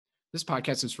This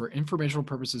podcast is for informational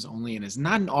purposes only and is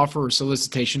not an offer or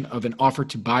solicitation of an offer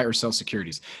to buy or sell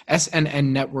securities. SNN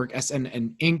Network,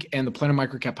 SNN Inc., and the Planet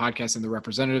Microcap podcast and the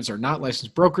representatives are not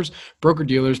licensed brokers,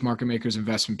 broker-dealers, market makers,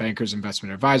 investment bankers,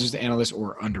 investment advisors, analysts,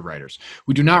 or underwriters.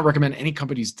 We do not recommend any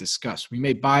companies discussed. We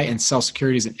may buy and sell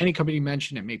securities in any company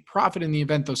mentioned and make profit in the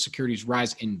event those securities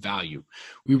rise in value.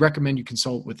 We recommend you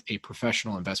consult with a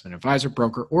professional investment advisor,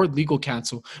 broker, or legal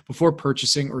counsel before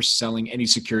purchasing or selling any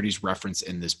securities referenced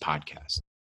in this podcast.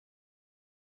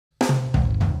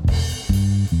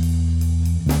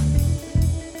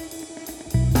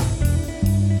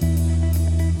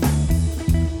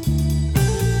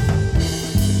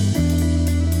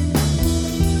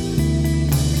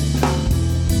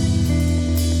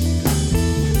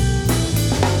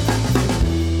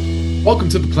 Welcome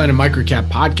to the Planet Microcap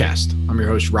podcast. I'm your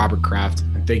host, Robert Kraft,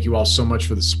 and thank you all so much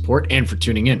for the support and for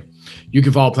tuning in. You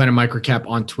can follow Planet Microcap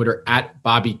on Twitter at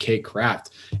Bobby K.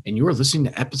 Kraft, and you are listening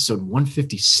to episode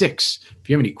 156. If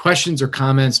you have any questions or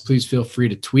comments, please feel free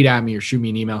to tweet at me or shoot me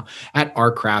an email at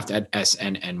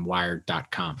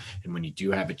rkraft@snnwire.com. And when you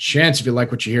do have a chance, if you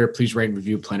like what you hear, please rate and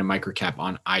review Planet Microcap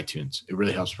on iTunes. It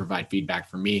really helps provide feedback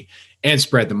for me and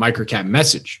spread the Microcap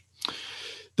message.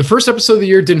 The first episode of the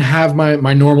year didn't have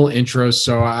my normal intro,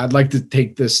 so I'd like to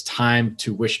take this time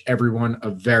to wish everyone a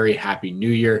very happy new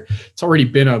year. It's already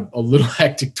been a little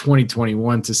hectic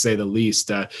 2021, to say the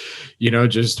least.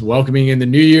 Just welcoming in the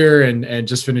new year and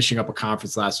just finishing up a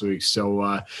conference last week.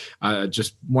 So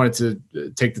just wanted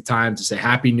to take the time to say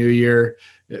happy new year.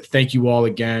 Thank you all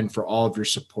again for all of your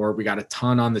support. We got a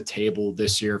ton on the table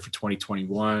this year for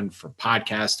 2021, from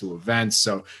podcasts to events.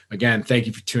 So again, thank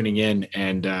you for tuning in.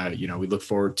 And, we look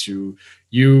forward to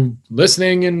you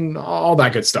listening and all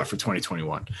that good stuff for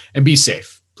 2021. And be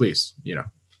safe, please,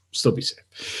 still be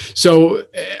safe. So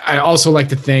I also like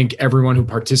to thank everyone who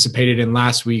participated in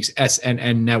last week's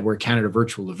SNN Network Canada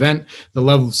virtual event. The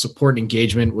level of support and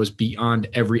engagement was beyond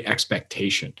every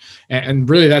expectation. And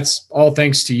really, that's all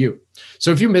thanks to you.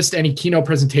 So if you missed any keynote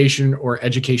presentation or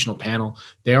educational panel,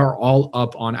 they are all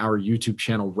up on our YouTube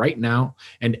channel right now.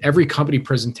 And every company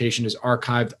presentation is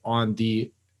archived on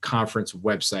the conference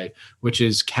website, which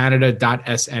is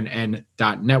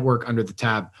canada.snn.network under the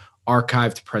tab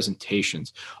Archived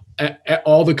Presentations.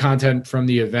 All the content from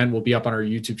the event will be up on our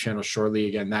YouTube channel shortly.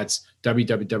 Again, that's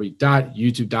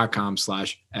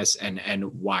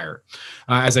www.youtube.com/SNNwire.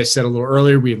 As I said a little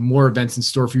earlier, we have more events in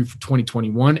store for you for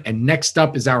 2021. And next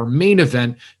up is our main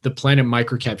event, the Planet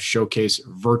Microcap Showcase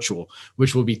Virtual,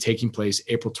 which will be taking place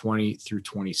April 20 through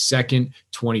 22nd,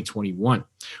 2021.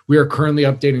 We are currently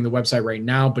updating the website right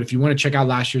now, but if you want to check out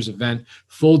last year's event,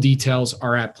 full details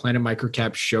are at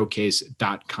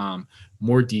planetmicrocapshowcase.com.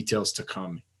 More details to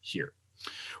come here.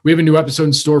 We have a new episode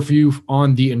in store for you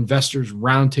on the Investors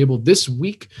Roundtable. This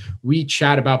week, we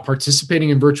chat about participating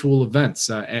in virtual events.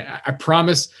 I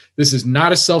promise this is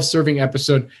not a self-serving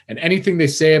episode, and anything they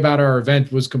say about our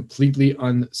event was completely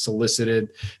unsolicited.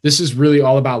 This is really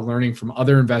all about learning from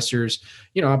other investors,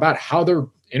 about how they're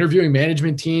interviewing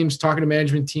management teams, talking to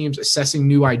management teams, assessing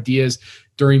new ideas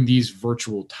during these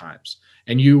virtual times.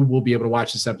 And you will be able to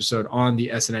watch this episode on the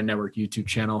SNN Network YouTube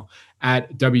channel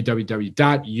at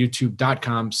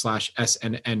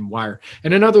www.youtube.com/SNNwire.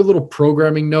 And another little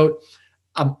programming note,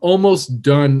 I'm almost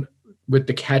done with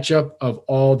the catch up of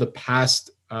all the past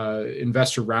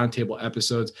Investor Roundtable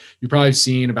episodes. You've probably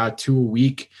seen about 2 a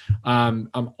week.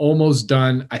 I'm almost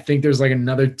done. I think there's like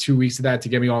another 2 weeks of that to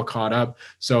get me all caught up.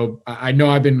 So I know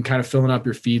I've been kind of filling up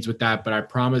your feeds with that, but I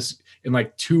promise in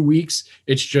like 2 weeks,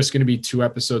 it's just going to be 2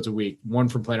 episodes a week, one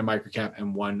from Planet Microcap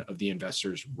and one of the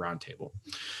Investors Roundtable.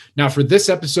 Now, for this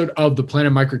episode of the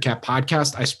Planet Microcap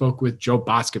podcast, I spoke with Joe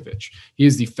Boscovich. He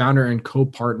is the founder and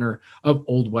co-partner of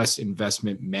Old West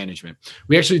Investment Management.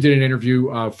 We actually did an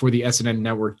interview for the SNN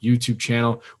Network YouTube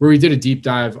channel where we did a deep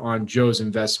dive on Joe's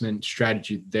investment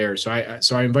strategy there. So I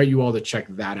invite you all to check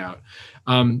that out.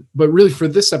 But really, for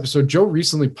this episode, Joe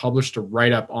recently published a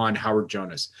write-up on Howard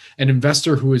Jonas, an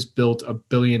investor who has built a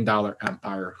billion-dollar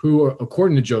empire, who,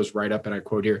 according to Joe's write-up, and I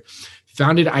quote here,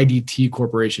 founded IDT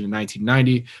Corporation in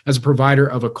 1990 as a provider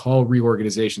of a call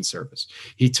reorganization service.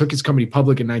 He took his company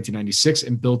public in 1996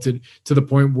 and built it to the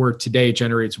point where today it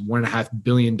generates $1.5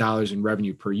 billion in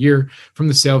revenue per year from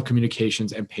the sale of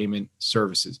communications and payment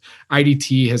services.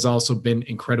 IDT has also been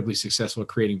incredibly successful at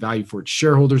creating value for its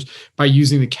shareholders by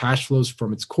using the cash flows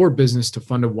from its core business to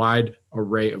fund a wide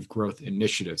array of growth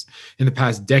initiatives. In the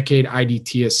past decade,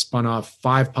 IDT has spun off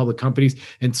 5 public companies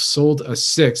and sold a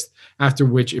 6th, after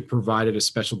which it provided a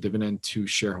special dividend to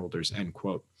shareholders, end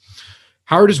quote.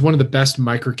 Howard is one of the best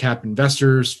microcap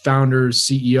investors, founders,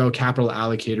 CEO, capital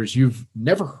allocators you've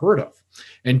never heard of.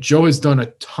 And Joe has done a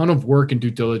ton of work and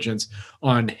due diligence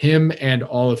on him and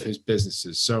all of his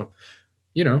businesses. So,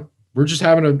 we're just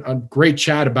having a great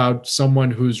chat about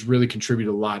someone who's really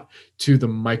contributed a lot to the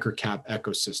microcap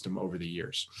ecosystem over the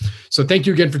years. So thank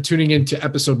you again for tuning in to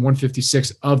episode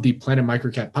 156 of the Planet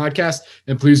Microcap podcast.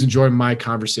 And please enjoy my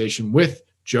conversation with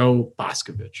Joe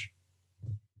Boscovich.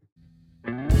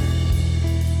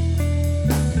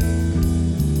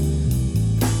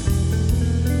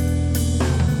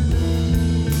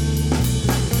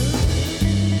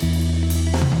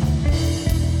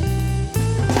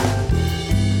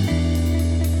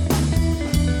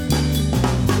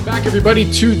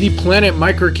 Everybody to the Planet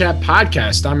Microcap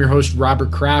podcast. I'm your host, Robert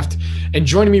Kraft, and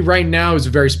joining me right now is a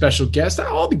very special guest.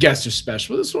 All the guests are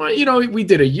special. This one, we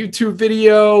did a YouTube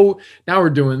video. Now we're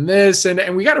doing this,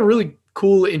 and we got a really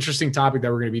cool, interesting topic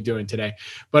that we're going to be doing today.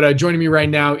 But joining me right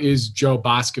now is Joe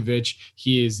Boscovich.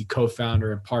 He is the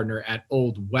co-founder and partner at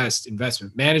Old West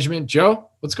Investment Management.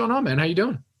 Joe, what's going on, man? How you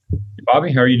doing?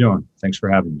 Bobby, how are you doing? Thanks for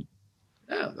having me.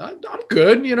 Yeah, I'm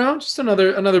good. Just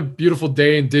another beautiful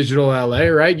day in digital LA,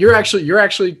 right? You're actually, you're a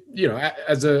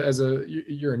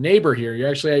neighbor here. You're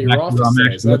actually at your office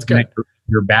today, so that's good.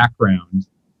 Your background,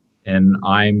 and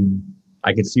I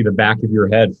could see the back of your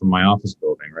head from my office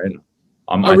building, right?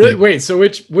 Really? Wait, so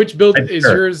which building is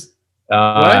yours?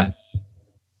 What?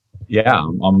 Yeah,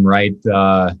 I'm right.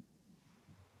 That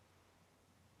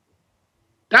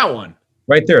one.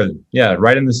 Right there, yeah,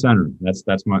 right in the center. That's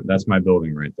my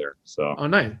building right there. So. Oh,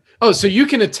 nice. Oh, so you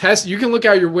can attest. You can look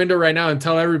out your window right now and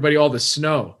tell everybody all the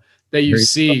snow that you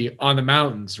see on the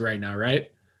mountains right now, right?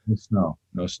 No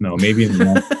snow. Maybe in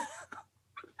the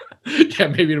yeah,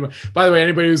 maybe. By the way,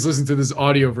 anybody who's listening to this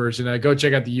audio version, go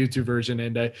check out the YouTube version,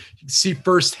 and you can see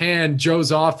firsthand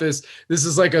Joe's office. This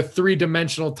is like a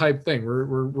 3-dimensional type thing. We're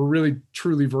really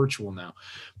truly virtual now,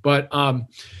 but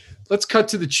let's cut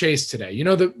to the chase today.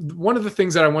 One of the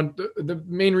things that the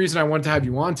main reason I wanted to have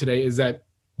you on today is that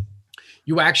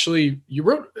you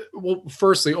wrote, well,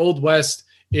 firstly, Old West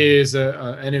is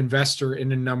an investor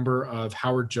in a number of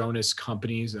Howard Jonas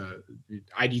companies,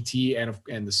 IDT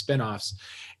and the spinoffs.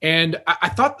 And I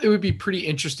thought it would be pretty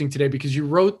interesting today because you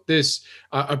wrote this,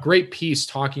 a great piece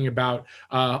talking about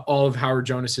all of Howard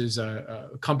Jonas's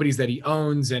companies that he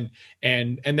owns and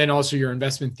then also your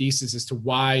investment thesis as to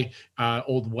why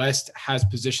Old West has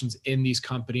positions in these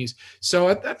companies. So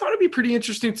I thought it'd be pretty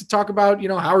interesting to talk about,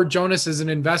 Howard Jonas as an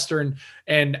investor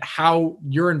and how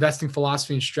your investing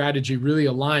philosophy and strategy really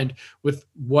aligned with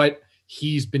what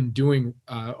he's been doing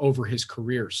over his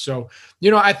career. So,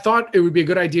 I thought it would be a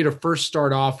good idea to first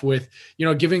start off with,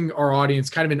 giving our audience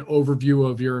kind of an overview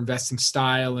of your investing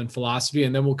style and philosophy,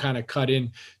 and then we'll kind of cut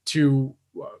into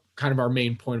kind of our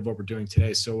main point of what we're doing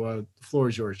today. So the floor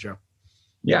is yours, Joe.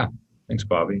 Yeah, thanks,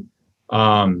 Bobby.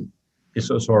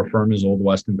 So our firm is Old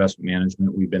West Investment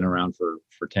Management. We've been around for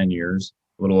 10 years,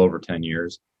 a little over 10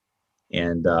 years.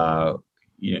 And,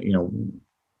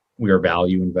 we are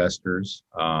value investors.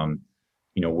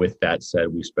 With that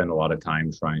said, we spend a lot of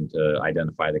time trying to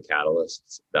identify the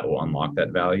catalysts that will unlock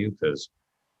that value, because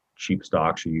cheap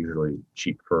stocks are usually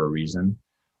cheap for a reason.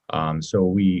 So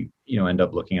we, end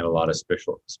up looking at a lot of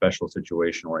special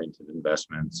situation-oriented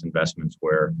investments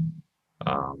where,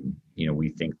 we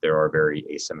think there are very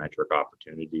asymmetric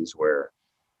opportunities where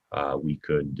we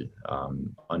could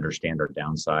understand our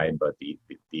downside, but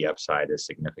the upside is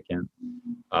significant.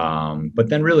 But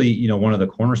then really, one of the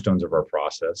cornerstones of our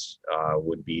process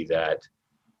would be that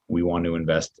we want to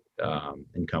invest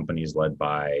in companies led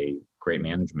by great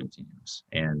management teams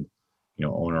and,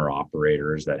 owner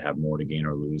operators that have more to gain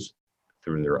or lose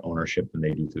through their ownership than they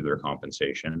do through their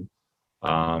compensation.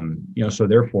 So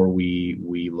therefore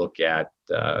we look at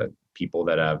people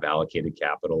that have allocated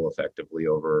capital effectively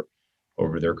over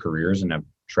their careers and have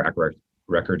track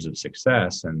records of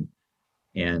success. And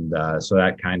so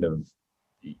that kind of,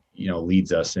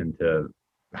 leads us into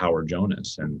Howard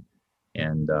Jonas and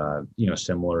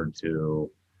similar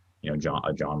to, a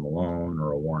John Malone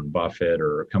or a Warren Buffett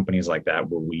or companies like that,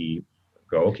 where we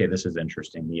go, okay, this is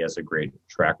interesting. He has a great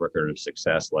track record of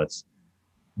success. Let's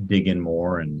dig in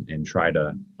more and try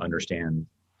to understand,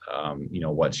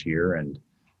 what's here and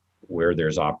where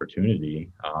there's opportunity.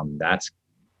 That's,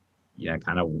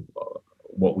 kind of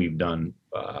what we've done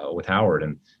with Howard.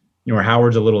 And,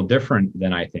 Howard's a little different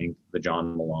than I think the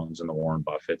John Malones and the Warren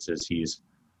Buffetts, is he's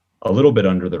a little bit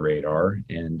under the radar.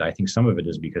 And I think some of it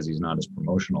is because he's not as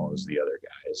promotional as the other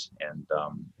guys, and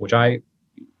which I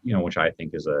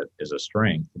think is a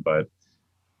strength. But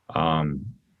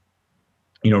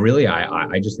really,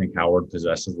 I just think Howard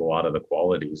possesses a lot of the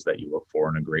qualities that you look for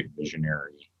in a great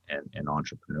visionary and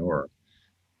entrepreneur.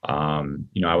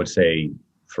 I would say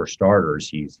for starters,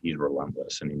 he's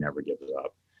relentless and he never gives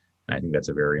up. And I think that's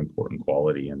a very important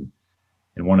quality. And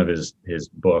in one of his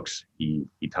books, he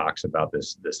talks about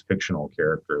this fictional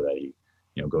character that he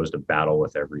goes to battle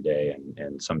with every day,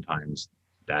 and sometimes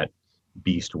that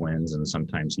beast wins and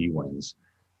sometimes he wins.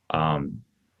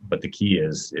 But the key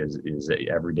is that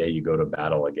every day you go to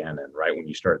battle again, and right when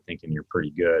you start thinking you're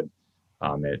pretty good,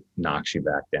 it knocks you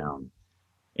back down.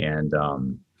 And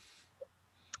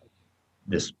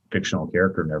this fictional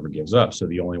character never gives up. So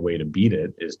the only way to beat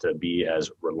it is to be as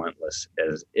relentless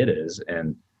as it is.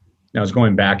 And I was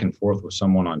going back and forth with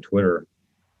someone on Twitter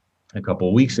a couple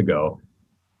of weeks ago,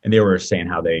 and they were saying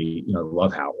how they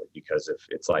love Howard because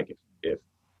if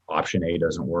option A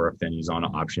doesn't work, then he's on to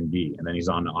option B, and then he's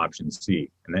on to option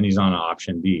C, and then he's on to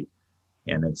option D,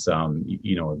 and it's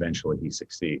eventually he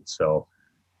succeeds. So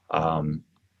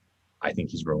I think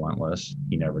he's relentless.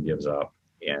 He never gives up,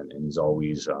 and he's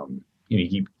always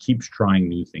he keeps trying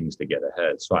new things to get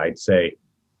ahead. So I'd say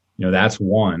that's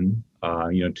one.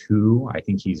 Two, I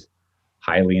think he's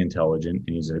highly intelligent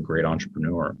and he's a great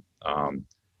entrepreneur.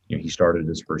 He started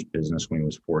his first business when he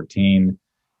was 14.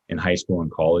 In high school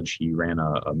and college, he ran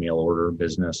a mail order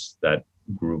business that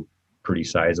grew pretty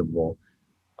sizable.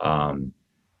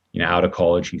 Out of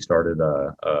college, he started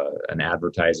an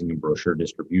advertising and brochure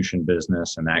distribution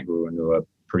business, and that grew into a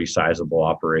pretty sizable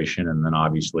operation. And then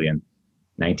obviously in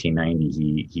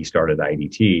 1990, he started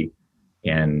IDT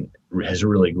and has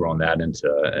really grown that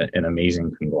into an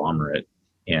amazing conglomerate.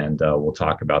 And we'll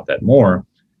talk about that more.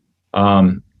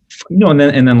 And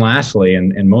then lastly,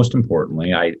 and most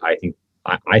importantly, I think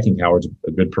Howard's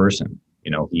a good person.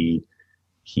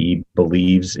 He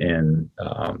believes in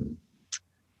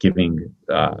giving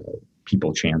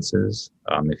people chances.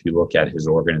 If you look at his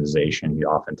organization, he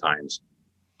oftentimes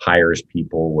hires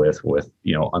people with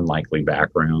unlikely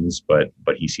backgrounds, but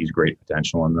he sees great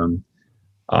potential in them.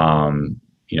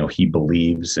 He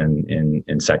believes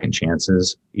in second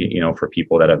chances. For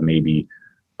people that have maybe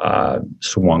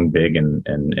swung big and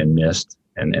missed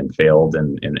and failed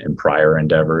in prior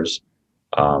endeavors.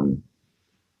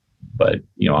 But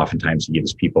oftentimes he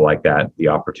gives people like that the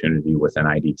opportunity within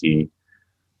IDT.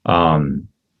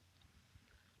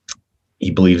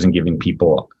 He believes in giving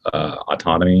people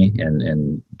autonomy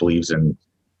and believes in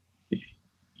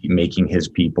making his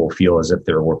people feel as if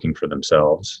they're working for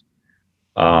themselves.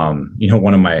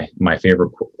 One of my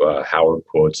favorite Howard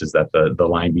quotes is that the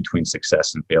line between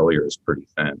success and failure is pretty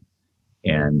thin.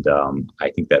 And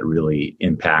I think that really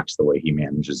impacts the way he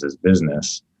manages his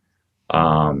business.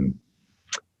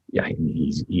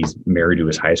 He's married to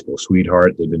his high school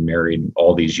sweetheart. They've been married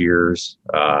all these years.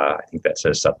 I think that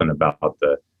says something about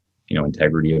the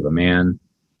integrity of a man.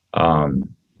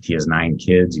 He has 9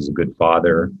 kids. He's a good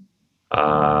father.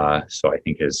 So I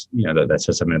think that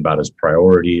says something about his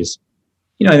priorities.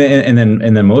 And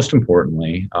then most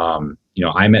importantly,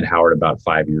 I met Howard about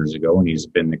 5 years ago, and he's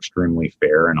been extremely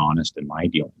fair and honest in my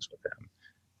dealings with him.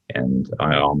 And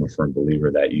I'm a firm believer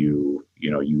that you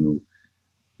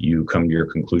come to your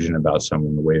conclusion about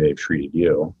someone the way they've treated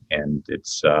you. And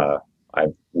it's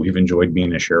we've enjoyed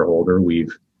being a shareholder.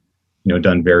 We've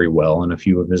done very well in a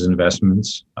few of his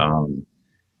investments. The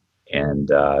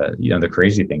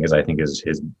crazy thing is, I think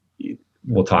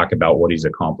we'll talk about what he's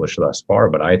accomplished thus far,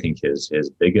 but I think his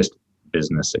biggest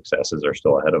business successes are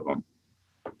still ahead of him.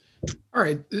 All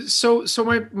right. So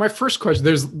my first question,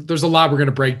 there's a lot we're going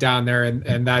to break down there.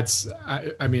 And that's,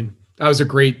 I mean, that was a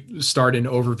great start and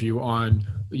overview on,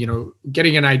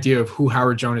 getting an idea of who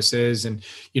Howard Jonas is and,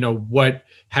 what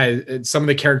has some of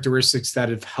the characteristics that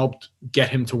have helped get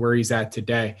him to where he's at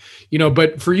today,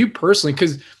 but for you personally,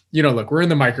 because look, we're in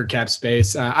the microcap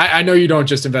space. I know you don't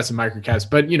just invest in microcaps,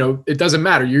 but it doesn't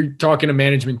matter. You're talking to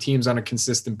management teams on a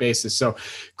consistent basis. So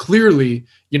clearly,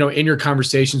 in your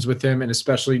conversations with him, and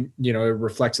especially, it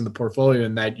reflects in the portfolio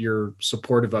and that you're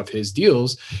supportive of his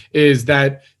deals, is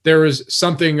that there was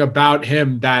something about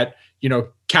him that,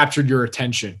 captured your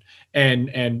attention. And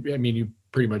I mean, you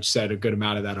pretty much said a good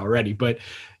amount of that already, but,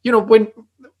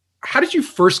 how did you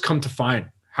first come to find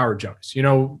Howard Jonas?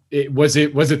 Was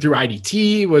it through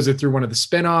IDT? Was it through one of the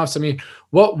spinoffs? I mean,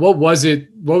 what was it?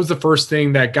 What was the first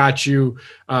thing that got you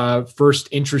first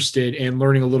interested in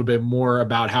learning a little bit more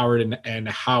about Howard and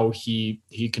how he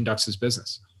conducts his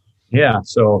business? Yeah.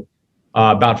 So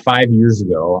about 5 years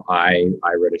ago, I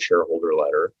read a shareholder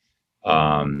letter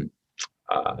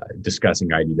discussing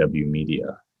IDW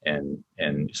Media, and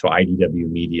so IDW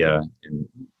Media, and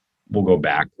we'll go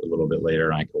back a little bit later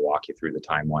and I can walk you through the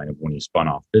timeline of when he spun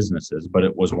off businesses, but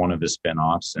it was one of his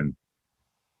spinoffs. And,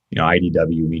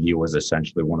 IDW Media was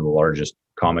essentially one of the largest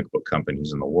comic book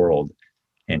companies in the world.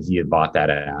 and he had bought that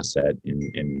asset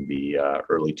in the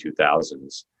early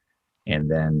 2000s. And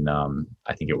then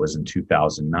I think it was in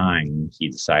 2009 he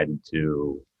decided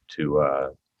to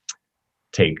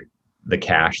take the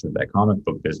cash that that comic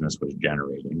book business was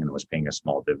generating and was paying a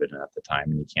small dividend at the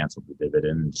time, and he canceled the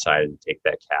dividend and decided to take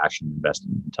that cash and invest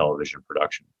in television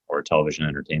production or a television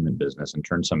entertainment business and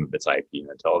turn some of its IP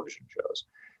into television shows.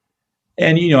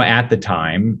 And at the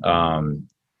time,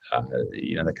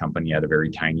 the company had a very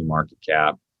tiny market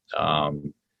cap,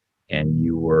 and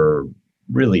you were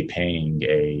really paying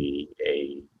a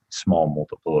small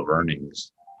multiple of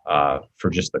earnings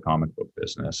for just the comic book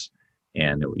business.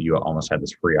 And you almost had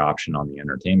this free option on the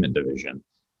entertainment division.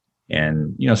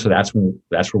 And, so that's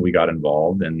where we got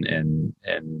involved.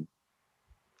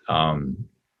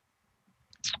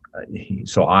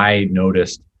 So I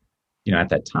noticed, at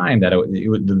that time that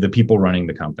the people running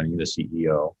the company, the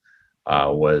CEO,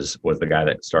 was the guy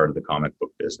that started the comic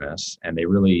book business, and they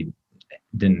really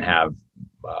didn't have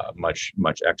much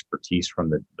expertise from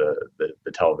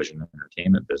the television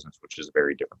entertainment business, which is a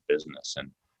very different business. And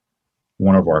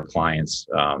one of our clients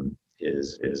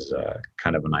is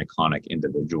kind of an iconic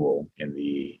individual in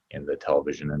the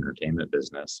television entertainment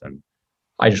business, and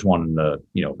I just wanted to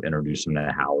introduce him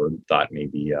to Howard. Thought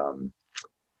maybe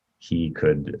he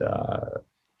could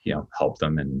help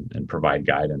them and provide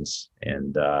guidance.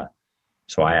 And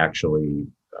so I actually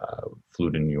flew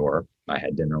to New York. I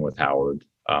had dinner with Howard,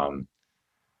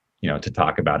 to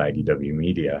talk about IDW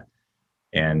Media.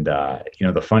 And,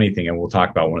 the funny thing, and we'll talk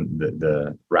about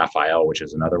the Raphael, which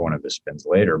is another one of the spins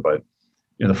later, but,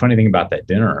 the funny thing about that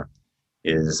dinner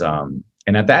is, and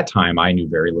at that time I knew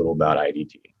very little about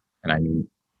IDT, and I knew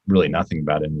really nothing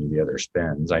about any of the other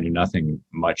spins. I knew nothing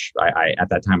much. At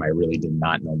that time, I really did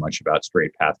not know much about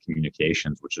Straight Path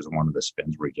Communications, which is one of the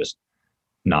spins where he just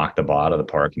knocked the ball out of the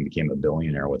park and became a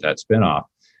billionaire with that spinoff.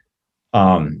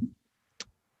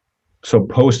 So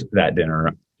post that dinner,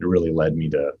 it really led me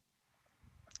to,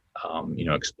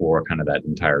 explore kind of that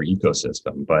entire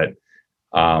ecosystem. But,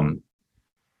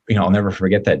 I'll never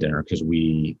forget that dinner, because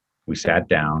we sat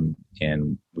down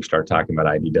and we started talking about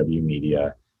IDW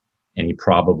Media, and he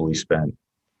probably spent,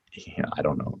 I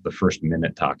don't know, the first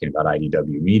minute talking about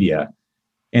IDW Media.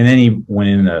 And then he went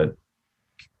into,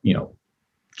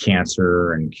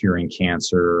 cancer and curing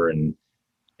cancer. And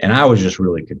I was just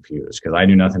really confused because I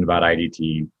knew nothing about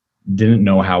IDT, didn't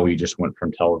know how we just went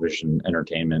from television,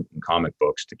 entertainment, and comic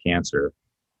books to cancer.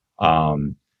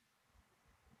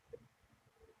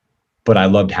 But I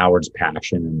loved Howard's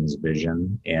passion and his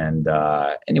vision. And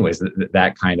anyways,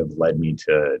 that kind of led me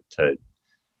to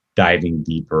diving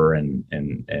deeper and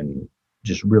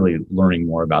just really learning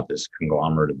more about this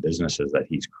conglomerate of businesses that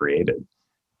he's created.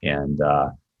 And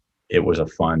it was a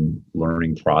fun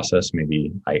learning process.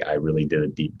 Maybe I really did a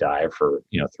deep dive for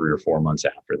 3 or 4 months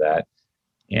after that,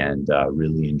 and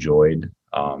really enjoyed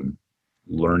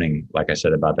learning, like I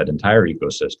said, about that entire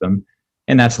ecosystem.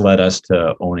 And that's led us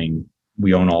to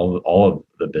we own all of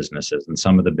the businesses, and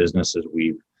some of the businesses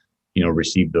we've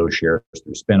received those shares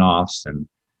through spinoffs, and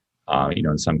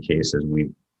in some cases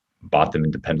we've bought them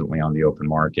independently on the open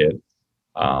market.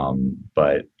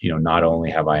 But not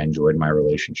only have I enjoyed my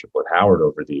relationship with Howard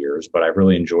over the years, but I've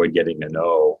really enjoyed getting to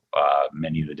know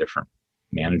many of the different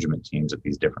management teams at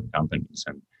these different companies.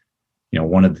 And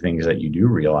one of the things that you do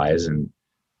realize, and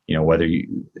whether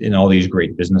you, in all these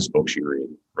great business books you read,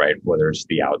 right, whether it's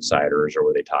The Outsiders or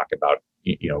where they talk about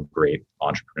great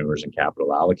entrepreneurs and capital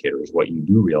allocators, what you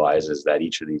do realize is that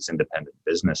each of these independent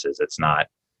businesses, it's not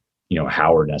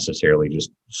Howard necessarily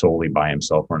just solely by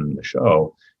himself running the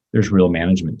show. There's real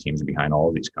management teams behind all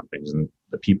of these companies, and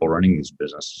the people running these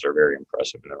businesses are very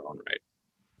impressive in their own right.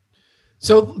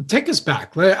 So take us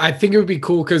back. I think it would be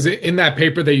cool because in that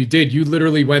paper that you did, you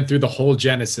literally went through the whole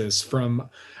genesis from,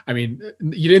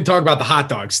 you didn't talk about the hot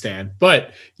dog stand,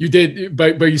 but you did,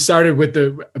 but you started with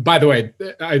by the way,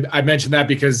 I mentioned that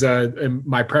because in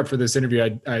my prep for this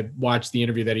interview, I watched the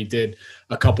interview that he did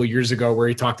a couple of years ago where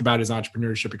he talked about his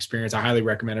entrepreneurship experience. I highly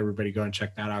recommend everybody go and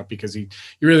check that out because he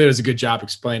really does a good job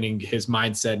explaining his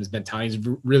mindset and his mentality. He's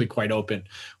really quite open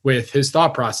with his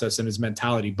thought process and his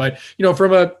mentality. But,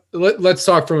 let's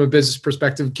talk from a business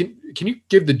perspective. Can you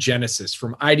give the genesis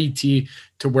from IDT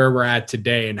to where we're at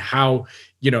today and how,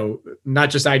 not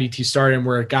just IDT started and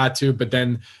where it got to, but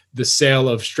then the sale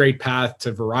of Straight Path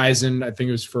to Verizon, I think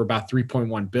it was for about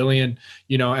 3.1 billion,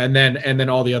 and then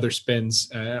all the other spins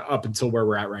up until where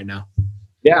we're at right now.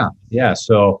 Yeah.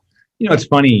 So, it's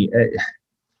funny,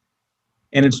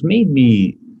 and it's made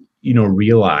me,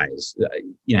 realize,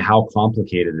 how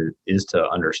complicated it is to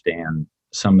understand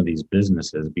some of these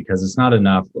businesses, because it's not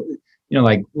enough,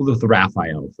 like with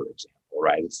Raphael, for example,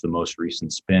 right? It's the most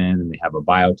recent spin, and they have a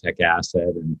biotech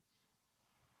asset. And,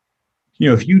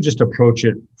 if you just approach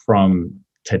it from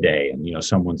today, and,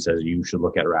 someone says you should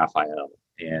look at Rafael,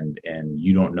 and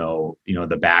you don't know,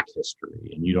 the back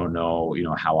history, and you don't know,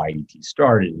 how IDT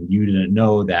started, and you didn't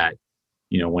know that,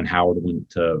 when Howard went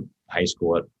to high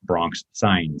school at Bronx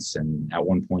Science, and at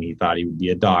one point he thought he would be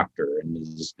a doctor, and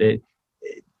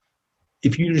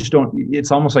if you just don't,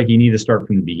 it's almost like you need to start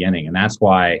from the beginning. And that's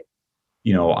why,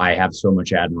 I have so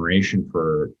much admiration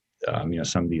for,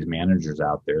 some of these managers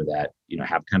out there that,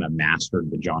 have kind of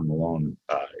mastered the John Malone,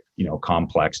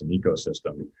 complex and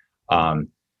ecosystem.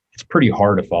 It's pretty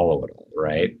hard to follow it all,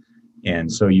 right? And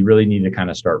so you really need to kind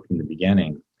of start from the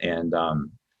beginning. And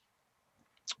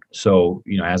so,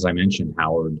 as I mentioned,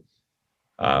 Howard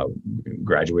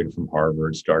graduated from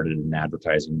Harvard, started an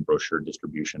advertising brochure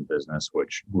distribution business,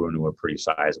 which grew into a pretty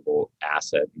sizable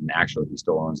asset. And actually, he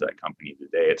still owns that company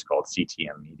today. It's called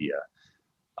CTM Media.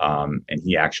 And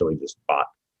he actually just bought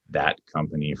that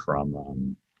company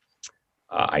from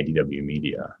IDW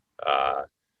Media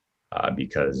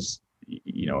because,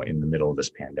 in the middle of this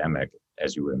pandemic,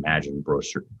 as you would imagine,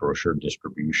 brochure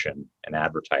distribution and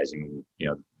advertising,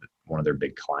 one of their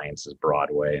big clients is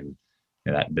Broadway, and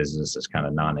that business is kind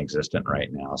of non-existent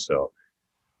right now. So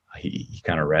he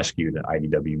kind of rescued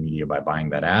IDW Media by buying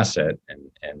that asset.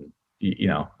 And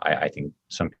I think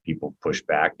some people push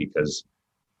back because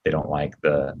they don't like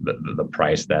the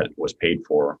price that was paid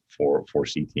for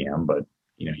CTM, but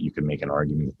you could make an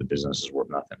argument that the business is worth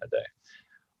nothing today.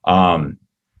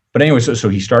 But anyway, so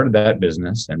he started that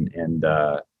business and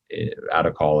out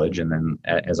of college, and then,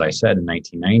 as I said, in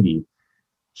 1990,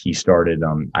 he started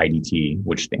IDT,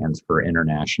 which stands for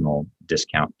International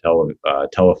Discount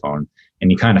Telephone, and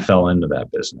he kind of fell into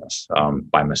that business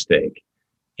by mistake.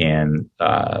 And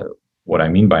what I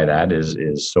mean by that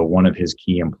is so one of his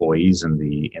key employees in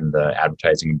the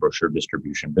advertising and brochure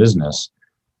distribution business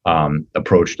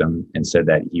approached him and said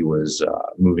that he was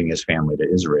moving his family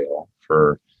to Israel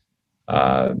for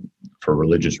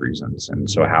religious reasons. And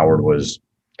so Howard was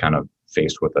kind of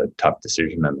faced with a tough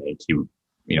decision to make. He,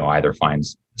 either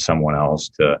finds someone else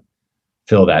to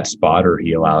fill that spot, or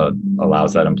he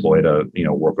allows that employee to,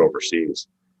 work overseas.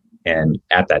 And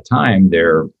at that time,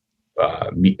 their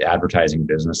advertising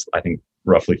business, I think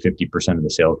roughly 50% of the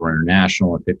sales were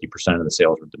international and 50% of the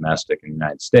sales were domestic in the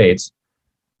United States.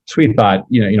 So he thought,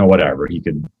 whatever, he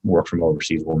could work from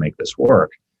overseas, we'll make this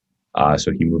work.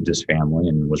 So he moved his family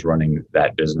and was running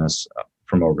that business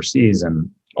from overseas, and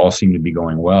all seemed to be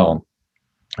going well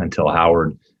until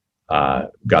Howard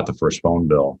got the first phone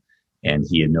bill. And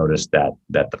he had noticed that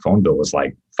the phone bill was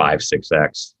like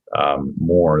 5-6x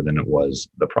more than it was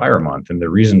the prior month. And the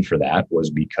reason for that was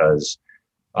because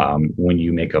when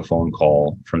you make a phone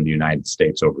call from the United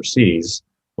States overseas,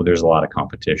 well, there's a lot of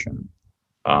competition.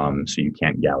 So you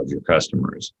can't gouge your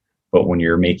customers. But when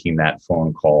you're making that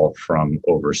phone call from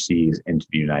overseas into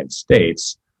the United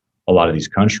States, a lot of these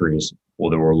countries, well,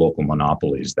 there were local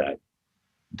monopolies that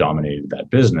dominated that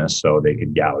business, so they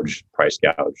could price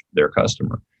gouge their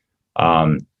customer.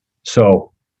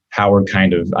 So Howard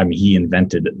he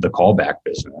invented the callback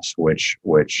business, which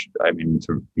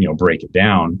to break it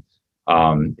down,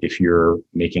 if you're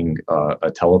making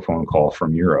a telephone call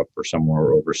from Europe or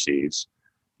somewhere overseas,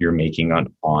 you're making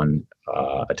on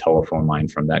a telephone line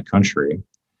from that country.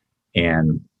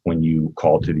 And when you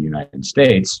call to the United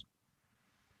States,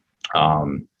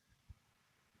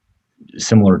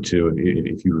 similar to,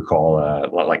 if you recall,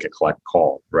 like a collect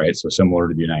call, right? So similar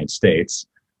to the United States,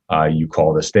 you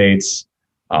call the States,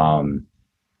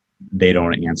 they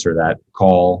don't answer that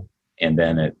call, and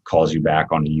then it calls you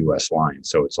back on a US line.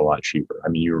 So it's a lot cheaper. I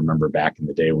mean, you remember back in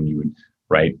the day when you would,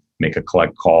 make a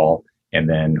collect call, and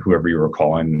then whoever you were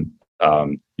calling,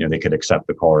 they could accept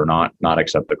the call or not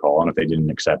accept the call. And if they didn't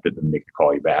accept it, then they could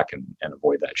call you back and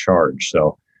avoid that charge.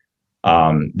 So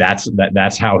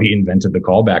that's how he invented the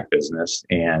callback business.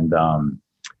 And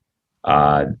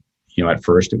at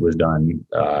first it was done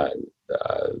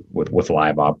with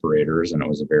live operators, and it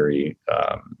was a very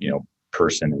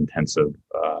person intensive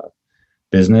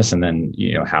business. And then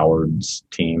Howard's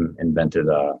team invented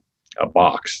a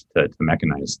box to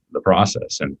mechanize the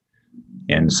process,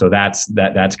 and so that's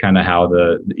kind of how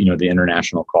the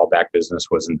international callback business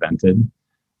was invented.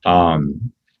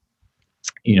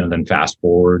 Then fast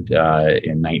forward,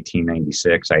 in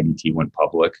 1996, IDT went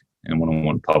public, and when it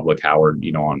went public, Howard,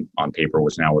 on paper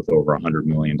was now worth over $100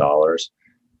 million.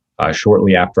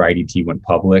 Shortly after IDT went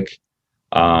public,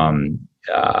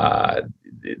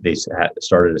 they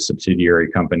started a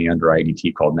subsidiary company under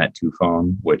IDT called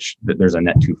Net2Phone, which there's a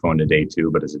Net2Phone today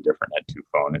too, but it's a different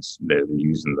Net2Phone. They're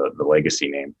using the legacy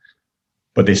name.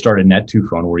 But they started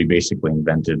Net2Phone, where he basically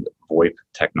invented VoIP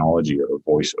technology, or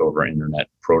voice over internet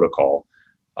protocol,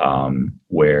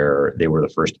 where they were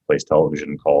the first to place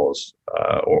television calls,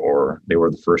 or they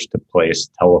were the first to place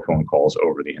telephone calls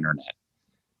over the internet.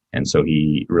 And so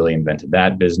he really invented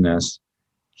that business.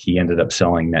 He ended up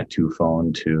selling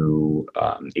Net2Phone to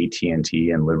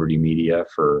AT&T and Liberty Media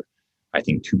for, I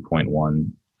think,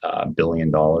 $2.1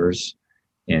 billion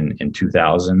in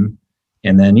 2000.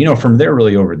 And then, from there,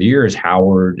 really over the years,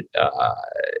 Howard,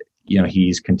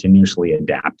 he's continuously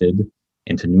adapted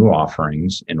into new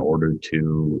offerings in order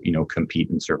to,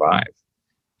 compete and survive.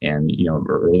 And,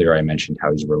 earlier I mentioned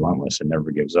how he's relentless and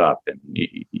never gives up. And,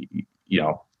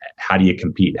 how do you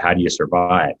compete? How do you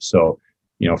survive? So,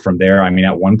 from there,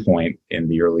 at one point in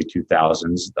the early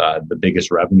 2000s, the biggest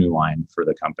revenue line for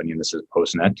the company, and this is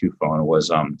post Net2Phone,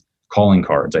 was calling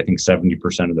cards. I think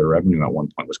 70% of their revenue at one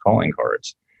point was calling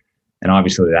cards. And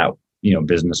obviously that,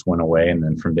 business went away. And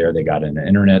then from there, they got into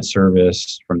internet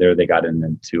service. From there, they got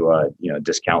into,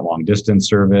 discount long distance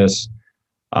service.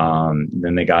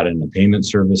 Then they got into payment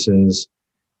services.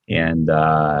 And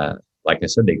like I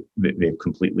said, they've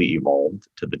completely evolved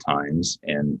to the times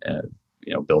and,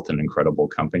 built an incredible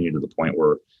company to the point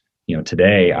where,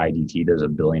 today IDT does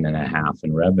 $1.5 billion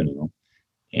in revenue.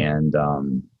 And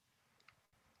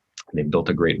they've built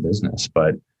a great business.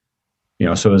 But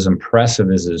so as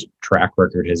impressive as his track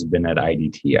record has been at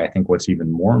IDT, I think what's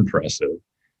even more impressive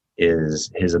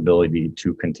is his ability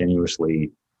to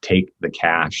continuously take the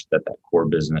cash that core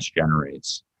business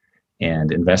generates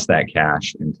and invest that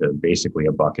cash into basically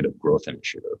a bucket of growth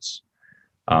initiatives.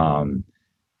 And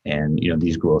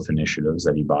these growth initiatives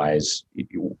that he buys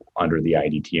under the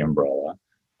IDT umbrella,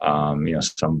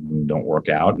 some of them don't work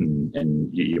out,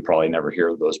 and you probably never hear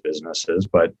of those businesses,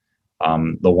 but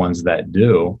the ones that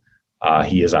do,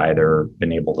 he has either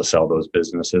been able to sell those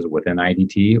businesses within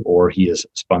IDT, or he has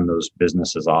spun those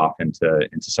businesses off into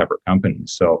separate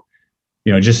companies. So,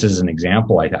 just as an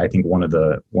example, I think one of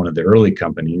the early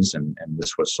companies, and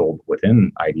this was sold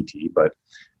within IDT, but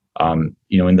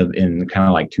in kind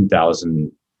of like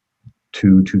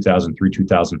 2002, 2003,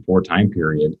 2004 time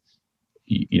period,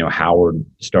 Howard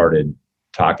started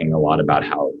talking a lot about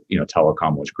how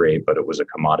telecom was great, but it was a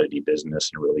commodity business,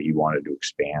 and really he wanted to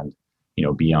expand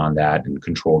beyond that and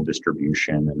control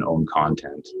distribution and own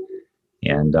content.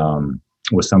 And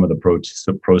with some of the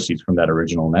proceeds from that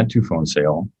original Net2Phone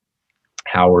sale,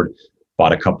 Howard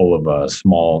bought a couple of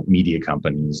small media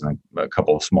companies and a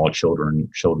couple of small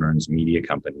children's media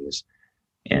companies,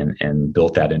 and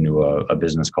built that into a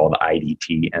business called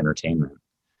IDT Entertainment.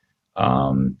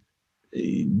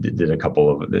 Did a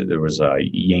couple of, there was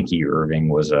Yankee Irving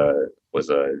was a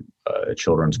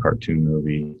children's cartoon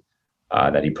movie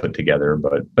that he put together.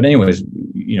 But anyways,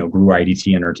 grew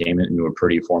IDT Entertainment into a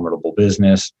pretty formidable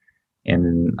business.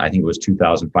 And I think it was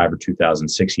 2005 or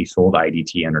 2006, he sold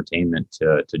IDT Entertainment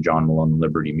to John Malone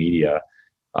Liberty Media.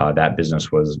 That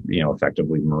business was,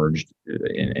 effectively merged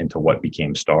into what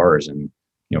became Starz. And,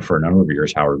 for a number of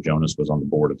years, Howard Jonas was on the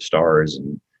board of Starz,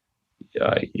 and,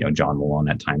 John Malone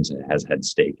at times has had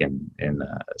stakes in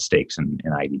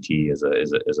IDT as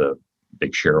a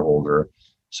big shareholder.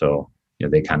 So,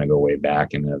 they kind of go way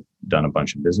back and have done a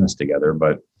bunch of business together.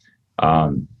 But,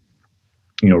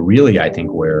 really, I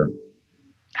think where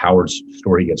Howard's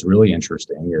story gets really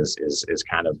interesting is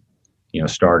kind of,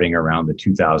 starting around the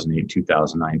 2008,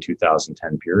 2009,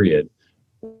 2010 period,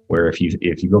 where if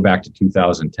you go back to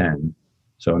 2010,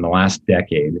 so in the last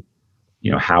decade,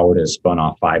 Howard has spun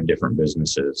off 5 different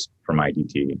businesses from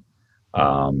IDT.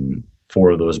 4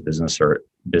 of those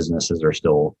businesses are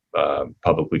still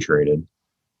publicly traded.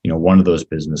 One of those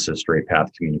businesses, Straight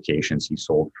Path Communications, he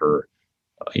sold for,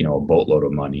 a boatload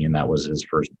of money. And that was his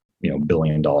first, $1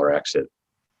 billion exit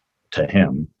to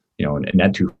him. And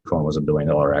Net2Phone was a $1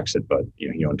 billion exit, but,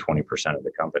 he owned 20% of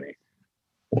the company.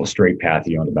 Well, Straight Path,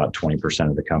 he owned about 20%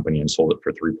 of the company and sold it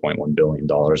for $3.1 billion.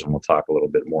 And we'll talk a little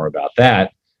bit more about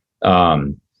that.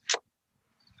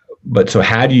 But so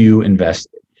had you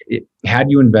invested in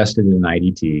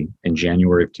IDT in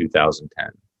January of 2010,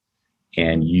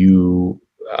 and you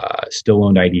still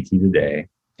owned IDT today,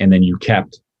 and then you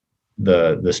kept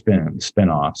the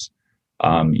spin-offs,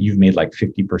 you've made like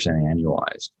 50%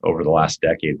 annualized over the last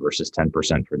decade versus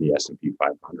 10% for the S&P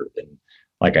 500. And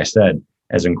like I said,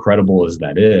 as incredible as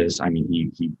that is,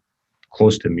 he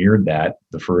close to mirrored that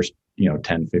the first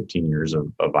 10, 15 years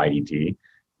of IDT.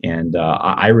 And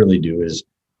I really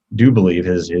do believe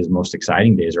his most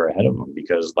exciting days are ahead of him,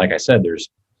 because like I said, there's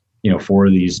 4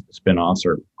 of these spinoffs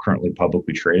are currently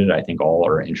publicly traded. I think all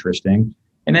are interesting.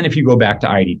 And then if you go back to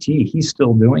IDT, he's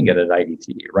still doing it at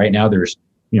IDT. Right now, there's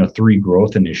 3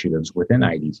 growth initiatives within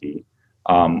IDT.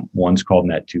 One's called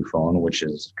Net2Phone, which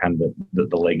is kind of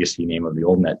the legacy name of the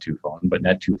old Net2Phone, but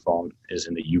Net2Phone is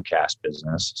in the UCaaS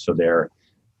business. So they're,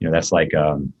 that's like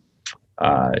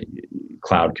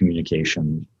cloud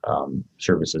communication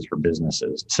services for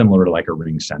businesses, similar to like a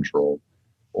Ring Central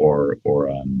or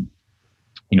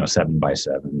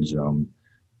 7x7 Zoom.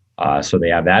 So they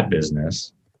have that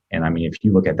business. And I mean, if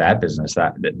you look at that business,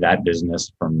 that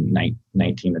business from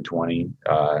 19 to 20,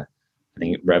 I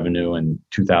think revenue in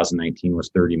 2019 was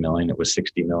 30 million. It was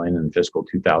 60 million in fiscal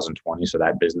 2020. So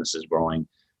that business is growing,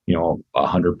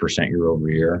 100% year over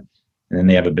year. And then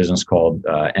they have a business called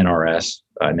NRS,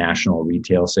 National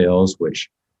Retail Sales, which,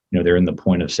 they're in the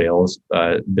point of sales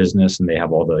business, and they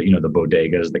have all the, the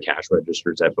bodegas, the cash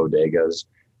registers at bodegas.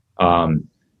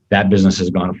 That business has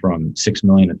gone from 6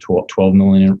 million to 12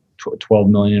 million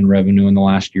in revenue in the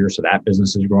last year. So that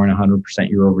business is growing 100%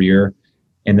 year over year.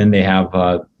 And then they have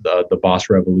the Boss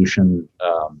Revolution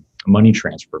money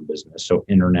transfer business, so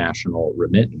international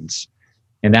remittance,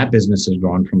 and that business has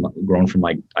grown from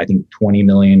like, I think 20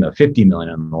 million to 50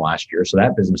 million in the last year. So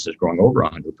that business is growing over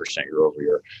 100% year over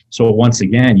year. So once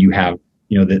again, you have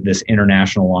this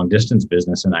international long distance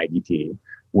business in IDT,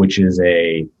 which is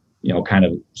a kind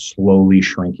of slowly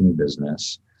shrinking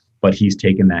business, but he's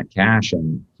taken that cash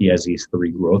and he has these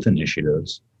 3 growth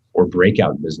initiatives or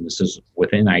breakout businesses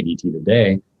within IDT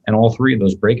today. And all 3 of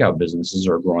those breakout businesses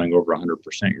are growing over 100%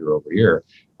 year over year.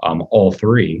 All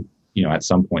 3, at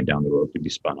some point down the road could be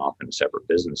spun off into separate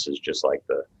businesses, just like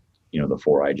the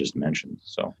 4 I just mentioned.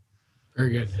 So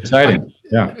very good. Exciting.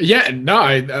 Yeah.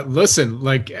 No, listen,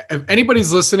 like if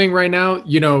anybody's listening right now,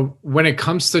 when it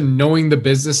comes to knowing the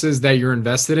businesses that you're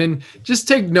invested in, just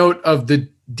take note of the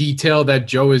detail that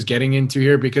Joe is getting into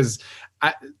here, because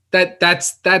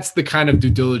that's the kind of due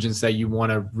diligence that you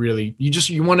want to really,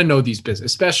 you want to know these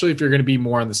businesses, especially if you're going to be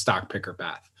more on the stock picker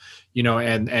path,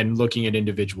 and looking at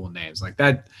individual names like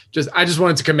that. I just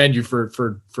wanted to commend you for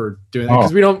doing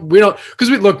that,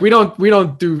 because we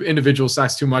don't do individual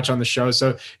stocks too much on the show.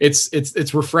 So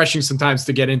it's refreshing sometimes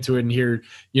to get into it and hear,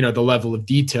 the level of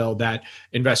detail that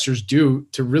investors do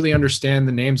to really understand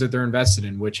the names that they're invested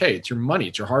in, which, hey, it's your money,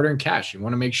 it's your hard-earned cash. You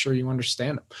want to make sure you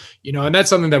understand them, and that's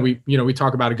something that we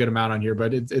talk about a good amount on here,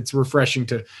 but it's refreshing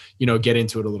to, get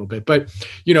into it a little bit. But,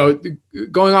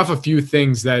 going off a few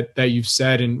things that you've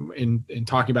said in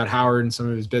talking about Howard and some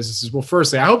of his businesses. Well,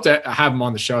 firstly, I hope to have him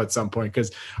on the show at some point,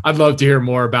 because I'd love to hear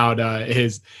more about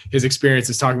his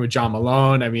experiences talking with John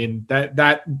Malone. I mean,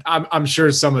 that I'm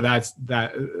sure some of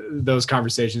those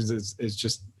conversations is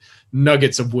just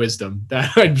nuggets of wisdom that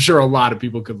I'm sure a lot of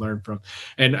people could learn from.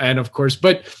 And of course,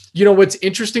 but what's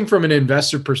interesting from an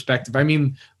investor perspective, I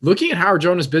mean, looking at Howard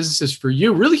Jonas businesses for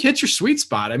you really hits your sweet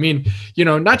spot. I mean,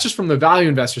 not just from the value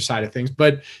investor side of things,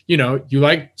 but you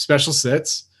like special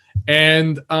sits,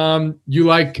 and you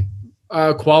like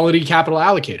quality capital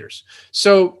allocators.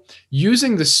 So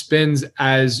using the spins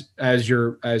as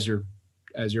your I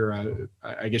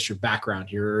guess your background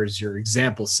here, or as your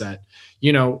example set,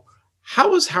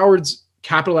 how has Howard's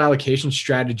capital allocation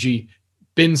strategy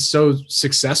been so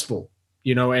successful?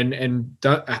 And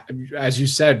as you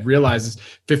said, realizes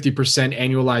 50%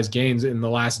 annualized gains in the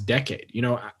last decade.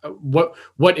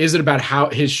 What is it about how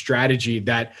his strategy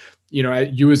that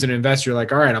you as an investor, you're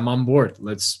like, all right, I'm on board.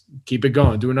 Let's keep it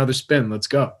going. Do another spin. Let's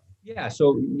go. Yeah.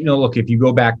 So, look, if you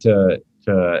go back to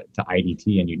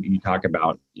IDT and you talk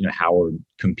about, Howard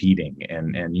competing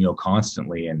and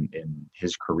constantly in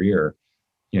his career,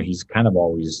 he's kind of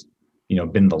always,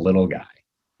 been the little guy.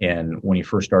 And when he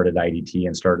first started IDT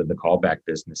and started the callback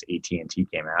business, AT&T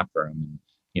came after him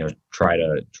and, try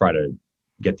to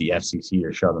get the FCC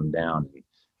to shut him down.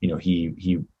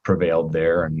 He prevailed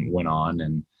there and went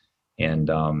on. And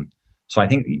so I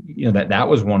think, that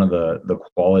was one of the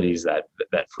qualities that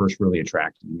first really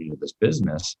attracted me to this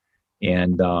business.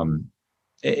 And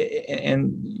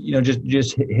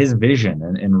just his vision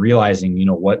and realizing,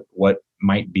 what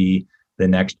might be the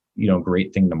next,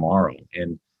 great thing tomorrow.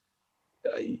 And,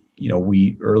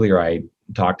 I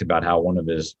talked about how one of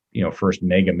his, first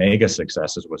mega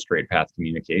successes was Straight Path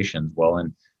Communications. Well,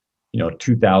 in,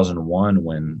 2001,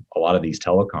 when a lot of these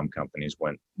telecom companies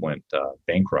went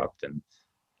bankrupt, and,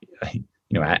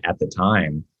 at the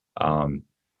time,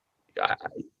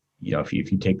 if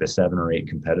you take the 7 or 8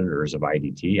 competitors of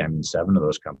IDT, I mean, 7 of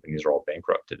those companies are all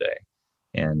bankrupt today.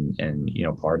 And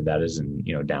part of that is in,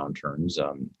 downturns,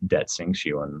 debt sinks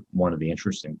you. And one of the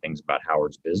interesting things about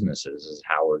Howard's businesses is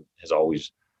Howard has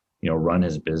always, run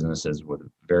his businesses with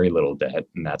very little debt,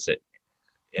 and that's it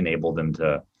enabled them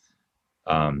to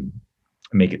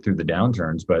make it through the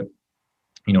downturns. But,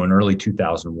 in early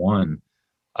 2001,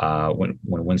 When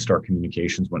WinStar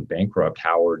Communications went bankrupt,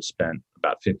 Howard spent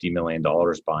about $50 million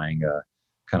buying a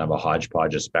kind of a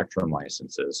hodgepodge of spectrum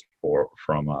licenses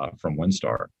from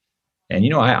WinStar.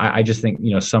 And I just think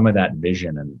some of that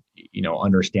vision and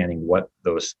understanding what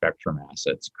those spectrum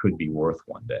assets could be worth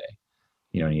one day.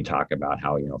 And you talk about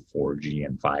how 4G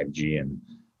and 5G and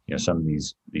some of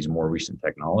these more recent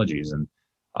technologies. And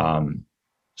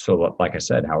so like I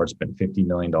said, Howard spent $50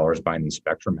 million buying these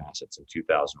spectrum assets in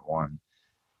 2001.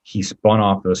 He spun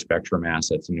off those spectrum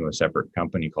assets into a separate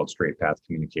company called Straight Path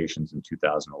Communications in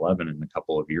 2011. And a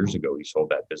couple of years ago, he sold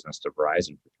that business to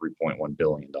Verizon for $3.1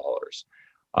 billion.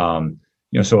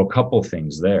 So a couple of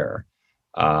things there.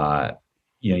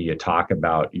 You talk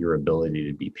about your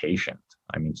ability to be patient.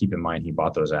 I mean, keep in mind, he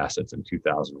bought those assets in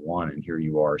 2001, and here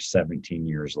you are 17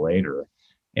 years later.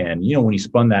 And, when he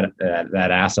spun that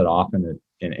asset off in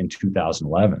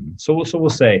 2011, so we'll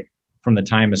say from the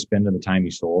time of spin to the time he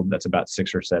sold, that's about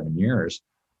 6 or 7 years.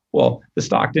 Well, the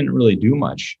stock didn't really do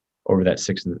much over that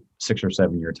six or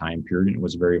 7 year time period. It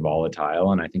was very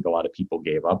volatile, and I think a lot of people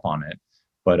gave up on it.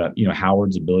 But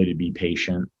Howard's ability to be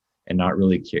patient and not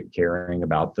really caring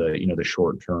about the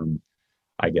short term,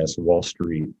 I guess, Wall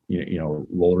Street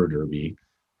roller derby.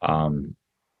 But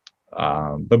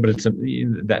it's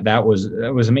that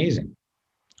was amazing,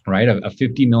 right? A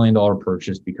 $50 million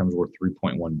purchase becomes worth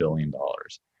 $3.1 billion,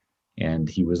 and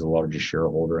he was the largest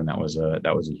shareholder, and that was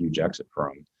a huge exit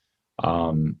for him.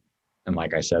 And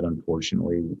like I said,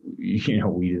 unfortunately, we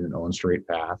didn't own Straight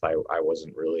Path. I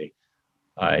wasn't really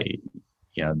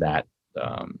that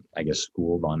I guess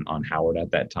schooled on Howard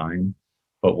at that time.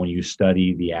 But when you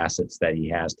study the assets that he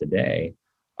has today,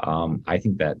 I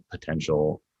think that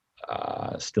potential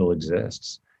still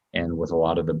exists. And with a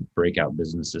lot of the breakout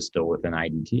businesses still within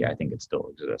IDT, I think it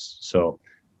still exists. So,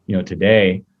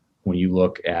 today, when you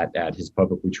look at his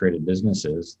publicly traded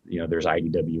businesses, there's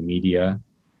IDW Media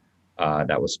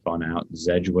that was spun out.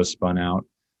 Zedge was spun out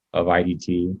of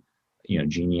IDT.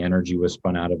 Genie Energy was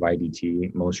spun out of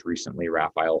IDT. Most recently,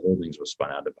 Rafael Holdings was spun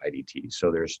out of IDT.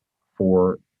 So there's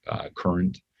 4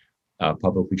 current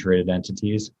publicly traded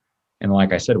entities. And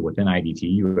like I said, within IDT,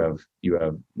 you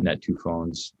have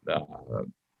Net2Phone's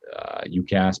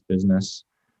UCaaS business,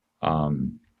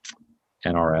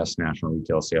 NRS, National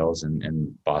Retail Sales,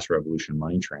 and Boss Revolution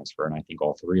Money Transfer. And I think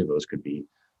all 3 of those could be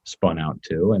spun out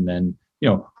too. And then,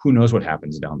 who knows what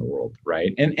happens down the world,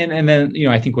 right? And then,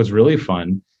 I think what's really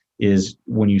fun is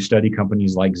when you study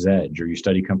companies like Zedge or you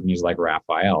study companies like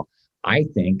Rafael, I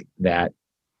think that,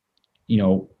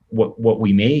 what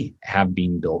we may have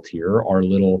being built here are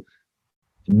little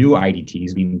new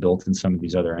IDTs being built in some of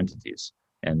these other entities.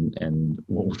 And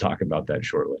we'll talk about that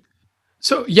shortly.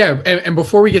 So, yeah. And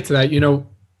before we get to that,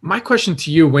 my question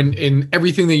to you, when in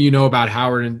everything that you know about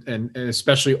Howard and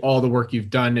especially all the work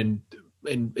you've done and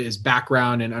his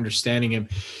background and understanding him,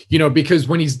 because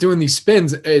when he's doing these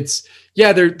spins, it's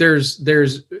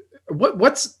there's what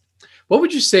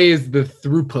would you say is the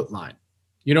throughput line?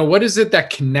 What is it that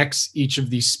connects each of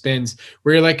these spins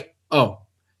where you're like, oh,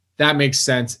 that makes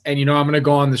sense. And, I'm going to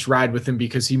go on this ride with him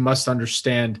because he must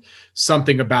understand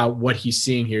something about what he's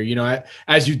seeing here.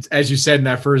 As you said in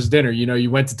that first dinner, you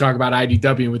went to talk about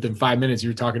IDW and within 5 minutes, you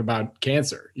were talking about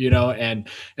cancer, and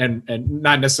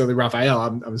not necessarily Rafael,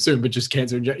 I'm assuming, but just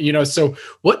cancer. So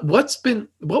what was the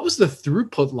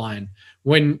throughput line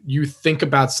when you think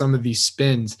about some of these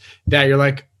spins that you're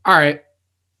like, all right,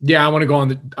 yeah, I want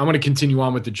to continue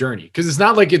on with the journey, because it's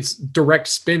not like it's direct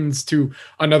spins to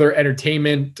another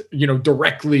entertainment,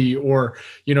 directly, or,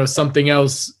 something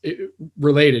else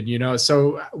related,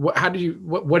 so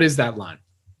what is that line?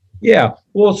 Yeah,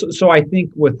 well, so I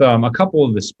think with a couple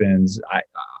of the spins,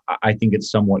 I think it's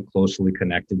somewhat closely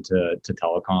connected to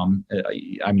telecom.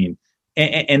 I mean,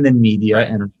 and then media, right,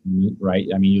 entertainment, right?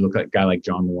 I mean, you look at a guy like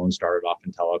John Malone started off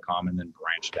in telecom and then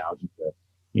branched out into,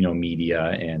 media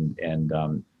and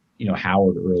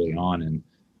Howard early on. And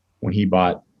when he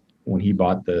bought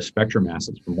the spectrum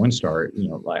assets from WinStar,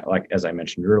 like as I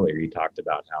mentioned earlier, he talked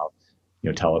about how,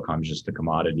 telecom is just a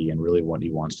commodity, and really what he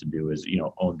wants to do is,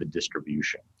 own the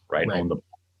distribution, right?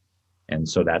 And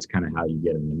so that's kind of how you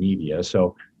get into media.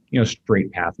 So,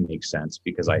 Straight Path makes sense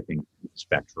because I think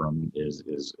spectrum is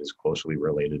closely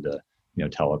related to,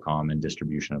 telecom and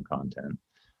distribution of content.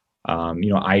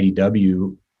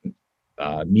 IDW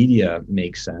media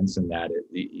makes sense in that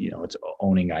it's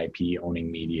owning IP,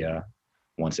 owning media.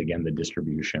 Once again, the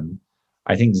distribution.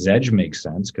 I think Zedge makes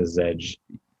sense because Zedge,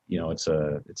 it's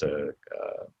a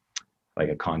like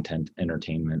a content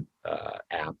entertainment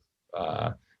app,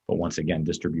 but once again,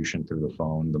 distribution through the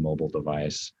phone, the mobile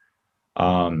device.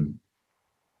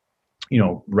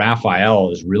 Rafael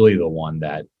is really the one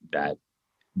that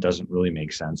doesn't really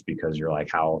make sense because you're like,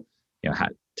 how,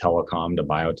 telecom to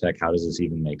biotech, how does this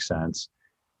even make sense?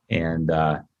 And,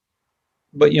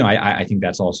 but I think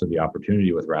that's also the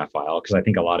opportunity with Raphael, because I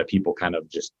think a lot of people kind of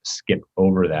just skip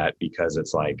over that because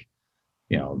it's like,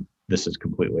 this is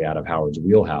completely out of Howard's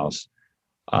wheelhouse.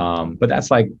 But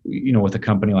that's like, with a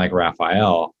company like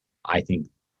Raphael, I think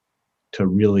to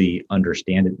really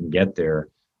understand it and get there,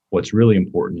 what's really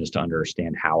important is to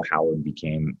understand how Howard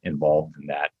became involved in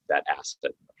that asset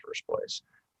in the first place.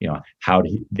 How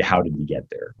did he get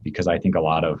there? Because I think a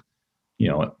lot of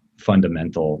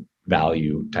fundamental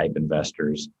value type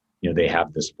investors, they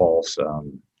have this false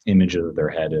image of their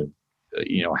head of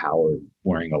Howard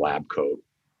wearing a lab coat,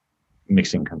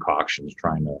 mixing concoctions,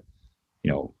 trying to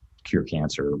cure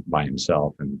cancer by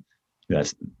himself, and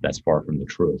that's far from the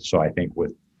truth. So I think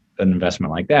with an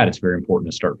investment like that, it's very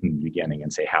important to start from the beginning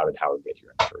and say, how did Howard get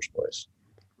here in the first place?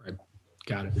 Right.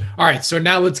 Got it. All right. So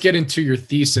now let's get into your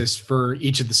thesis for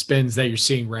each of the spins that you're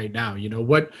seeing right now.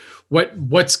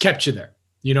 What's kept you there?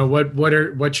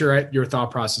 What's your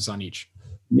thought process on each?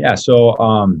 Yeah. So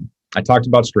I talked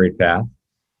about Straight Path.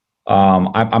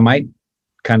 I might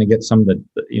kind of get some of the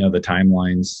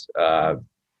timelines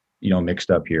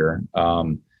mixed up here.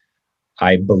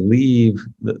 I believe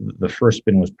the first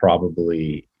spin was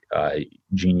probably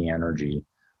Genie Energy.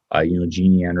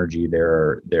 Genie Energy,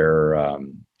 they're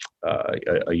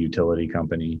a utility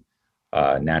company,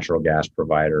 natural gas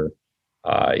provider.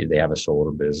 They have a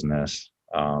solar business.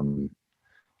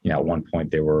 At one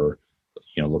point they were,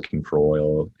 looking for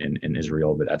oil in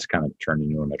Israel, but that's kind of turned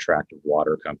into an attractive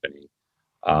water company.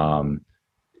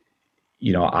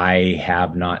 I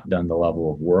have not done the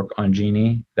level of work on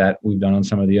Genie that we've done on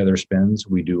some of the other spins.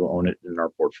 We do own it in our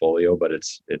portfolio, but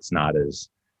it's not as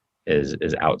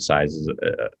outsized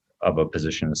of a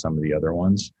position as some of the other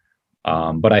ones.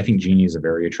 But I think Genie is a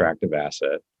very attractive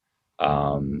asset.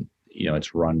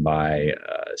 It's run by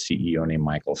a CEO named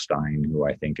Michael Stein, who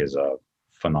I think is a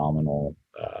phenomenal,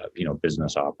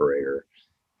 business operator.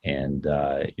 And,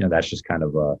 that's just kind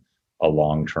of a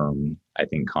long-term, I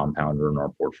think, compounder in our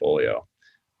portfolio.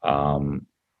 But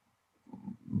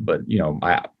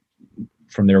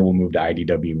from there we'll move to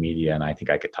IDW Media, and I think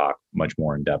I could talk much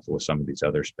more in depth with some of these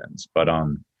other spins. But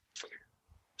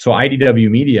so IDW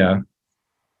Media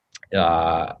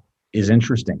is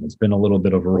interesting. It's been a little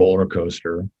bit of a roller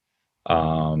coaster.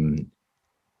 A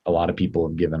lot of people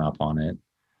have given up on it.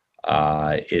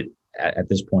 At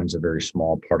this point, it's a very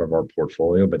small part of our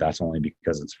portfolio, but that's only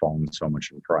because it's fallen so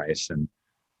much in price, and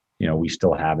we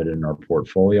still have it in our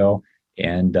portfolio.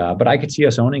 And but I could see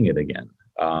us owning it again.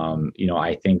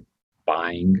 I think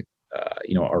buying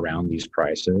around these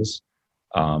prices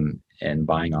and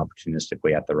buying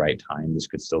opportunistically at the right time, this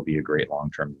could still be a great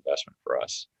long-term investment for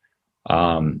us.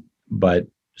 But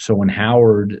so when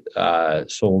Howard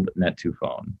sold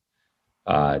Net2Phone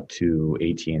to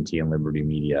AT&T and Liberty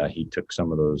Media, he took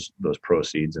some of those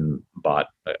proceeds and bought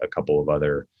a couple of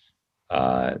other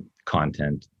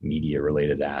content media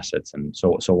related assets. And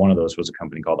so one of those was a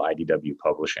company called IDW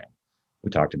Publishing. We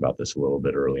talked about this a little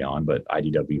bit early on, but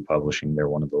IDW Publishing, they're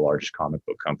one of the largest comic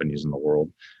book companies in the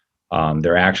world.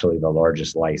 They're actually the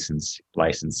largest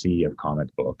licensee of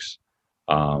comic books.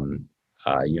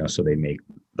 So they make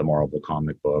the Marvel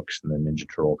comic books and the Ninja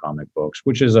Turtle comic books,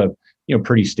 which is a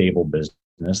pretty stable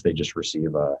business. They just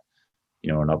receive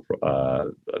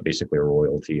basically a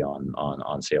royalty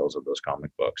on sales of those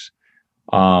comic books.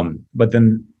 But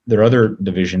then their other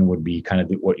division would be kind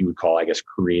of what you would call, I guess,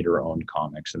 creator-owned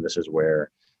comics, and this is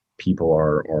where people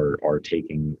are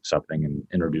taking something and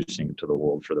introducing it to the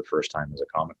world for the first time as a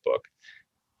comic book.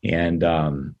 And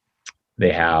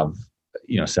they have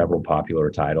several popular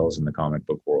titles in the comic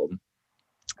book world.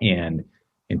 And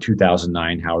in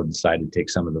 2009, Howard decided to take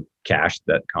some of the cash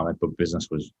that comic book business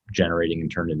was generating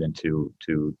and turn it into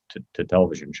to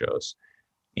television shows.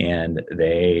 And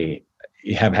they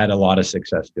have had a lot of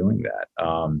success doing that.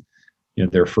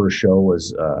 Their first show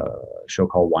was a show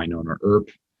called Wynonna Earp,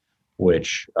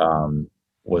 which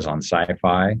was on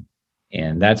Sci-Fi,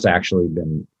 and that's actually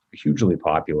been hugely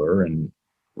popular. And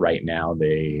right now,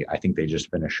 I think they just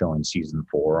finished showing season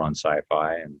 4 on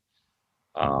Sci-Fi, and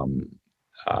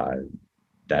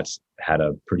that's had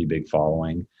a pretty big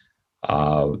following.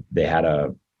 They had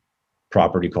a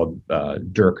property called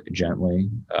Dirk Gently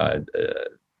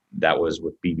that was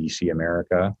with BBC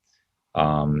America.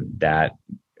 That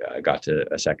got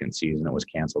to a second season. It was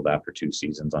canceled after 2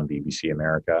 seasons on BBC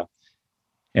America.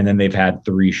 And then they've had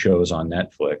 3 shows on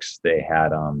Netflix. They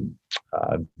had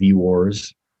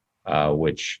V-Wars,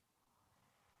 which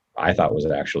I thought was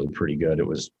actually pretty good. It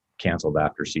was canceled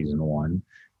after season 1.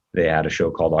 They had a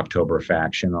show called October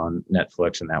Faction on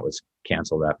Netflix, and that was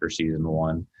canceled after season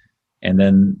one. And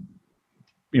then,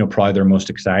 probably their most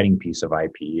exciting piece of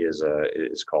IP is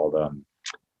called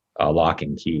Lock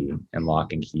and Key. And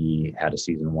Lock and Key had a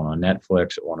season one on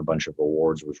Netflix. It won a bunch of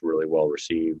awards, was really well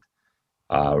received.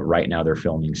 Right now, they're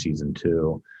filming season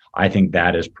two. I think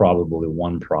that is probably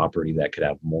one property that could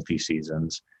have multi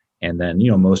seasons. And then,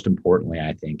 most importantly,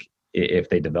 I think if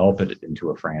they develop it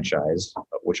into a franchise,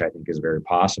 which I think is very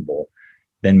possible,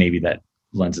 then maybe that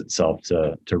lends itself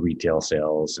to retail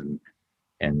sales and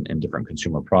different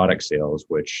consumer product sales,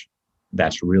 which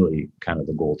that's really kind of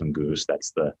the golden goose.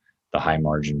 That's the high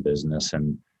margin business.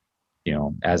 And,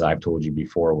 as I've told you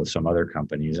before with some other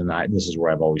companies, and this is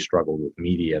where I've always struggled with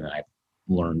media, and I've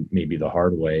learned maybe the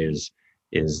hard way is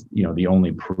the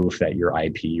only proof that your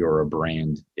IP or a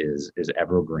brand is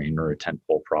evergreen or a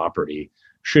tentpole property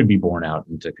should be borne out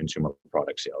into consumer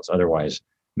product sales. Otherwise,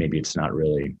 maybe it's not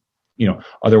really,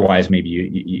 otherwise maybe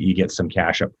you get some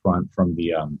cash up front from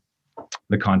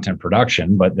the content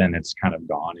production, but then it's kind of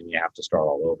gone and you have to start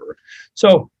all over.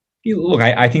 So look,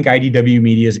 I think IDW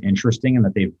Media is interesting in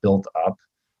that they've built up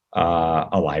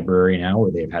a library now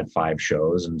where they've had 5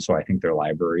 shows. And so I think their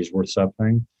library is worth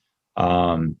something.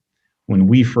 When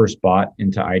we first bought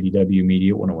into IDW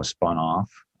Media, when it was spun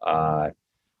off,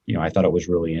 I thought it was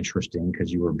really interesting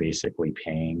because you were basically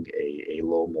paying a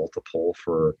low multiple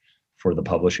for the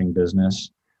publishing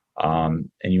business. And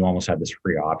you almost had this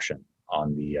free option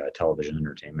on the television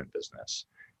entertainment business.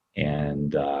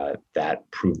 And that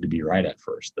proved to be right at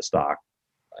first. The stock,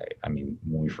 I mean,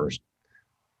 when we first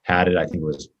had it, I think it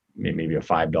was maybe a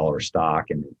 $5 stock,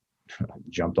 and it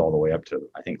jumped all the way up to,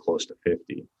 I think, close to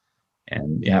 50.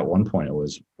 And yeah, at one point it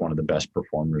was one of the best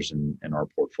performers in our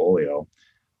portfolio.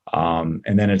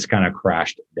 And then it's kind of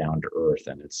crashed down to earth,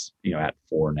 and it's, at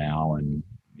 4 now. And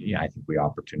I think we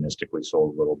opportunistically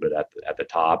sold a little bit at the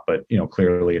top, but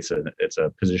clearly it's a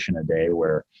position a day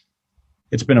where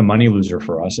it's been a money loser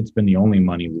for us. It's been the only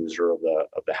money loser of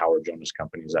the Howard Jonas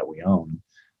companies that we own.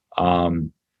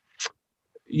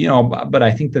 But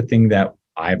I think the thing that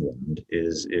I've learned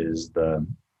is the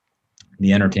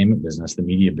entertainment business, the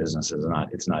media business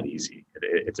it's not easy.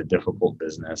 It's a difficult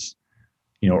business.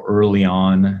 Early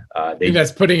on, I think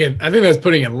that's putting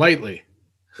it lightly.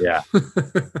 Yeah.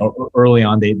 Early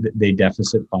on, they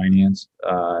deficit financed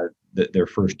their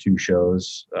first 2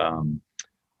 shows,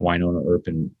 Wynonna Earp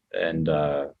and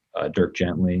Dirk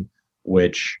Gently,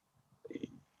 which,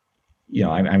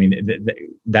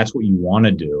 that's what you want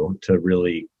to do to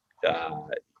really,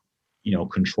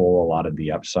 control a lot of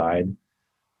the upside.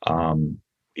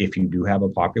 If you do have a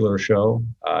popular show,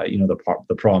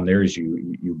 the problem there is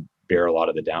you bear a lot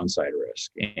of the downside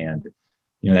risk, and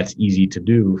that's easy to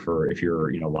do if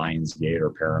you're Lionsgate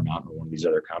or Paramount or one of these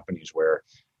other companies where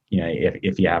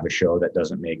if you have a show that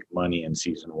doesn't make money in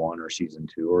season 1 or season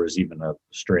 2 or is even a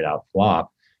straight out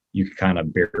flop, you can kind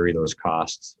of bury those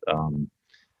costs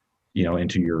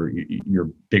into your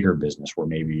bigger business where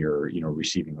maybe you're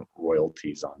receiving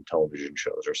royalties on television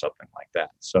shows or something like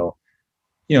that. So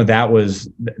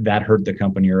that hurt the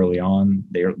company early on.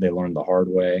 They learned the hard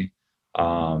way.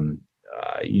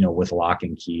 With Lock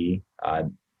and Key,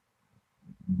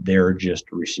 they're just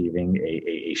receiving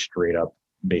a straight up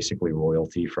basically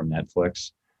royalty from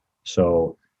Netflix.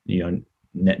 So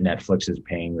Netflix is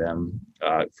paying them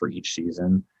for each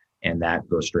season, and that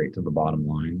goes straight to the bottom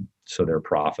line. So they're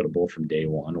profitable from day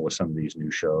one with some of these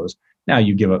new shows. Now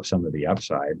you give up some of the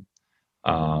upside,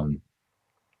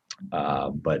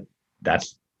 but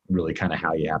that's really kind of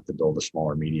how you have to build a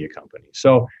smaller media company.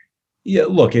 So yeah,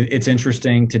 look, it's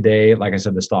interesting today. Like I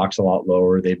said, the stock's a lot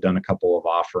lower. They've done a couple of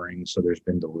offerings, so there's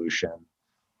been dilution.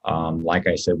 Like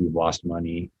I said, we've lost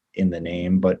money in the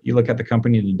name, but you look at the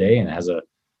company today and it has a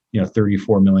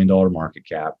 $34 million market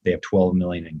cap. They have 12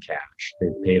 million in cash.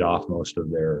 They've paid off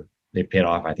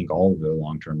I think all of their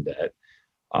long-term debt.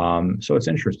 So it's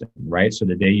interesting, right? So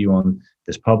today you own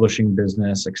this publishing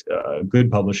business, a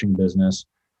good publishing business.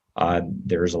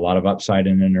 There's a lot of upside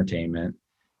in entertainment,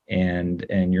 and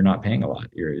you're not paying a lot.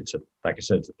 Like I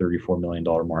said, it's a $34 million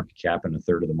market cap, and a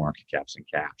third of the market cap's in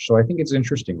cash. So I think it's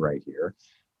interesting right here.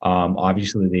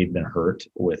 Obviously, they've been hurt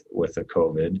with the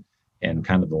COVID and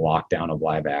kind of the lockdown of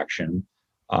live action.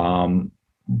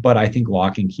 But I think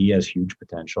Lock and Key has huge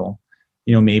potential.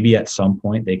 Maybe at some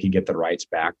point they could get the rights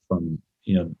back from,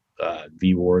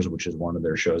 V-Wars, which is one of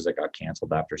their shows that got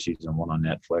canceled after season 1 on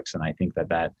Netflix. And I think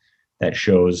that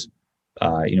show's,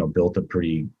 built a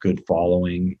pretty good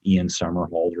following. Ian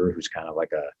Somerhalder, who's kind of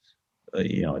like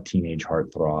a teenage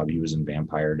heartthrob. He was in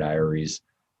Vampire Diaries.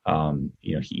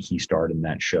 He starred in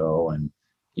that show. And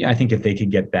I think if they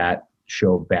could get that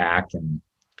show back and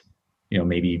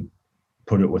maybe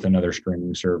put it with another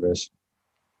streaming service.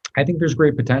 I think there's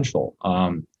great potential.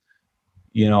 I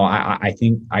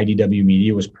think IDW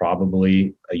Media was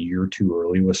probably a year too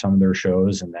early with some of their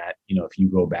shows, and that, if you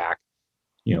go back,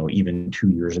 even 2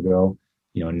 years ago,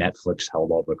 Netflix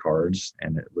held all the cards,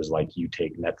 and it was like you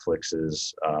take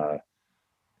Netflix's,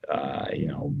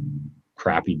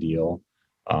 crappy deal,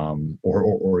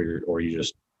 or you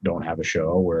just don't have a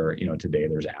show. Where today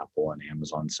there's Apple and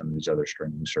Amazon, some of these other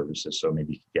streaming services, so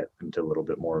maybe you could get into a little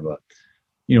bit more of a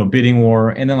bidding war.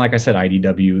 And then, like I said,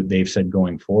 IDW, they've said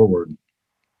going forward,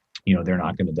 they're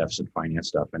not going to deficit finance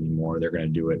stuff anymore. They're going to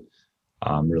do it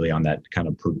really on that kind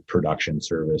of production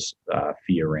service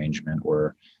fee arrangement,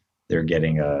 where they're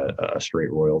getting a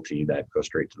straight royalty that goes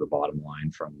straight to the bottom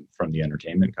line from the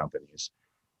entertainment companies.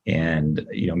 And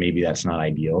maybe that's not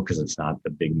ideal because it's not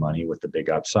the big money with the big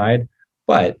upside.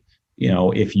 But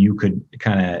if you could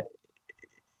kind of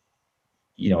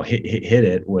hit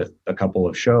it with a couple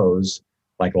of shows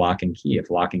like Lock and Key. If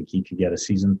Lock and Key could get a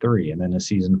season 3 and then a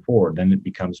season 4, then it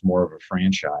becomes more of a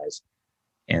franchise.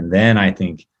 And then I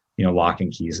think, Lock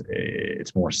and Key,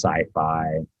 it's more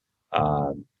sci-fi,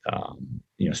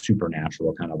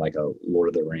 supernatural, kind of like a Lord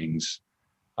of the Rings.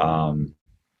 That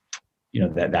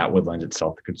would lend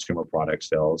itself to consumer product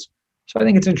sales. So I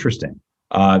think it's interesting.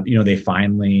 They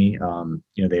finally,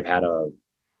 they've had a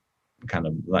kind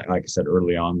of, like I said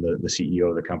early on, the CEO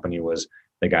of the company was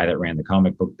the guy that ran the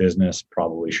comic book business,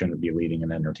 probably shouldn't be leading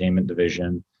an entertainment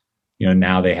division.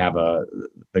 Now they have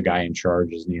the guy in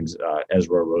charge, his name's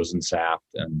Ezra Rosensaft,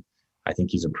 and I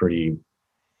think he's a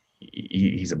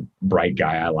bright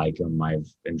guy. I like him. I've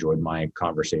enjoyed my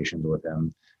conversations with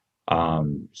him.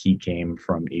 He came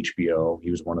from HBO. He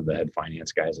was one of the head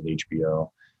finance guys at HBO.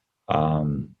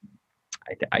 I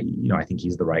think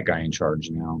he's the right guy in charge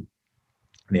now.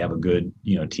 They have a good,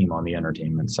 team on the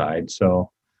entertainment side. So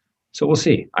we'll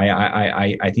see.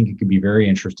 I think it could be very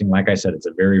interesting. Like I said, it's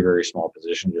a very, very small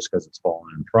position just because it's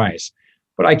fallen in price.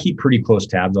 But I keep pretty close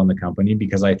tabs on the company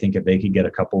because I think if they could get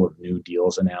a couple of new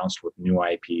deals announced with new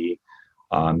IP,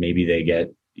 maybe they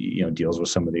get deals with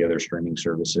some of the other streaming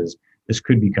services, this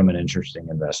could become an interesting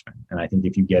investment. And I think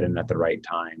if you get in at the right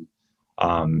time,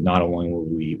 not only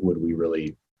would we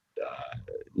really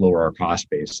lower our cost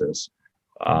basis,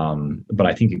 but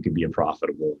I think it could be a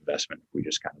profitable investment if we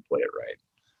just kind of play it right.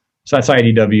 So that's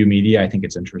IDW Media. I think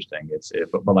it's interesting.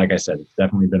 But like I said, it's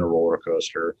definitely been a roller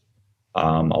coaster.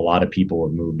 A lot of people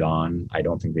have moved on. I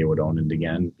don't think they would own it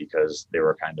again because they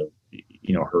were kind of,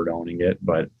 hurt owning it.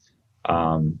 But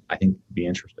I think it'd be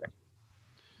interesting.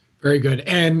 Very good.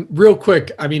 And real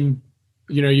quick, I mean,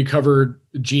 you covered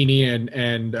Genie and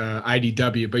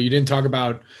IDW, but you didn't talk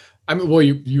about. I mean, well,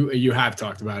 you have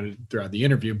talked about it throughout the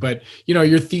interview, but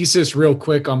your thesis real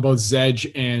quick on both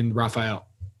Zedge and Raphael.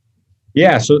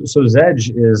 Yeah, so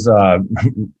Zedge is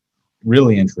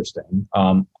really interesting.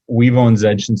 We've owned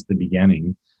Zedge since the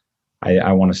beginning.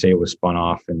 I want to say it was spun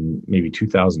off in maybe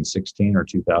 2016 or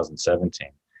 2017.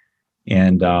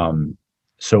 And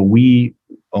so we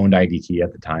owned IDT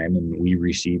at the time, and we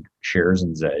received shares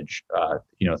in Zedge,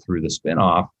 through the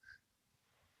spinoff.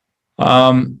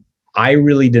 I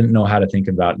really didn't know how to think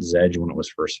about Zedge when it was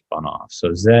first spun off.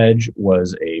 So Zedge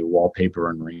was a wallpaper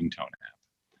and ringtone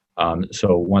app.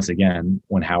 So once again,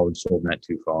 when Howard sold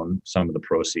Net2Phone, some of the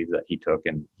proceeds that he took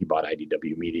and he bought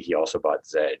IDW Media, he also bought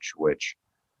Zedge, which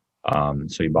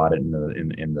so he bought it in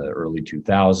the early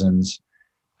 2000s.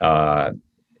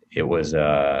 It was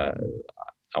I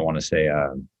want to say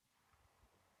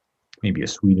maybe a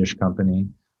Swedish company,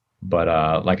 but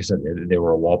like I said, they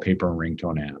were a wallpaper and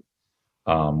ringtone app.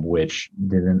 Which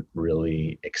didn't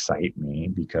really excite me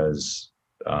because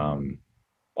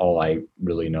all I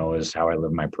really know is how I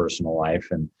live my personal life.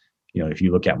 And, if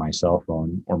you look at my cell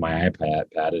phone or my iPad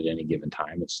at any given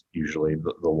time, it's usually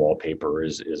the wallpaper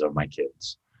is of my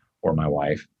kids or my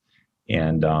wife.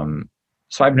 And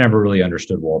so I've never really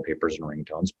understood wallpapers and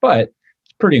ringtones, but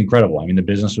it's pretty incredible. I mean, the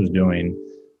business was doing,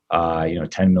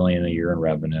 10 million a year in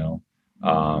revenue.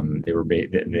 They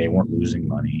weren't losing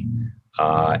money.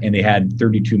 And they had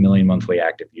 32 million monthly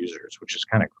active users, which is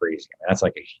kind of crazy. I mean, that's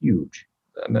like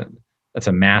that's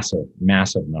a massive,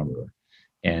 massive number.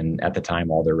 And at the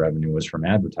time, all their revenue was from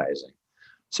advertising.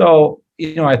 So,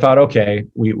 I thought, okay,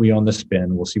 we own the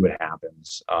spin. We'll see what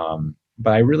happens.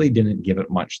 But I really didn't give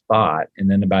it much thought. And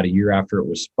then about a year after it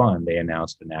was spun, they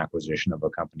announced an acquisition of a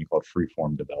company called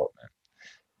Freeform Development.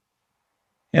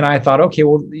 And I thought, okay,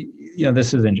 well,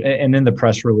 this is, and in the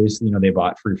press release, they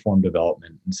bought Freeform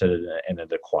Development and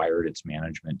it acquired its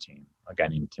management team, a guy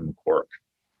named Tim Quirk.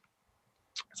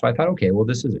 So I thought, okay, well,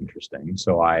 this is interesting.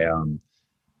 So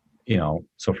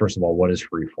so first of all, what is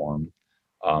Freeform?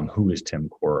 who is Tim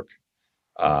Quirk.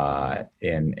 And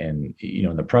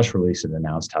in the press release, it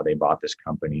announced how they bought this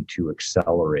company to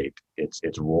accelerate its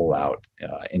rollout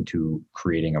into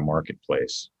creating a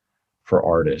marketplace for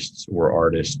artists, where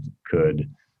artists could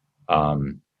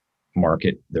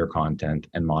market their content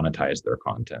and monetize their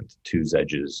content to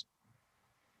Zedge's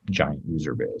giant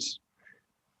user base.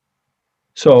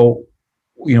 So,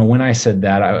 when I said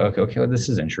that, okay, well, this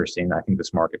is interesting. I think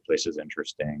this marketplace is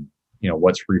interesting.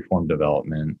 What's freeform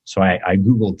development? So I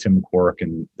Googled Tim Quirk,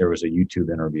 and there was a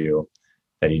YouTube interview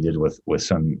that he did with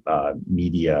some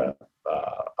media,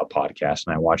 a podcast,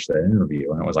 and I watched that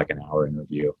interview, and it was like an hour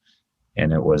interview,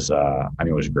 and it was,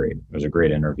 it was great. It was a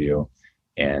great interview,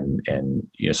 and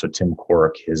so Tim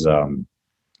Quirk, he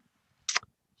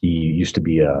used to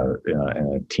be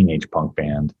in a teenage punk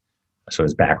band, so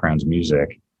his background's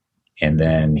music. And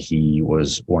then he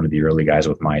was one of the early guys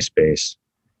with MySpace.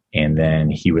 And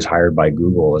then he was hired by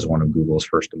Google as one of Google's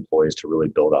first employees to really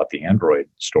build out the Android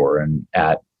store. And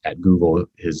at Google,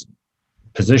 his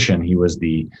position, he was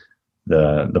the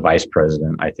vice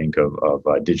president, I think, of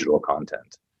digital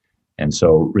content. And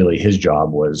so really his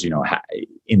job was,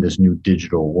 in this new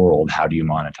digital world, how do you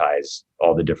monetize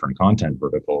all the different content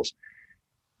verticals?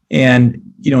 And,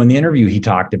 in the interview, he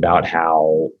talked about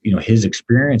how, his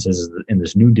experiences in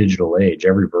this new digital age,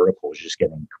 every vertical is just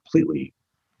getting completely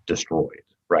destroyed,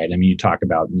 right? I mean, you talk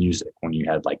about music when you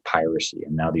had like piracy,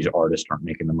 and now these artists aren't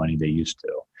making the money they used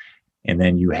to. And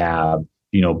then you have,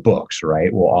 books,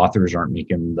 right? Well, authors aren't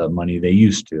making the money they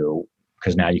used to,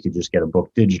 because now you could just get a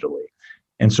book digitally.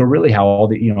 And so really how all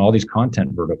these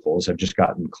content verticals have just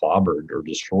gotten clobbered or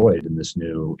destroyed in this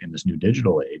new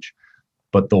digital age.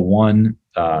 But the one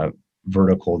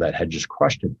vertical that had just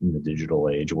crushed it in the digital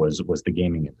age was the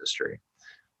gaming industry.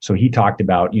 So he talked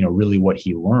about, really what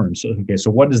he learned. So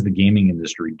what is the gaming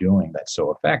industry doing that's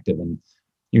so effective? And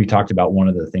he talked about one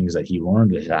of the things that he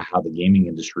learned is how the gaming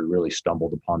industry really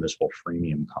stumbled upon this whole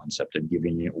freemium concept of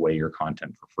giving away your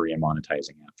content for free and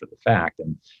monetizing after the fact.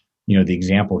 And the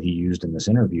example he used in this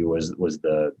interview was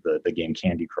the game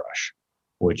Candy Crush,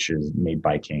 which is made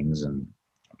by Kings, and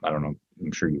I don't know,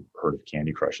 I'm sure you've heard of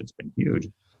Candy Crush. It's been huge.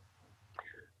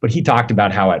 But he talked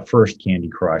about how at first Candy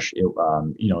Crush, it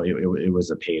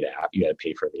was a paid app. You had to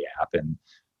pay for the app, and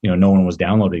no one was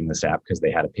downloading this app because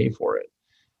they had to pay for it.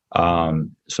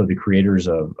 So the creators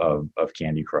of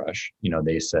Candy Crush,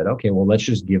 they said, okay, well, let's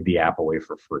just give the app away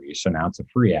for free. So now it's a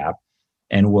free app,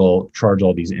 and we'll charge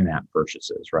all these in-app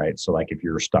purchases, right? So like if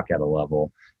you're stuck at a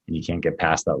level and you can't get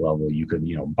past that level, you could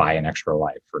buy an extra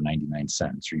life for 99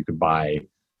 cents, or you could buy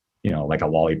like a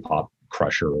lollipop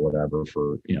crusher or whatever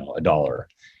for $1.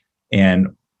 And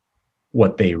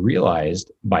what they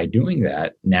realized by doing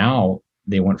that, now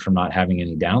they went from not having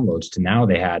any downloads to now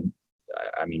they had,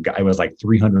 it was like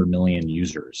 300 million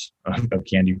users of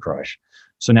Candy Crush.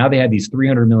 So now they had these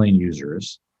 300 million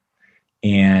users,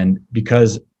 and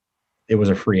because it was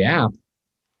a free app,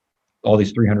 all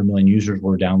these 300 million users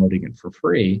were downloading it for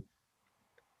free.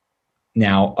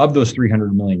 Now, of those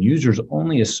 300 million users,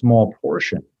 only a small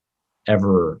portion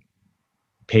ever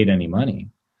paid any money.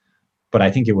 But I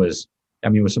think it was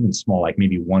something small, like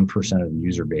maybe 1% of the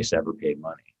user base ever paid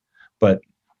money. But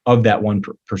of that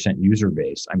 1% user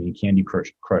base, Candy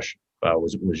Crush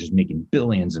was just making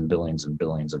billions and billions and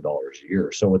billions of dollars a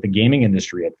year. So what the gaming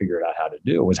industry had figured out how to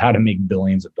do was how to make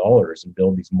billions of dollars and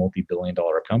build these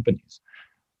multi-billion-dollar companies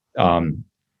in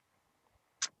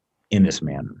this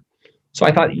manner. So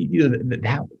I thought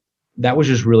that was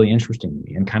just really interesting to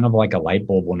me, and kind of like a light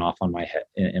bulb went off on my head,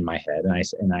 and I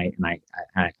said,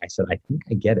 I think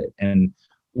I get it. And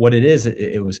what it is,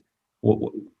 it was,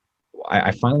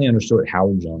 I finally understood what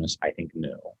Howard Jonas, I think,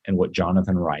 knew, and what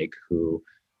Jonathan Reich, who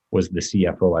was the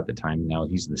CFO at the time, now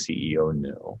he's the CEO,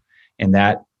 knew. And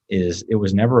that is, it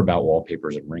was never about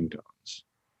wallpapers and ringtones.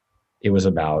 It was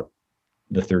about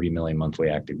the 30 million monthly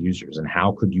active users, and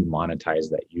how could you monetize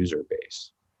that user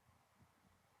base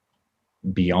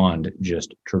beyond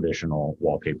just traditional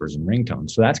wallpapers and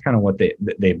ringtones. So that's kind of what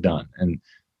they've done. And,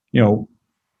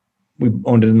 we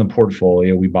owned it in the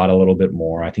portfolio. We bought a little bit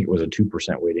more. I think it was a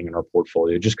 2% weighting in our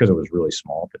portfolio, just because it was really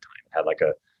small at the time. It had like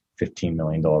a $15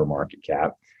 million market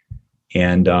cap.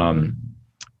 And,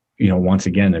 once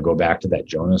again, to go back to that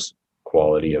Jonas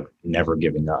quality of never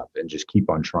giving up and just keep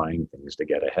on trying things to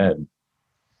get ahead.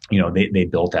 They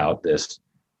built out this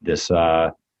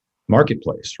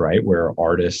marketplace, right? Where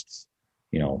artists,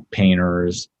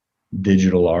 painters,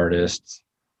 digital artists,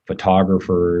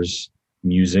 photographers,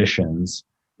 musicians,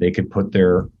 they could put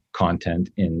their content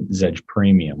in Zedge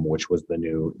Premium, which was the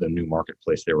new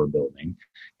marketplace they were building,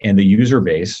 and the user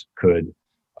base could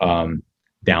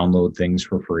download things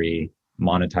for free,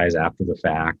 monetize after the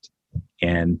fact,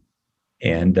 and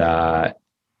and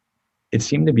it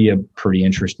seemed to be a pretty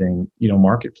interesting,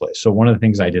 marketplace. So one of the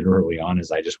things I did early on is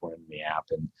I just went in the app,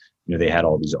 and they had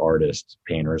all these artists,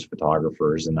 painters,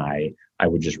 photographers, and I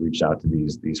would just reach out to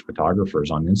these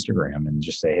photographers on Instagram and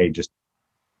just say, hey, just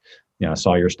I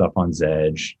saw your stuff on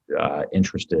Zedge,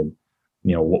 interested.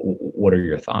 What are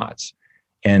your thoughts?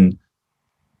 And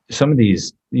some of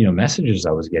these, messages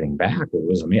I was getting back, it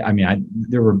was amazing. I mean,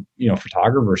 there were,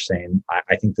 photographers saying,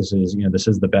 I think this is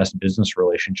the best business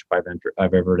relationship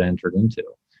I've ever entered into.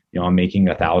 I'm making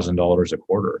 $1,000 a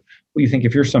quarter. Well, you think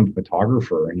if you're some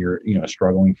photographer and you're, a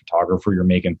struggling photographer, you're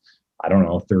making, I don't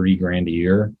know, 30 grand a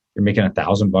year, you're making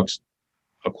 $1,000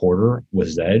 a quarter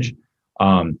with Zedge.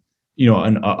 And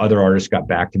other artists got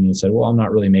back to me and said, well, I'm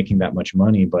not really making that much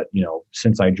money, but,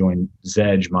 since I joined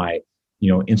Zedge, my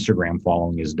Instagram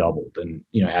following is doubled. And,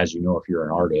 as you know, if you're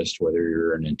an artist, whether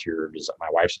you're an interior designer, my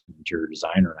wife's an interior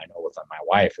designer, and I know with my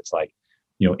wife, it's like,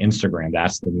 Instagram,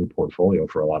 that's the new portfolio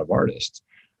for a lot of artists.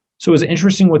 So it was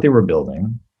interesting what they were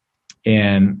building.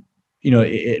 And,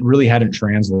 it really hadn't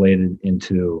translated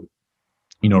into,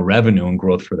 revenue and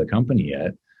growth for the company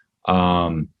yet,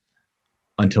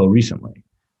 until recently.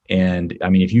 And I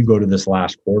mean, if you go to this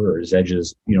last quarter,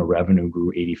 Zedge's, revenue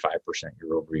grew 85%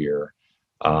 year over year.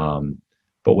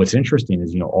 But what's interesting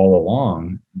is, all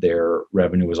along their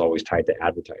revenue was always tied to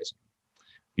advertising.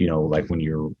 Like when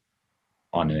you're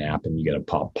on an app and you get a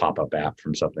pop-up app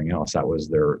from something else, that was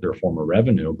their form of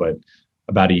revenue. But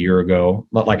about a year ago,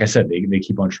 like I said, they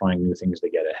keep on trying new things to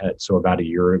get ahead. So about a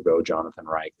year ago, Jonathan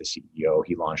Reich, the CEO,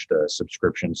 he launched a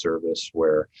subscription service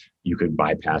where you could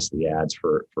bypass the ads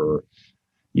for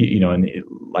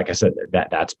like I said,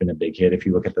 that's been a big hit. If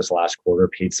you look at this last quarter,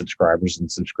 paid subscribers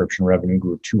and subscription revenue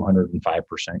grew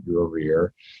 205% year over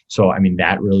year. So, I mean,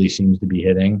 that really seems to be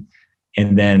hitting.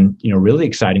 And then, really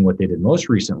exciting, what they did most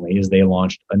recently is they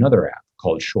launched another app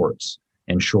called Shorts.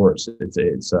 And Shorts,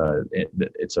 it's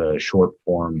a short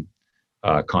form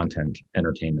content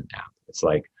entertainment app. It's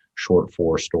like short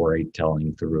form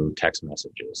storytelling through text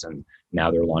messages. And now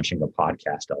they're launching a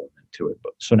podcast element to it.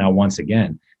 So now, once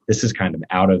again, this is kind of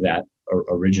out of that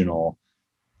original,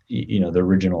 the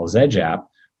original Zedge app.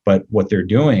 But what they're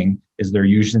doing is they're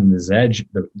using the Zedge,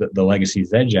 the legacy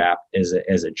Zedge app as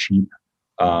a cheap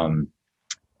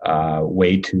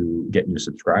way to get new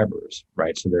subscribers,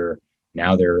 right? So they're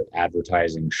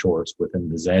advertising Shorts within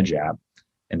the Zedge app,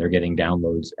 and they're getting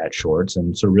downloads at Shorts.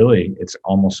 And so really, it's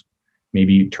almost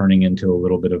maybe turning into a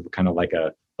little bit of kind of like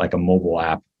a mobile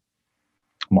app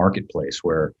marketplace,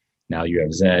 where now you have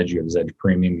Zedge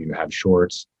Premium, you have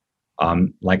Shorts.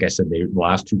 Like I said, the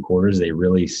last 2 quarters, they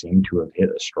really seem to have hit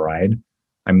a stride.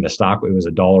 I mean, the stock, it was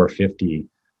 $1.50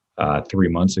 3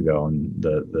 months ago, and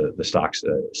the stock's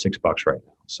 $6 right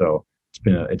now. So it's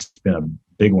been a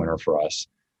big winner for us.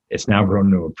 It's now grown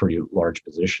to a pretty large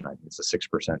position. I think it's a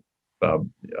 6%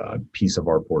 piece of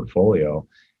our portfolio,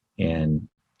 and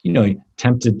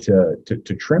tempted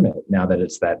to trim it now that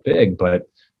it's that big. But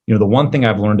the one thing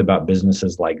I've learned about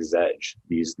businesses like Zedge,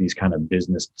 these kind of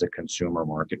business to consumer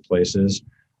marketplaces,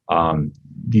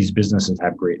 these businesses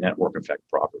have great network effect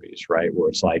properties, right? Where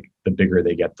it's like the bigger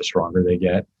they get, the stronger they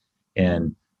get.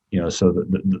 And, so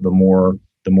the more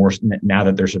now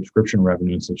that their subscription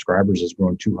revenue and subscribers has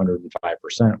grown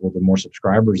 205%, well, the more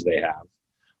subscribers they have,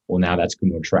 well, now that's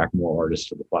going to attract more artists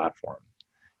to the platform.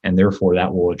 And therefore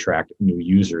that will attract new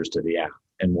users to the app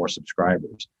and more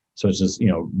subscribers. So it's this,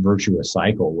 virtuous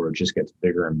cycle where it just gets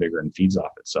bigger and bigger and feeds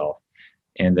off itself.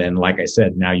 And then, like I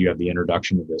said, now you have the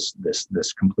introduction of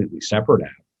this completely separate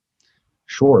app,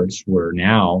 Shorts, where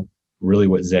now really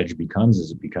what Zedge becomes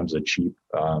is it becomes a cheap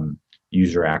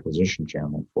user acquisition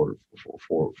channel for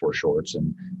Shorts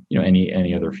and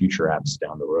any other future apps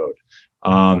down the road.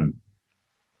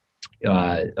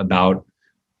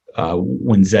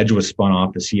 When Zedge was spun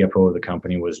off, the CFO of the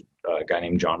company was a guy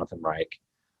named Jonathan Reich.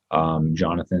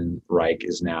 Jonathan Reich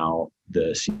is now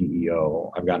the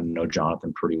CEO. I've gotten to know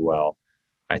Jonathan pretty well.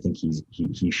 I think he's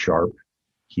sharp.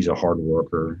 He's a hard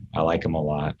worker. I like him a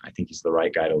lot. I think he's the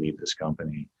right guy to lead this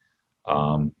company.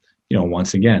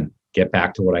 Once again, get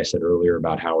back to what I said earlier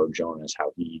about Howard Jonas,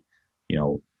 how he,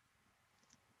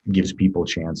 gives people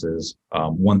chances.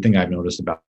 One thing I've noticed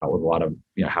about with a lot of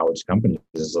Howard's companies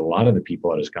is a lot of the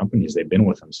people at his companies, they've been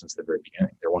with him since the very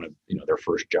beginning. They're one of their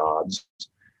first jobs.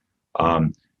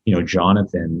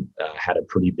 Jonathan had a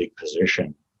pretty big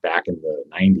position back in the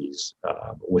 90s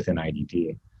within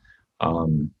IDT.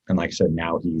 And like I said,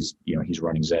 now he's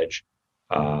running Zedge,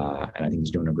 and I think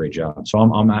he's doing a great job. So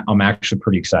I'm actually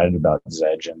pretty excited about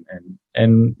Zedge,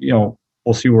 and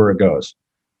we'll see where it goes.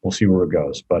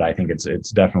 But I think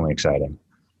it's definitely exciting.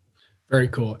 Very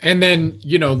cool. And then,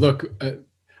 look, I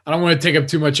don't want to take up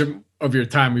too much of your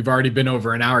time. We've already been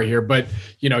over an hour here, but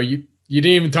you didn't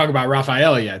even talk about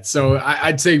Raphael yet. So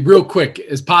I'd say real quick,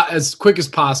 as quick as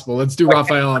possible. Let's do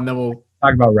Raphael, and then we'll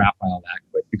talk about Raphael that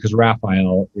quick, because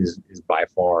Raphael is by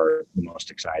far the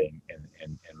most exciting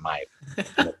in my.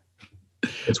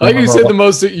 It's like you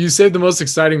said you saved the most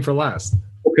exciting for last,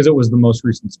 because it was the most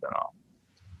recent spinoff.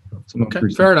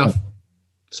 Okay, fair enough.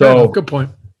 So good point.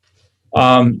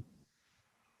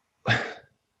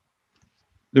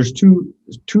 There's two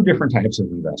different types of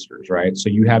investors, right? So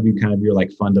you have your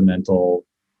like fundamental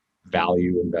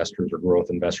value investors or growth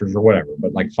investors or whatever,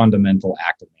 but like fundamental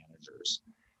active managers.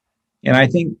 And I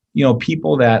think,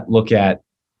 people that look at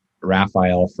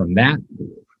Raphael from that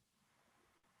group.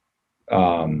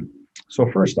 So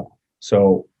first off,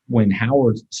 when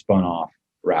Howard spun off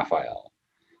Raphael,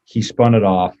 he spun it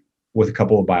off with a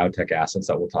couple of biotech assets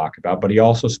that we'll talk about, but he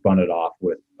also spun it off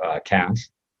with cash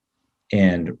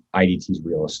and IDT's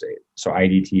real estate. So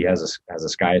IDT has a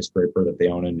skyscraper that they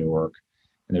own in Newark,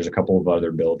 and there's a couple of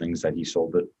other buildings that he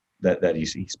sold that he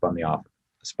spun the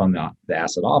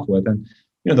asset off with. And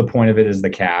the point of it is the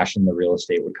cash and the real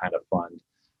estate would kind of fund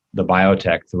the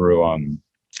biotech through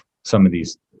some of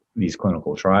these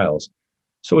clinical trials.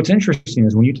 So what's interesting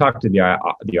is when you talk to the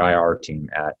IR team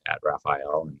at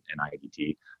Raphael and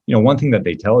IDT, one thing that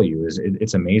they tell you is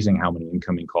it's amazing how many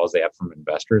incoming calls they have from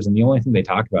investors, and the only thing they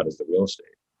talk about is the real estate.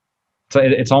 So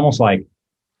it's almost like,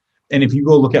 and if you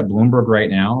go look at Bloomberg right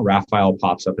now, Raphael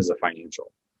pops up as a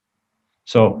financial.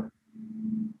 So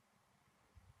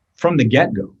from the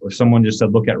get-go, if someone just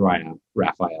said, look at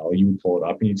Raphael, you would pull it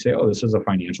up and you'd say, oh, this is a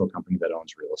financial company that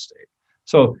owns real estate.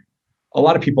 So a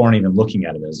lot of people aren't even looking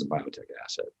at it as a biotech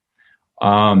asset.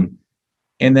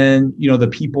 And then, the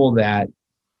people that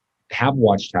have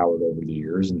watched Howard over the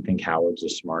years and think Howard's a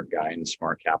smart guy and a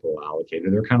smart capital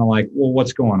allocator, they're kind of like, well,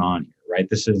 what's going on here, right?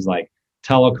 This is like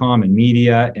telecom and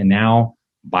media, and now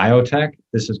biotech.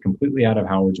 This is completely out of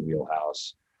Howard's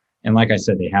wheelhouse. And like I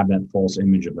said, they have that false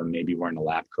image of him maybe wearing a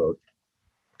lab coat,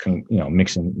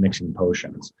 mixing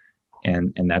potions,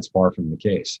 and that's far from the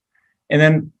case. And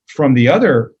then from the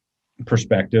other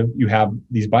perspective, you have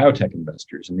these biotech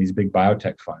investors and these big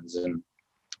biotech funds. And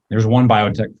there's one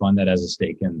biotech fund that has a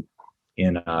stake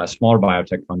in a smaller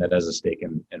biotech fund that has a stake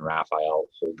in Raphael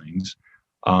Holdings.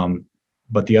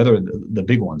 But the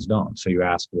big ones don't. So you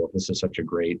ask, well, if this is such a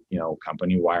great,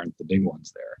 company, why aren't the big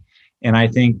ones there? And I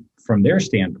think from their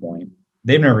standpoint,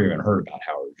 they've never even heard about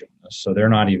Howard Jonas. So they're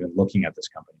not even looking at this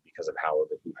company because of Howard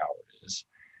or who Howard is.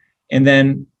 And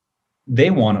then they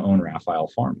want to own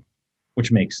Raphael Pharma,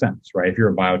 which makes sense, right? If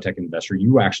you're a biotech investor,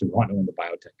 you actually want to own the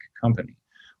biotech company.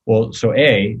 Well, so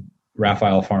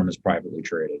Raphael Pharma is privately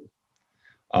traded.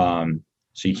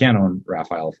 So you can't own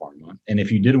Raphael Pharma. And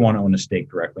if you did want to own a stake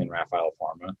directly in Raphael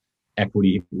Pharma,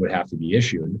 equity would have to be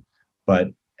issued. But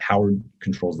Howard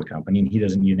controls the company and he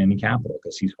doesn't need any capital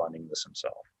because he's funding this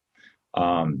himself.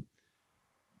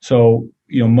 So,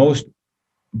 most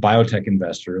biotech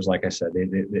investors, like I said,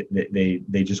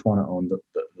 they just want to own the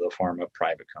pharma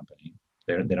private company.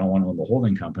 They don't want to own the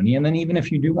holding company. And then even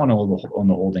if you do want to own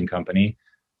the holding company,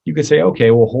 you could say,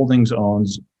 okay, well, Holdings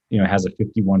owns, has a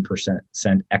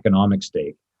 51% economic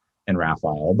stake in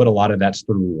Raphael, but a lot of that's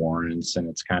through warrants, and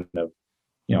it's kind of,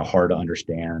 hard to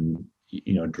understand,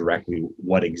 directly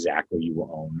what exactly you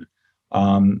own.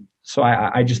 So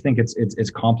I just think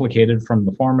it's complicated from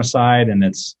the pharma side, and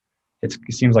it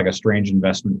seems like a strange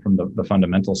investment from the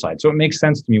fundamental side. So it makes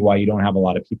sense to me why you don't have a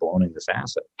lot of people owning this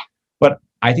asset. But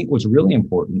I think what's really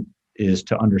important is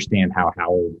to understand how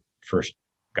Howard first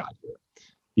got here,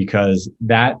 because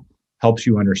that helps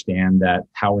you understand that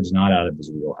Howard's not out of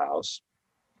his wheelhouse,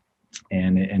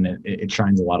 and it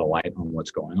shines a lot of light on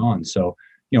what's going on. So,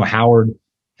 Howard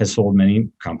has sold many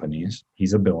companies.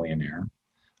 He's a billionaire.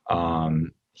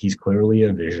 He's clearly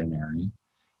a visionary.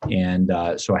 And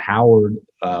so Howard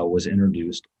was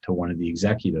introduced to one of the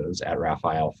executives at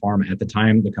Raphael Pharma. At the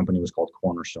time, the company was called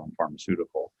Cornerstone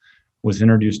Pharmaceutical. Was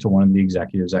introduced to one of the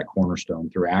executives at Cornerstone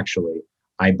through, actually,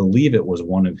 I believe it was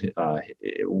one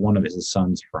of his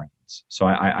son's friends. So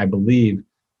I believe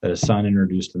that his son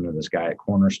introduced him to this guy at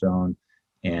Cornerstone,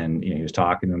 and he was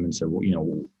talking to him and said,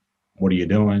 well, what are you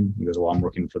doing? He goes, well, I'm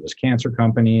working for this cancer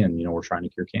company, and we're trying to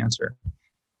cure cancer.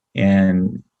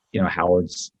 And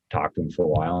Howard's talked to him for a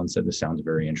while and said, this sounds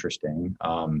very interesting.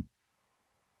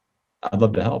 I'd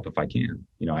love to help if I can.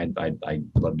 I'd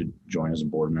love to join as a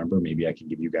board member. Maybe I can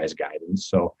give you guys guidance.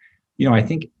 So, I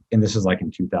think, and this is like in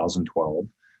 2012.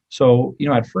 So,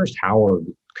 at first Howard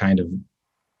kind of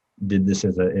did this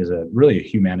as a really a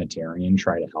humanitarian,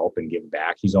 try to help and give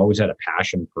back. He's always had a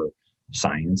passion for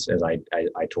science. As I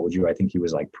told you, I think he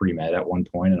was like pre-med at one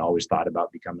point and always thought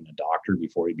about becoming a doctor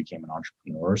before he became an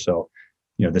entrepreneur. So,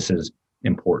 this is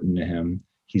important to him.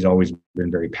 He's always been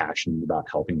very passionate about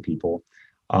helping people.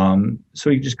 So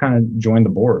he just kind of joined the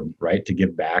board, right, to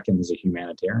give back and as a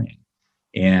humanitarian.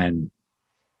 And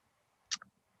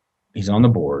he's on the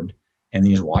board and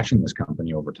he's watching this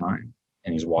company over time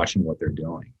and he's watching what they're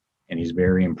doing. And he's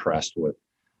very impressed with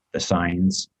the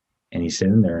science. And he's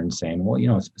sitting there and saying,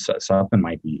 well, something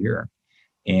might be here.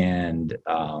 And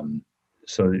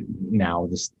so now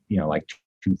this, like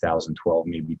 2012,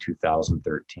 maybe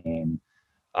 2013,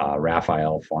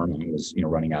 Raphael Pharma was,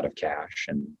 running out of cash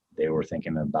and they were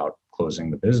thinking about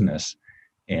closing the business.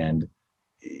 And,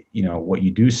 what you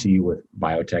do see with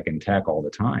biotech and tech all the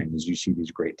time is you see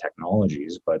these great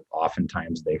technologies, but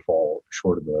oftentimes they fall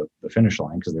short of the finish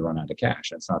line because they run out of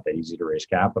cash. And it's not that easy to raise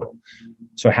capital.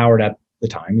 So Howard, at the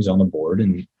time, he's on the board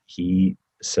and he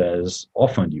says, I'll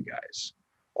fund you guys.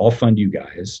 I'll fund you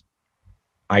guys.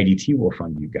 IDT will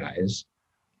fund you guys.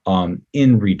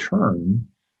 In return,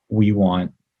 we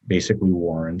want basically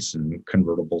warrants and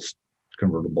convertible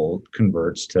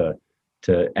converts to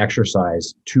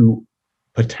exercise to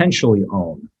potentially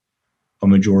own a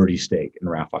majority stake in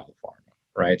Raphael Pharma,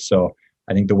 right? So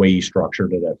I think the way he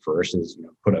structured it at first is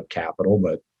put up capital,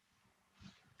 but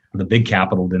the big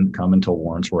capital didn't come until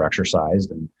warrants were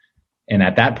exercised, and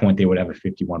at that point they would have a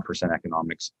 51%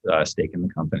 economic stake in the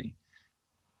company.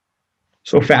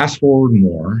 So fast forward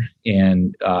more,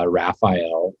 and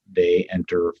Raphael, they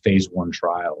enter phase 1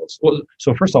 trials. Well,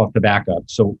 so first off, to back up,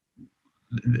 so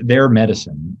their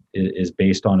medicine is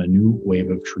based on a new wave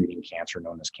of treating cancer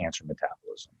known as cancer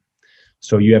metabolism.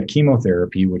 So you have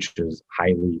chemotherapy, which is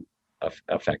highly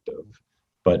effective,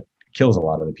 but kills a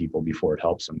lot of the people before it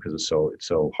helps them because it's so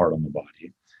hard on the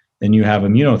body. Then you have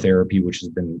immunotherapy, which has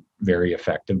been very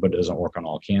effective, but doesn't work on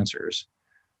all cancers.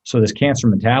 So this cancer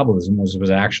metabolism was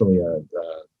actually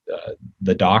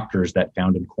the doctors that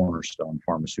founded Cornerstone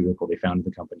Pharmaceutical. They founded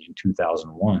the company in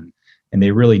 2001, and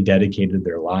they really dedicated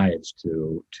their lives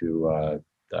to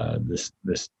this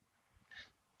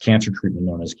cancer treatment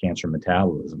known as cancer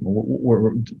metabolism.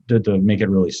 To make it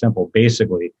really simple,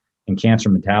 basically, in cancer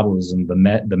metabolism,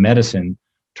 the medicine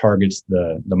targets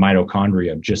the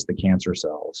mitochondria of just the cancer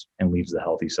cells and leaves the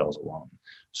healthy cells alone.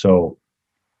 So,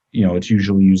 it's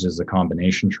usually used as a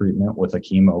combination treatment with a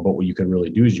chemo, but what you could really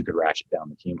do is you could ratchet down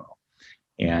the chemo.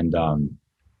 And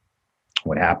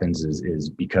what happens is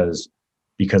because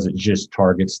it just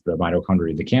targets the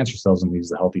mitochondria of the cancer cells and leaves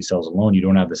the healthy cells alone, you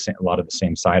don't have a lot of the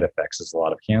same side effects as a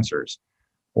lot of cancers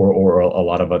or a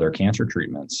lot of other cancer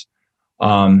treatments.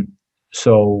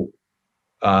 So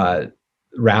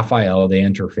Raphael, they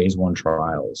enter phase 1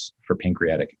 trials for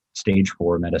stage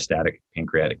 4 metastatic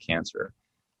pancreatic cancer.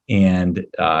 And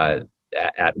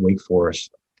at Wake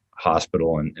Forest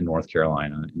Hospital in North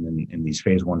Carolina, and in these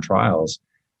phase 1 trials,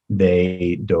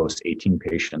 they dosed 18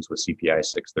 patients with CPI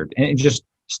 613, and just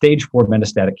stage 4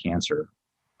 metastatic cancer.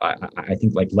 I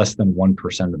think like less than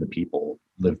 1% of the people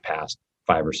live past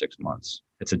 5 or 6 months.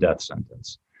 It's a death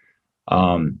sentence.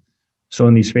 So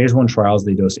in these phase 1 trials,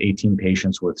 they dosed 18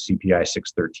 patients with CPI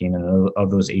 613, and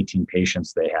of those 18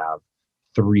 patients, they have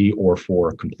 3 or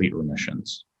 4 complete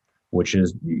remissions, which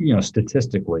is,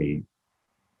 statistically,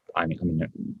 I mean,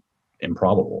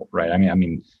 improbable, right? I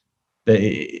mean,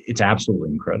 it's absolutely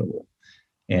incredible.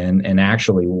 And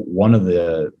actually, one of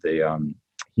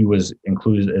he was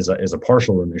included as a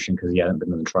partial remission because he hadn't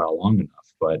been in the trial long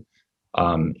enough. But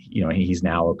he's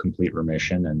now a complete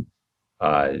remission, and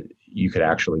you could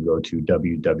actually go to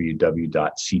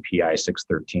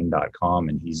www.cpi613.com,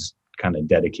 and he's kind of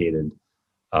dedicated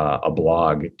a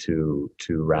blog to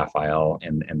Raphael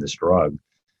and this drug.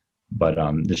 But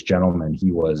this gentleman,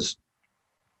 he was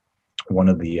one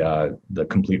of the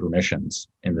complete remissions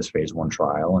in this phase 1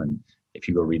 trial. And if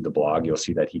you go read the blog, you'll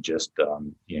see that he just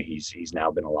he's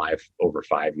now been alive over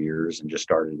 5 years and just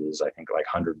started his, I think, like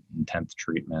 110th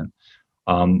treatment.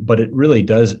 But it really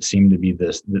does seem to be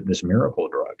this miracle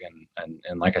drug, and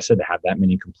like I said, to have that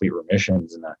many complete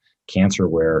remissions in a cancer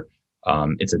where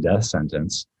it's a death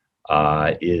sentence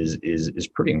is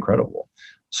pretty incredible.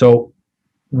 So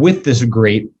with this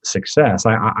great success,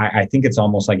 I think it's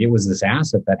almost like it was this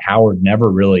asset that Howard never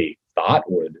really thought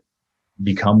would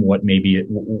become what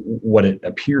it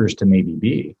appears to maybe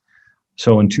be.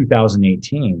 So in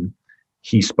 2018,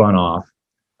 he spun off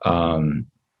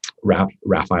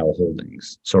Raphael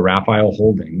Holdings. So Raphael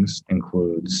Holdings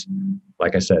includes,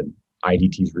 like I said,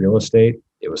 IDT's real estate.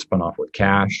 It was spun off with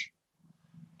cash.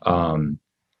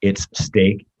 Its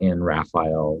stake in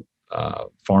Raphael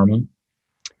Pharma,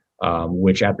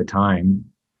 which at the time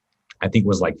I think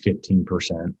was like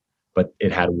 15%. but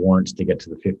it had warrants to get to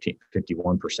the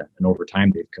 51%. And over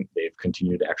time, they've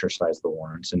continued to exercise the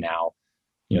warrants. And now,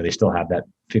 they still have that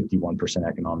 51%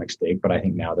 economic stake, but I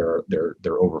think now they're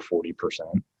over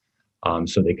 40%.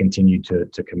 So they continue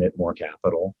to commit more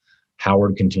capital.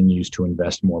 Howard continues to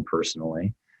invest more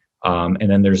personally. And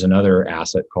then there's another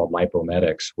asset called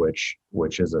Lipomedics, which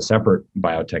is a separate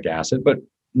biotech asset, but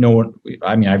no one,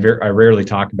 I rarely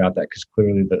talk about that because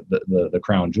clearly the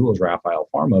crown jewel is Raphael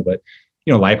Pharma, but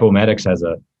Lipomedics has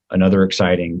another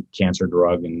exciting cancer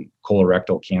drug in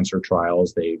colorectal cancer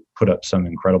trials. They put up some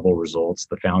incredible results.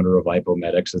 The founder of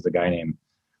Lipomedics is a guy named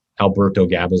Alberto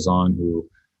Gabazon, who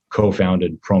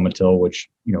co-founded Prometil, which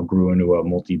grew into a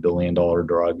multi-billion-dollar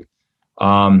drug.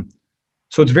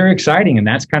 So it's very exciting, and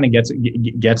that's kind of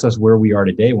gets us where we are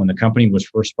today. When the company was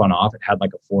first spun off, it had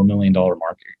like a $4 million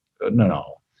market.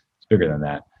 No, it's bigger than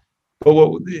that. But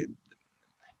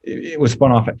it was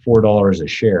spun off at $4 a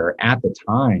share. At the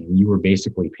time, you were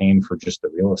basically paying for just the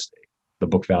real estate, the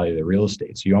book value of the real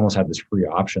estate. So you almost had this free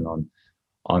option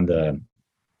on the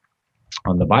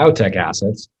biotech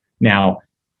assets. Now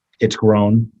it's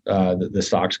grown. The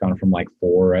stock's gone from like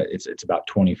 4. It's about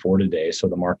 24 today. So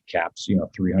the market cap's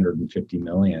 350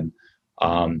 million.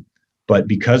 But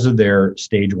because of their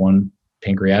stage 1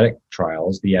 pancreatic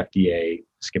trials, the FDA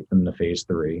skipped them to phase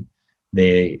 3.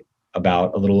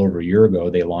 About a little over a year ago,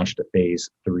 they launched a phase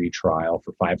 3 trial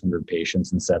for 500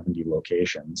 patients in 70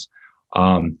 locations.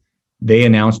 They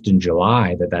announced in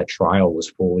July that trial was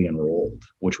fully enrolled,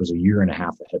 which was a year and a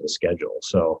half ahead of schedule.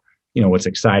 So, what's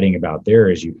exciting about there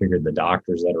is you figured the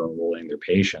doctors that are enrolling their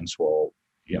patients, well,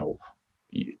 you're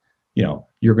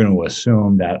going to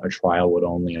assume that a trial would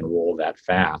only enroll that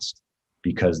fast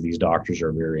because these doctors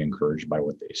are very encouraged by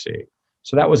what they see.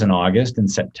 So that was in August. In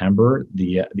September,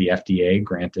 the FDA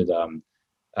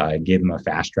gave them a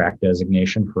fast track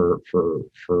designation for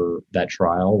that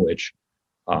trial, which,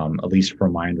 at least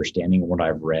from my understanding and what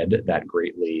I've read, that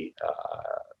greatly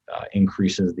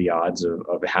increases the odds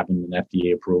of having an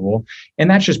FDA approval. And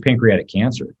that's just pancreatic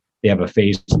cancer. They have a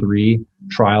phase 3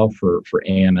 trial for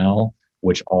AML,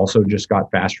 which also just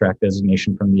got fast track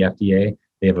designation from the FDA.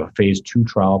 They have a phase 2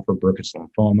 trial for Burkitt's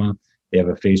lymphoma. They have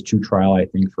a phase 2 trial, I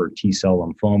think, for T-cell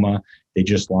lymphoma. They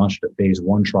just launched a phase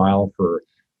 1 trial for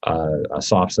a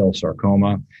soft cell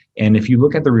sarcoma. And if you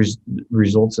look at the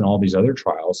results in all these other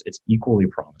trials, it's equally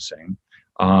promising.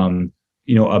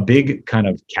 A big kind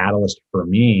of catalyst for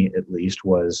me, at least,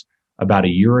 was about a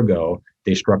year ago,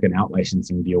 they struck an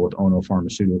out-licensing deal with Ono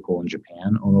Pharmaceutical in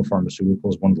Japan. Ono Pharmaceutical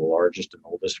is one of the largest and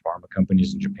oldest pharma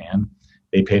companies in Japan.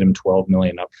 They paid them $12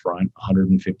 million up front,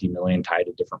 $150 million tied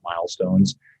to different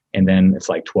milestones. And then it's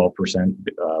like 12%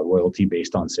 royalty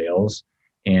based on sales.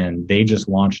 And they just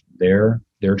launched their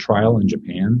trial in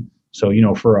Japan. So,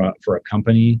 for a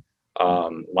company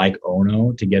like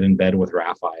Ono to get in bed with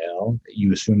Raphael,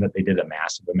 you assume that they did a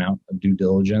massive amount of due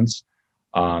diligence.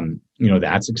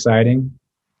 That's exciting.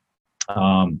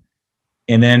 And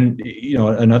then,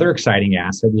 another exciting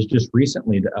asset is just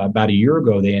recently, about a year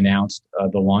ago, they announced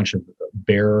the launch of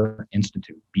Barer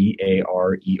Institute,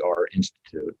 BARER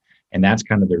Institute. And that's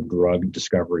kind of their drug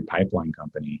discovery pipeline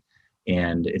company.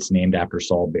 And it's named after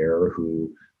Saul Barer,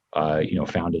 who,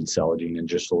 founded Celgene and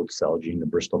just sold Celgene to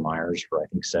Bristol Myers for, I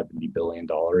think, $70 billion.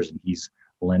 And he's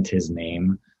lent his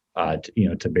name,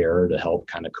 to Barer to help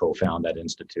kind of co-found that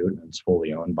institute. And it's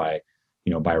fully owned by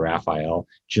Raphael.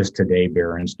 Just today,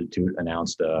 Barer Institute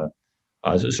announced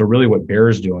so really what Barer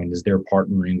is doing is they're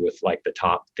partnering with like the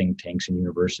top think tanks and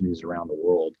universities around the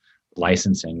world,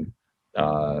 licensing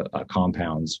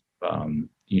compounds,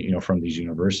 from these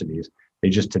universities. They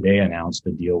just today announced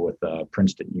a deal with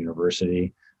Princeton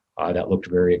University that looked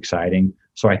very exciting.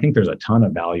 So I think there's a ton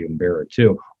of value in Barer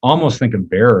too. Almost think of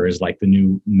Barer as like the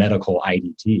new medical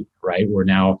IDT, right? Where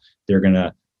now they're going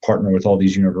to partner with all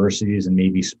these universities and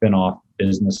maybe spin off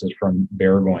businesses from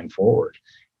Barer going forward.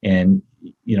 And,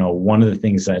 one of the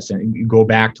things you go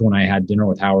back to when I had dinner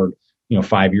with Howard,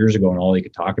 5 years ago, and all he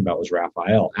could talk about was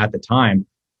Raphael. At the time,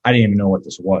 I didn't even know what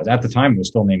this was. At the time, it was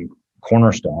still named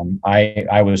Cornerstone.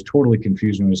 I was totally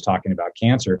confused when he was talking about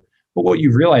cancer. But what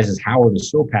you realize is Howard is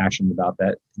so passionate about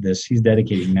this. He's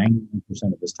dedicating 91%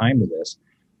 of his time to this.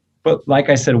 But like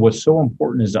I said, what's so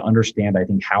important is to understand, I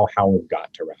think, how Howard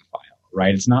got to Raphael,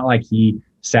 right? It's not like he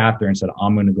sat there and said,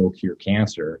 I'm going to go cure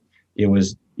cancer. It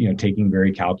was, making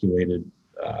very calculated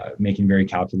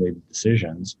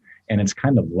decisions. And it's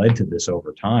kind of led to this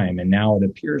over time. And now it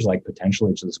appears like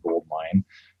potentially it's this gold mine.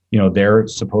 They're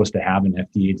supposed to have an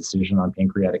FDA decision on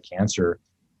pancreatic cancer,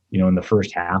 in the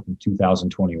first half of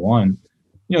 2021.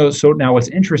 So now what's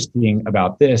interesting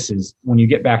about this is when you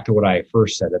get back to what I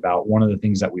first said about one of the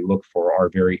things that we look for are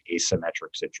very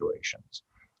asymmetric situations.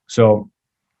 So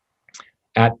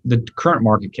at the current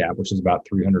market cap, which is about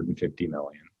 350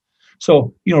 million.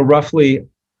 So, roughly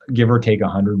give or take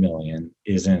 100 million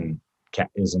is in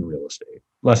real estate,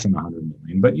 less than 100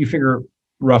 million, but you figure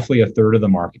roughly a third of the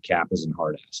market cap is in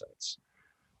hard assets.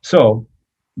 So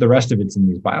the rest of it's in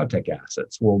these biotech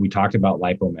assets. Well, we talked about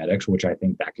LipoMedics, which I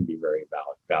think that could be very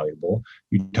valuable.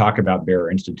 You talk about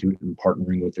Barer Institute and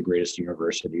partnering with the greatest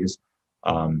universities.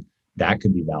 That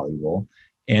could be valuable.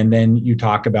 And then you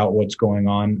talk about what's going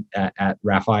on at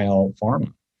Raphael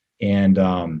Pharma. And,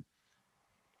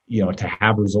 to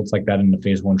have results like that in the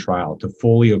phase 1 trial, to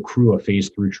fully accrue a phase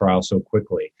 3 trial so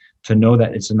quickly, to know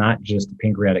that it's not just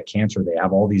pancreatic cancer. They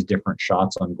have all these different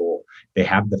shots on goal. They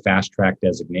have the fast track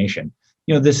designation.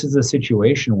 This is a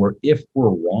situation where if we're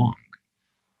wrong,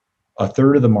 a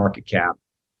third of the market cap,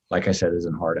 like I said, is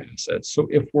in hard assets. So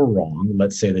if we're wrong,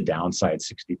 let's say the downside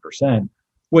 60%,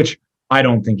 which I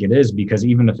don't think it is, because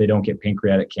even if they don't get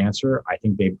pancreatic cancer, I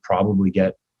think they probably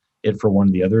get it for one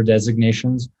of the other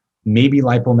designations. Maybe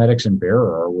LipoMedics and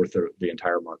Barer are worth the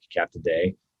entire market cap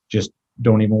today. Just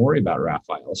don't even worry about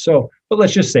Raphael. So, but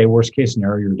let's just say worst case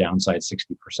scenario, your downside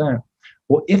 60%.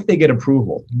 Well, if they get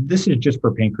approval, this is just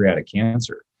for pancreatic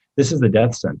cancer. This is the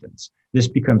death sentence. This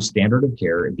becomes standard of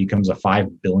care. It becomes a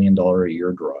 $5 billion a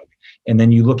year drug. And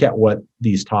then you look at what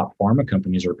these top pharma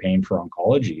companies are paying for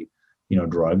oncology,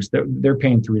 drugs, they're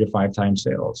paying 3 to 5 times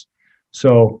sales.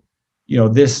 So,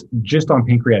 this just on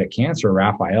pancreatic cancer,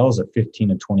 Raphael is a $15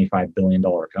 to $25 billion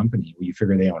company. Well, you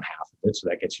figure they own half of it. So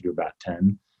that gets you to about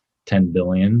 10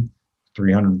 billion,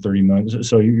 330 million.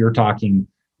 So you're talking,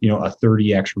 a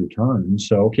 30x return.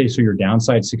 So, okay, so your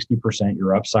downside 60%,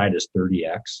 your upside is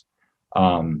 30x.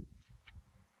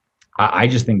 I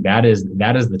just think that is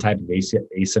the type of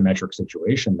asymmetric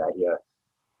situation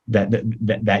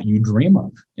that you dream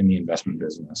of in the investment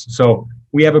business. So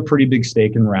we have a pretty big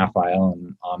stake in Raphael,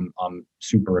 and I'm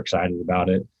super excited about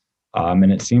it.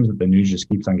 And it seems that the news just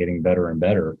keeps on getting better and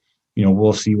better.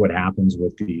 We'll see what happens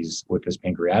with this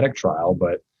pancreatic trial,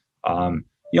 but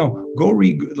go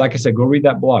read, like I said, go read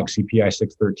that blog,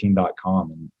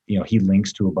 cpi613.com. And, he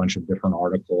links to a bunch of different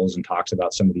articles and talks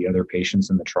about some of the other patients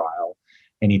in the trial.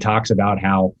 And he talks about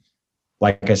how,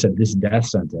 like I said, this death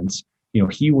sentence,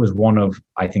 he was one of,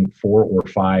 I think, 4 or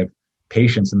 5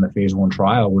 patients in the phase 1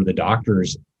 trial where the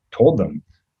doctors told them,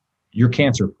 you're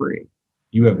cancer free.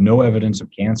 You have no evidence of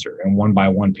cancer. And one by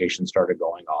one, patients started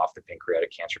going off. The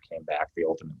pancreatic cancer came back. They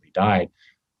ultimately died.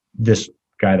 This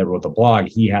guy that wrote the blog,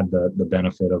 he had the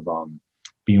benefit of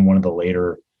being one of the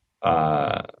later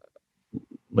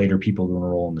people to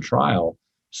enroll in the trial.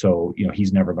 So,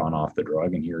 he's never gone off the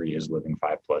drug, and here he is living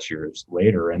 5+ years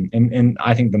later. And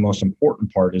I think the most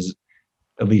important part is,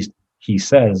 at least he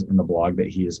says in the blog, that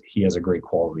he has a great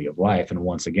quality of life. And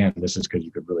once again, this is because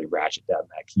you could really ratchet down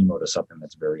that chemo to something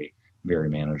that's very, very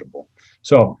manageable.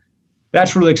 So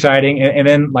that's really exciting. And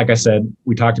then, like I said,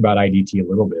 we talked about IDT a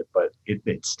little bit, but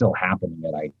it's still happening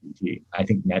at IDT. I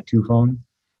think Net2Phone,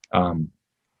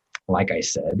 like I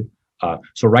said.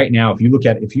 So right now, if you look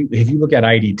at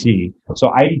IDT, so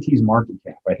IDT's market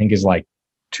cap, I think, is like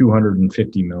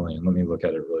 250 million. Let me look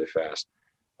at it really fast.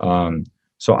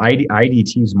 So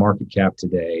IDT's market cap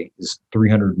today is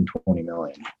 320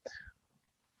 million.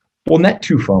 Well,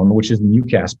 Net2Phone, which is the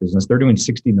UCaaS business, they're doing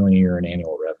 60 million a year in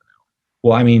annual revenue.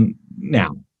 Well, I mean,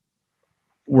 now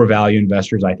we're value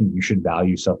investors. I think you should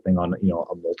value something on,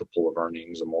 a multiple of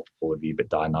earnings, a multiple of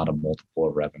EBITDA, not a multiple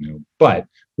of revenue. But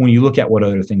when you look at what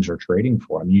other things are trading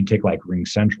for, I mean, you take like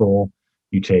RingCentral,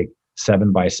 you take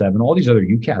 7x7, all these other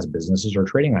UCaaS businesses are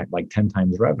trading at like 10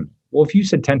 times revenue. Well, if you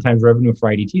said 10 times revenue for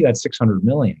IDT, that's 600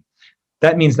 million.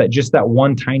 That means that just that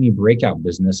one tiny breakout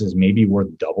business is maybe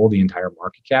worth double the entire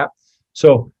market cap.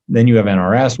 So then you have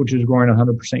NRS, which is growing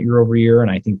 100% year over year. And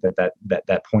I think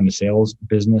that point of sales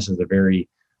business is a very,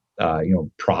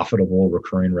 profitable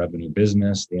recurring revenue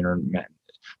business, the internet.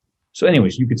 So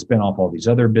anyways, you could spin off all these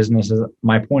other businesses.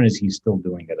 My point is he's still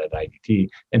doing it at IDT,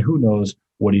 and who knows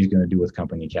what he's going to do with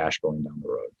company cash going down the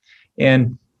road.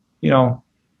 And,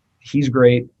 he's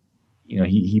great.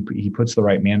 He puts the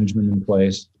right management in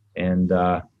place, and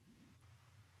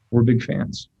we're big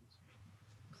fans.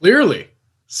 Clearly.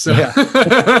 So,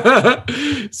 yeah.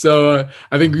 So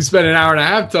I think we spent an hour and a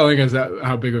half telling us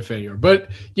how big of a fan you are. But,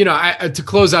 to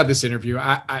close out this interview,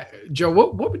 Joe,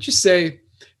 what would you say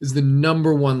is the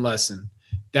number one lesson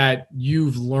that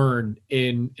you've learned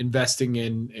in investing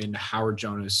in Howard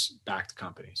Jonas backed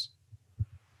companies?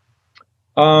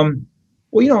 Well,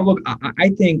 look, I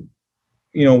think,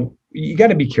 you got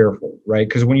to be careful, right?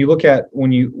 Because when you look at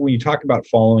when you talk about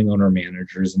following owner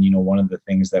managers, and one of the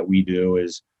things that we do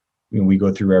is we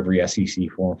go through every SEC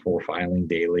Form 4 filing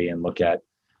daily and look at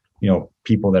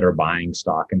people that are buying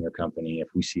stock in their company. If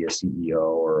we see a CEO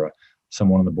or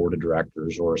someone on the board of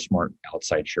directors or a smart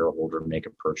outside shareholder make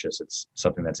a purchase, it's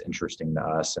something that's interesting to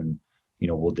us, and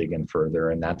we'll dig in further.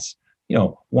 And that's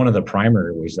one of the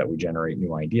primary ways that we generate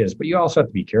new ideas. But you also have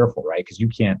to be careful, right? Because you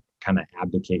can't kind of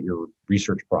abdicate your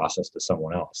research process to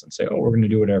someone else and say, oh, we're going to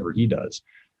do whatever he does.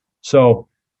 So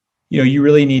you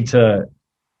really need to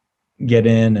get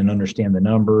in and understand the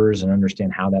numbers and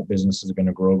understand how that business is going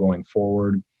to grow going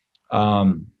forward.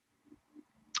 But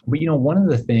one of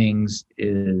the things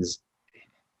is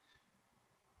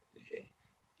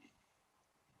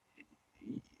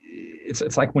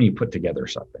it's like when you put together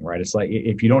something, right? It's like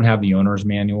if you don't have the owner's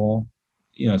manual,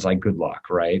 it's like good luck,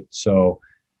 right? So,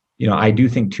 I do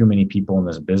think too many people in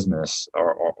this business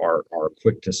are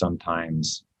quick to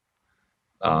sometimes,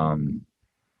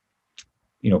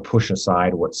 push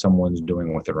aside what someone's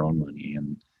doing with their own money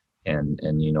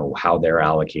and how they're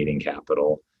allocating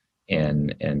capital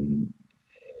and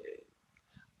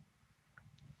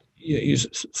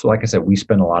so like I said, we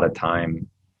spend a lot of time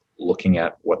looking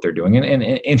at what they're doing. And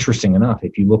interesting enough,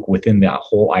 if you look within that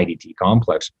whole IDT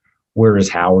complex, where is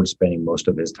Howard spending most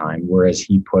of his time? Whereas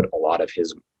he put a lot of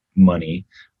his money,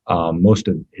 most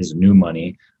of his new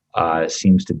money,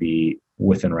 seems to be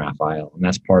within Raphael. And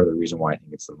that's part of the reason why I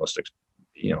think it's the most,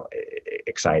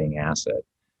 exciting asset.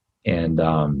 And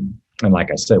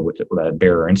like I said, with the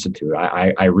Bearer Institute,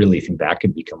 I really think that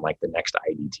could become like the next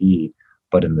IDT,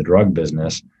 but in the drug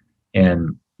business.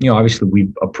 And obviously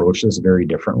we've approached this very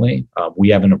differently. We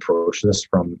haven't approached this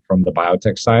from the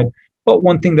biotech side, but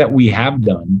one thing that we have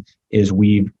done is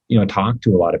we've talked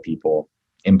to a lot of people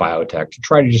in biotech to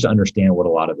try to just understand what a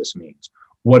lot of this means.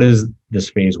 What is this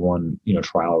phase 1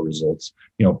 trial results?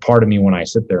 Part of me, when I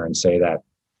sit there and say that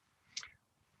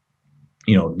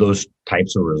those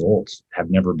types of results have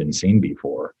never been seen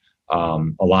before,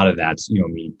 a lot of that's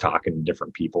me talking to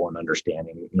different people and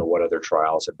understanding what other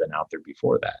trials have been out there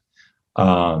before that.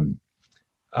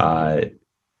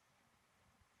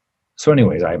 So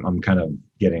anyways, I'm kind of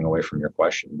getting away from your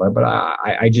question, but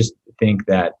I just think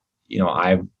that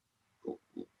I've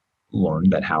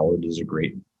learned that Howard is a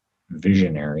great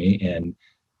visionary, and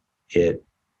it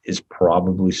is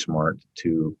probably smart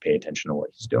to pay attention to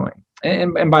what he's doing.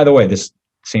 And by the way, this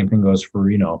same thing goes for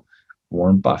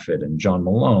Warren Buffett and John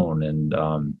Malone, and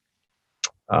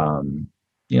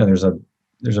there's a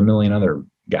million other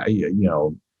guys,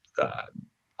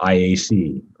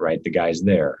 IAC, right? The guys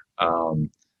there,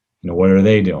 what are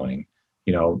they doing?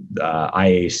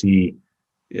 IAC,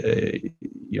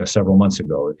 several months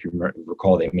ago, if you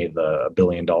recall, they made the $1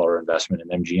 billion investment in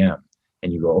MGM,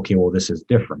 and you go, okay, well, this is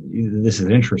different. This is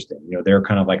interesting. They're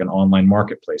kind of like an online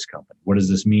marketplace company. What does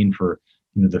this mean for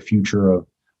the future of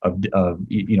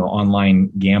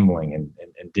online gambling and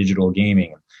digital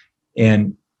gaming?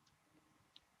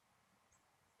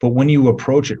 But when you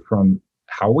approach it from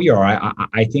how we are,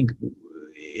 I think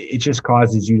it just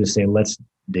causes you to say, let's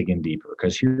dig in deeper,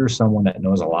 because here's someone that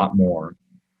knows a lot more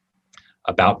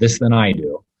about this than I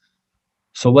do.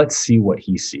 So let's see what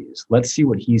he sees. Let's see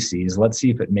what he sees. Let's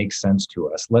see if it makes sense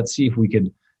to us. Let's see if we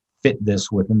could fit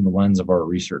this within the lens of our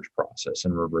research process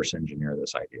and reverse engineer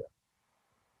this idea.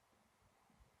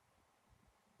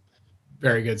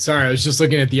 Very good. Sorry, I was just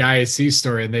looking at the IAC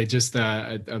story, and they just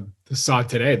saw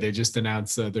today. They just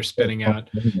announced they're spinning out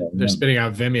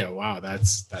Vimeo. Wow,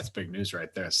 that's big news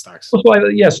right there. Stocks. So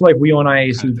like we own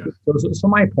IAC. So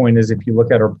my point is, if you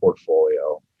look at our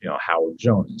portfolio, Howard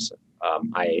Jones,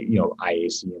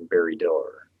 IAC and Barry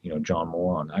Diller, John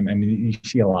Malone. I mean, you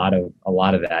see a lot of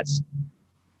that's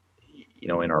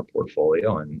in our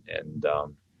portfolio, and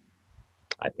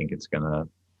I think it's going to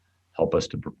help us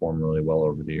to perform really well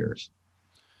over the years.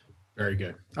 Very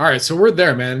good. All right. So we're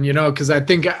there, man, because I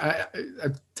think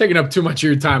I've taken up too much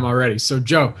of your time already. So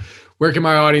Joe, where can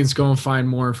my audience go and find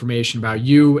more information about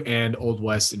you and Old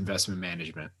West Investment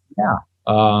Management? Yeah.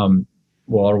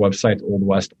 Well, our website's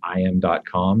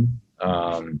oldwestim.com.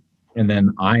 And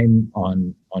then I'm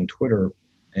on Twitter,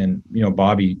 and,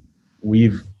 Bobby,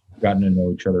 we've gotten to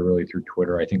know each other really through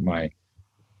Twitter. I think my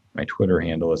Twitter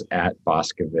handle is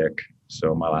 @Boskovic.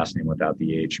 So my last name without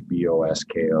the H,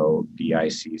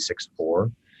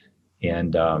 BOSKODIC64.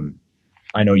 And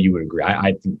I know you would agree.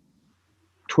 I think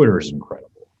Twitter is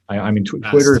incredible. I mean,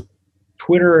 Twitter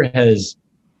has,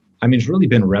 it's really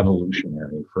been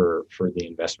revolutionary for the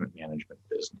investment management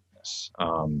business.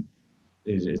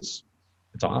 It's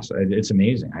awesome. It's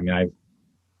amazing. And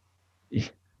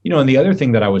the other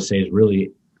thing that I would say is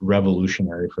really,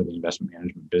 revolutionary for the investment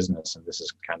management business, and this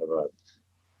is kind of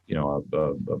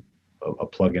a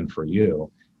plug-in for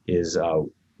you, is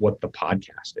what the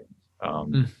podcasting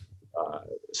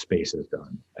space has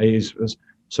done.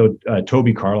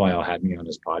 Toby Carlisle had me on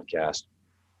his podcast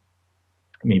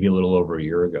maybe a little over a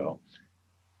year ago,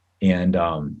 and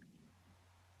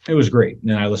it was great. And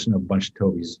then I listened to a bunch of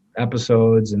Toby's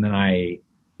episodes, and then I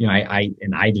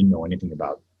didn't know anything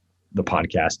about the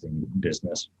podcasting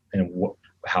business and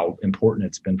how important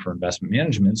it's been for investment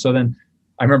management. So then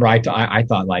I remember I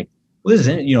thought, like, well, this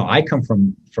is, I come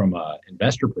from a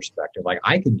investor perspective. Like,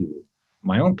 I could do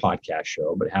my own podcast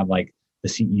show, but have like the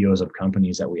CEOs of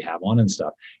companies that we have on and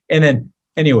stuff. And then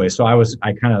anyway, so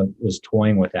I kind of was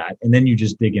toying with that. And then you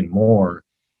just dig in more.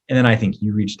 And then I think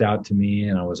you reached out to me,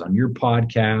 and I was on your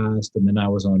podcast, and then I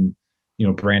was on,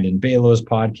 Brandon Balo's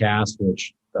podcast,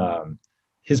 which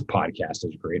his podcast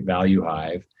is great, Value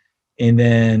Hive. And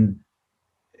then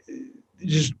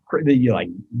just like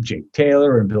Jake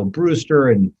Taylor and Bill Brewster,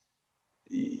 and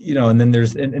and then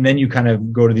and then you kind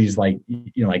of go to these like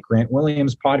Grant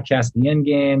Williams podcast, The End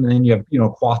Game, and then you have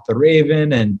Quoth the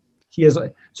Raven, and he has.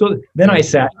 So then I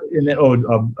sat, and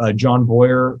then John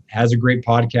Boyer has a great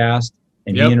podcast,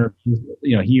 and he interviews,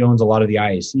 he owns a lot of the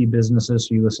IAC businesses,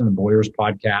 so you listen to Boyer's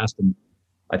podcast, and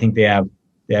I think they have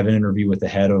an interview with the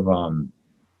head of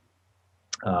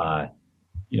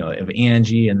of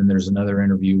Angie, and then there's another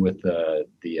interview with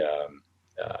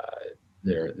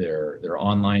their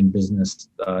online business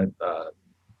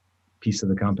piece of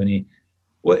the company.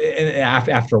 Well, and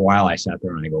after a while, I sat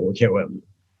there and I go, okay, well,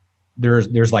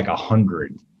 there's like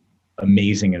 100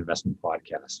 amazing investment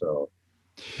podcasts. So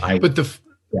but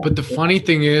the funny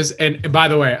thing is, and by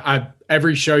the way,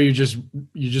 every show you just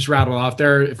rattled off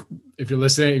there, if you're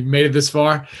listening, you've made it this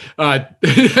far,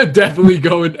 definitely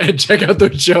go and check out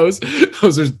those shows.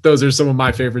 Those are some of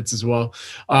my favorites as well.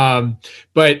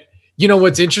 But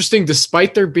what's interesting,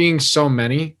 despite there being so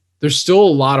many, there's still a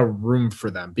lot of room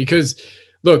for them, because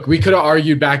look, we could have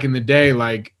argued back in the day,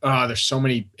 like, oh, there's so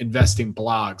many investing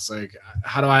blogs. Like,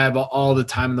 how do I have all the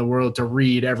time in the world to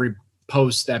read every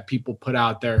post that people put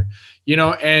out there?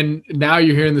 And now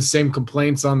you're hearing the same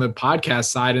complaints on the podcast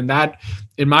side. And that,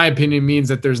 in my opinion, means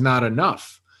that there's not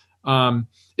enough,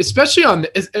 especially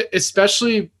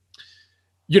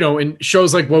in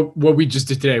shows like what we just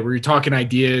did today, where you're talking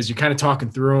ideas, you're kind of talking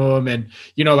through them. And,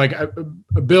 like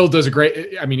Bill does a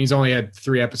great, he's only had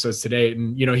 3 episodes to date,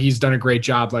 and, he's done a great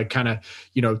job, like kind of,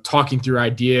 talking through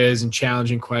ideas and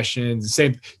challenging questions.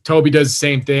 Toby does the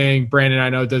same thing. Brandon, I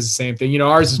know, does the same thing.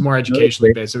 Ours is more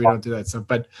educationally based, so we don't do that stuff.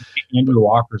 But Andrew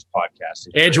Walker's podcast.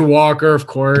 Andrew Walker, of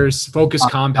course, Focus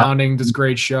Compounding does a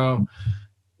great show.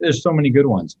 There's so many good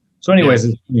ones. So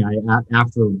anyways,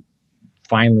 after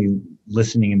finally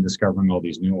listening and discovering all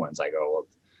these new ones, I go, well,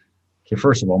 okay,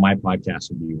 first of all, my podcast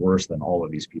would be worse than all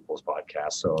of these people's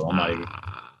podcasts. So I'm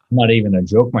not even a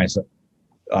joke myself.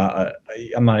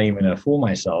 I'm not even a fool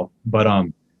myself, but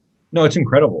no, it's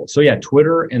incredible. So yeah,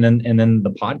 Twitter and then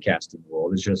the podcasting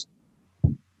world is just,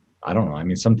 I don't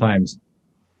know. Sometimes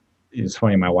it's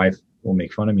funny. My wife will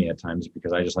make fun of me at times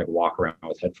because I just like walk around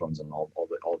with headphones on all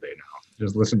day now.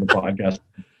 Just listen to podcast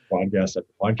after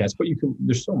podcast, but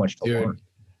there's so much to learn.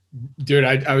 Dude,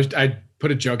 I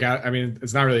put a joke out.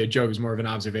 It's not really a joke, it's more of an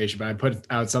observation, but I put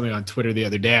out something on Twitter the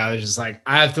other day. I was just like,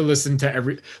 I have to listen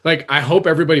to I hope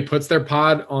everybody puts their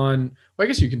pod on, well, I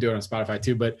guess you can do it on Spotify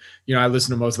too, but I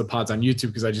listen to most of the pods on YouTube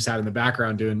because I just have it in the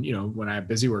background doing, when I have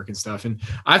busy work and stuff. And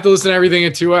I have to listen to everything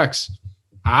at 2x.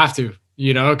 I have to,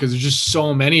 because there's just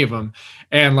so many of them.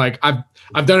 And like,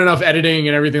 I've done enough editing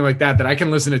and everything like that I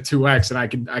can listen to 2x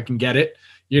and I can get it.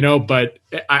 But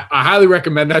I highly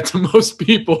recommend that to most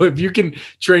people. If you can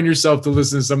train yourself to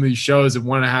listen to some of these shows at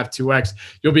 1.5, 2x,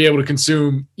 you'll be able to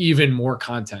consume even more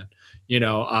content. It's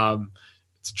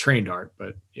a trained art,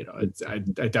 but I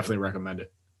definitely recommend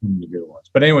it. Good ones.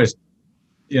 But anyways,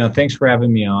 thanks for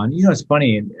having me on. It's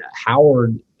funny,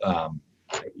 Howard,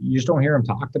 you just don't hear him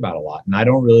talked about a lot, and I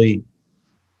don't really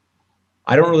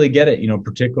get it.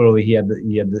 Particularly he had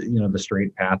the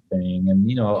straight path thing, and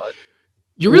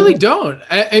you really don't.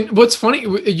 And what's funny,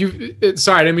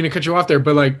 sorry, I didn't mean to cut you off there,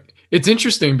 but like, it's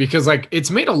interesting because like,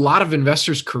 it's made a lot of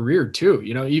investors' career too.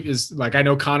 I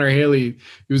know Connor Haley,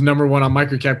 he was number 1 on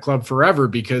Microcap Club forever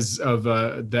because of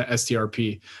the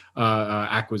STRP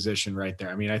acquisition right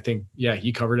there. I think,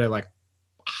 he covered it like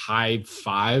high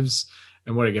 5s,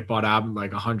 and what, it get bought out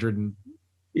like 100 and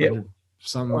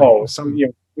something.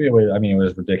 It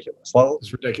was ridiculous.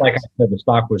 It's ridiculous. Like I said, the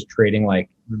stock was trading like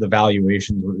the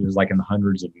valuations was like in the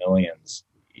hundreds of millions,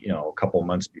 a couple of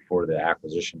months before the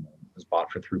acquisition. It was bought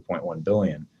for $3.1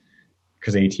 billion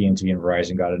because AT&T and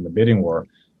Verizon got in the bidding war.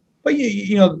 But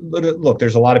you know, look,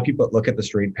 there's a lot of people that look at the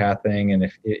straight path thing,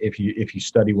 and if you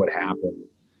study what happened,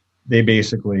 they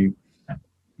basically,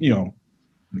 you know,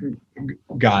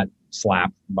 got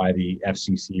slapped by the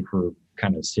FCC for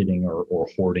kind of sitting or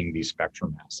hoarding these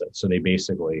spectrum assets. So they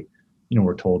basically, you know,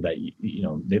 were told that you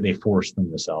know they forced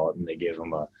them to sell it, and they gave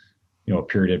them a you know a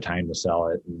period of time to sell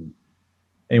it. And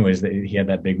anyways, he had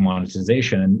that big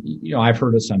monetization. And you know, I've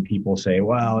heard of some people say,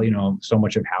 well, you know, so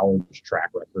much of Howard's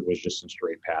track record was just in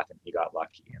straight path, and he got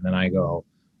lucky. And then I go,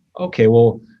 okay,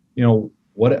 well, you know,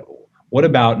 what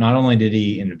about not only did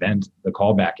he invent the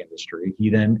callback industry, he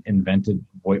then invented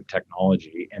VoIP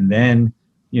technology, and then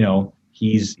you know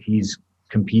he's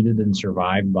competed and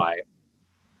survived by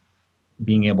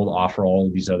being able to offer all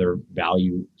of these other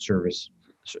value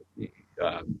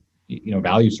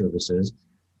value services.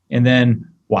 And then,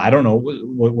 well, I don't know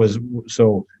what was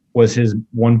his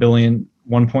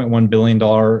 $1.1 billion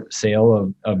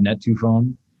sale of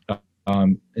Net2Phone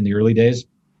in the early days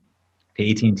to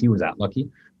AT&T, was that lucky?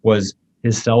 Was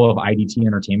his sell of IDT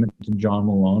Entertainment to John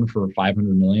Malone for $500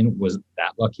 million, was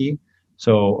that lucky?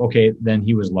 So, okay, then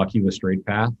he was lucky with straight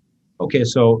path. Okay,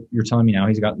 so you're telling me now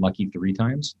he's got lucky 3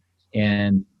 times,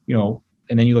 and you know,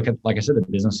 and then you look at, like I said, the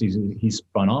business he's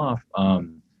spun off.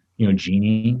 You know,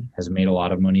 Genie has made a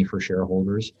lot of money for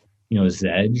shareholders. You know,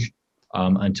 Zedge,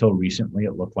 until recently,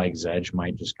 it looked like Zedge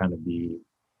might just kind of be,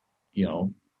 you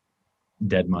know,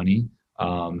 dead money.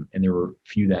 And there were a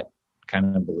few that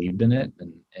kind of believed in it,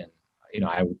 and you know,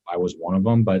 I was one of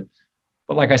them. But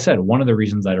like I said, one of the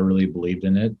reasons that I really believed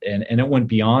in it, and it went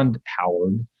beyond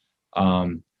Howard.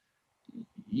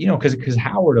 You know, because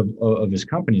Howard of his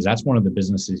companies, that's one of the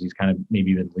businesses he's kind of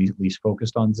maybe been least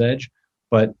focused on, Zedge.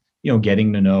 But you know,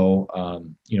 getting to know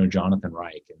you know, Jonathan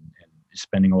Reich, and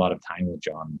spending a lot of time with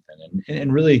Jonathan,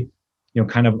 and really, you know,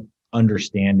 kind of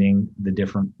understanding the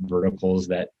different verticals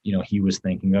that you know he was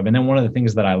thinking of. And then one of the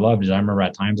things that I loved is, I remember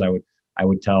at times I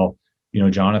would tell, you know,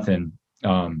 Jonathan.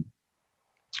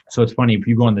 So it's funny, if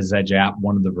you go on the Zedge app,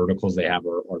 one of the verticals they have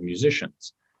are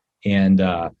musicians, and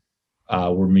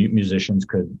where musicians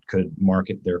could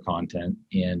market their content.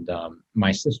 And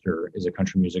my sister is a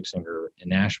country music singer in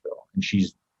Nashville, and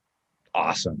she's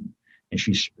awesome, and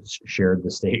she shared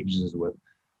the stages with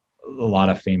a lot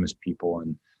of famous people,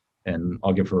 and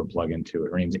I'll give her a plug into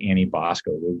it. Her name's Annie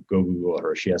Bosco. Go Google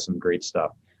her. She has some great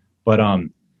stuff. But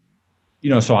you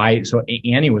know, so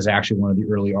Annie was actually one of the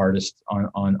early artists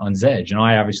on Zedge, and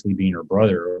I, obviously being her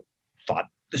brother, thought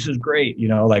this is great. You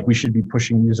know, like we should be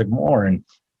pushing music more. And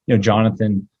you know,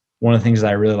 Jonathan, one of the things that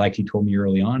I really liked, he told me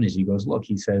early on, is he goes, look,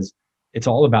 he says, it's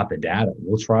all about the data.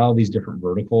 We'll try all these different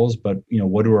verticals, but you know,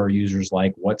 what do our users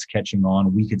like? What's catching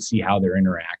on? We could see how they're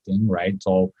interacting, right? It's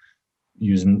all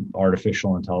using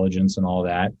artificial intelligence and all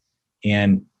that.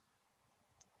 And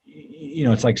you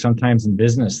know, it's like sometimes in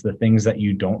business, the things that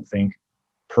you don't think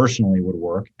personally would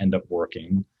work end up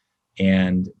working,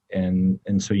 and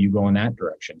so you go in that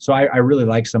direction. So I really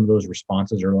like some of those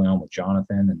responses early on with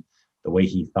Jonathan, and the way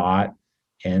he thought,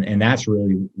 and that's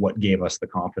really what gave us the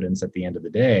confidence at the end of the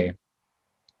day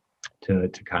to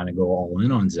kind of go all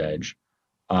in on Zedge.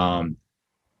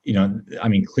 You know, I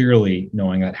mean, clearly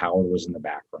knowing that Howard was in the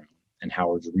background, and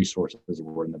Howard's resources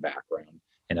were in the background,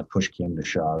 and if push came to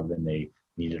shove and they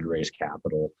needed to raise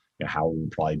capital, you know, Howard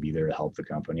would probably be there to help the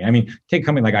company. I mean, take a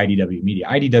company like IDW Media.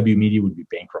 IDW Media would be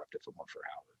bankrupt if it weren't for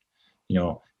Howard. You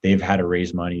know, they've had to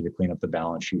raise money to clean up the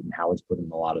balance sheet, and Howard's put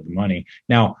in a lot of the money.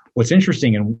 Now, what's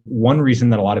interesting, and one reason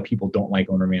that a lot of people don't like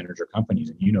owner manager companies,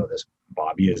 and you know this,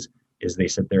 Bobby, is they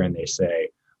sit there and they say,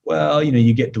 well, you know,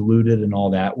 you get diluted and all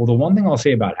that. Well, the one thing I'll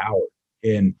say about Howard,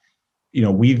 and you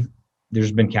know,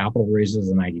 there's been capital raises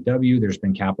in IDW, there's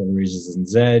been capital raises in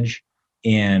Zedge,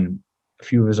 and a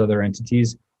few of his other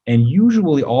entities, and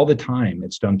usually all the time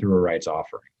it's done through a rights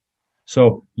offering.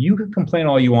 So you can complain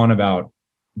all you want about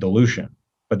dilution,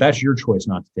 but that's your choice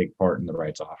not to take part in the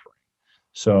rights offering.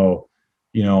 So,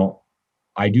 you know,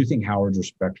 I do think Howard's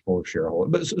respectful of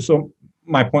shareholders. But so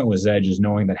my point with Zedge is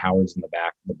knowing that Howard's in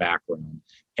the background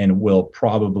and will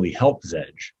probably help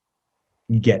Zedge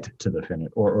get to the finish,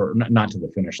 or not to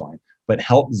the finish line, but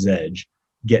help Zedge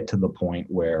get to the point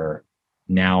where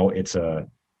now it's a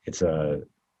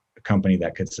company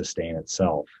that could sustain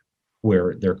itself,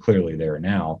 where they're clearly there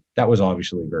now. That was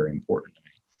obviously very important to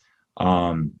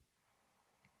me.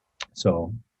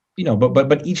 So, you know,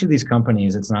 but each of these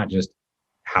companies, it's not just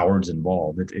Howard's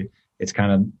involved. It's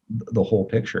kind of the whole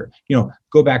picture. You know,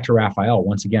 go back to Rafael.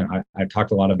 Once again, I've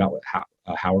talked a lot about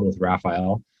Howard with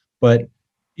Rafael, but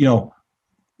you know,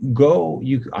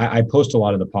 I post a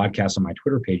lot of the podcasts on my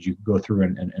Twitter page. You can go through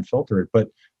and filter it, but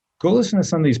Go listen to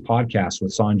some of these podcasts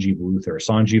with Sanjeev Luther.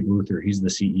 Sanjeev Luther, he's the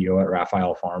CEO at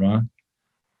Raphael Pharma.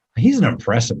 He's an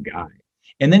impressive guy.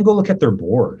 And then go look at their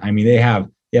board. I mean, they have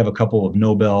a couple of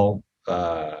Nobel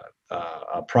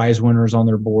prize winners on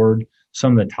their board.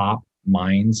 Some of the top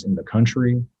minds in the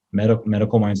country,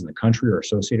 medical minds in the country, are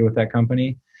associated with that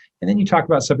company. And then you talk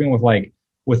about something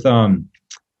with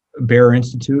Bayer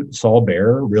Institute, Saul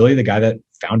Bayer, really the guy that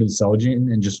founded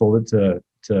Celgene and just sold it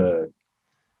to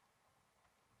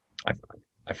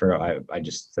I forgot. I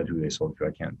just said who they sold to.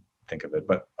 I can't think of it,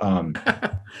 but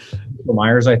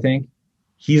Myers, I think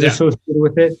he's associated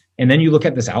with it. And then you look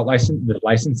at the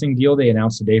licensing deal they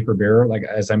announced today for Bayer, like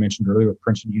as I mentioned earlier, with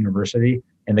Princeton University,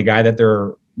 and the guy that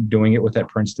they're doing it with at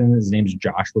Princeton, his name's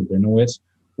Josh Rabinowitz.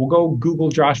 We'll go Google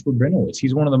Josh Rabinowitz.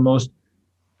 He's one of the most.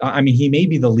 I mean, he may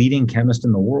be the leading chemist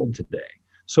in the world today.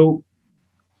 So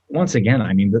once again,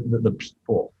 I mean, the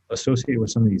people associated with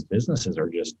some of these businesses are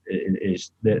just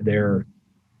they're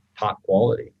top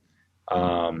quality,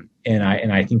 and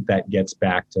I think that gets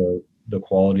back to the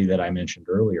quality that I mentioned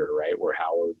earlier, right? Where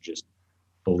Howard just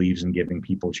believes in giving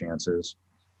people chances,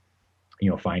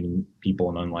 finding people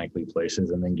in unlikely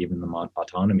places and then giving them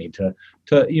autonomy to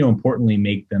importantly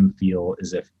make them feel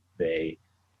as if they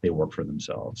work for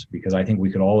themselves. Because I think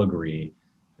we could all agree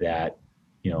that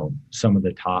some of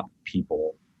the top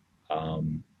people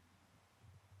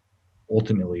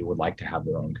ultimately would like to have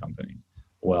their own company.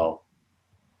 Well,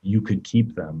 you could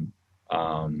keep them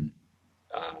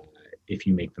if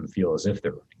you make them feel as if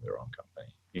they're running their own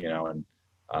company, and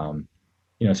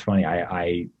it's funny.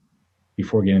 I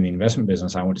before getting in the investment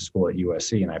business, I went to school at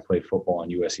USC and I played football on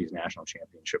USC's national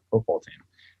championship football team.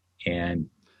 And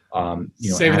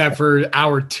save that for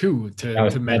hour two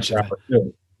to mention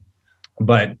that.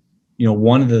 But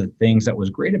one of the things that was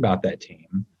great about that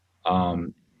team,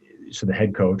 so the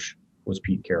head coach was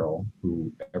Pete Carroll,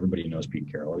 who everybody knows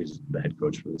Pete Carroll. He's the head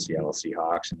coach for the Seattle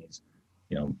Seahawks, and he's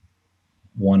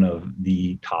one of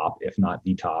the top, if not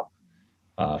the top,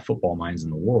 football minds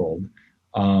in the world.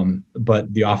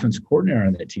 But the offensive coordinator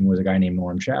on that team was a guy named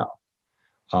Norm Chow.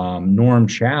 Norm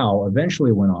Chow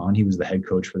eventually went on. He was the head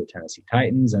coach for the Tennessee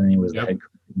Titans, and then he was the head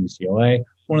coach at UCLA,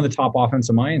 one of the top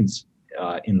offensive minds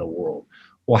in the world.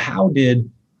 Well, how did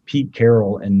Pete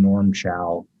Carroll and Norm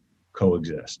Chow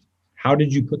coexist? How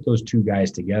did you put those two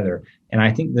guys together? And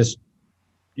I think this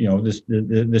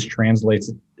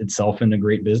translates itself into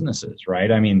great businesses,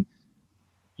 right? I mean,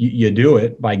 you do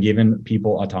it by giving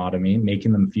people autonomy,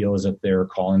 making them feel as if they're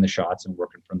calling the shots and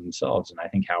working for themselves. And I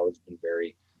think Howard's been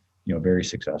very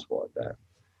successful at that.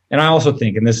 And I also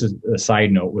think, and this is a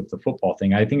side note with the football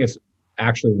thing, I think it's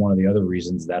actually one of the other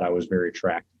reasons that I was very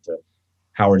attracted to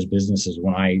Howard's businesses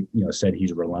when I, said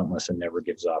he's relentless and never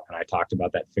gives up. And I talked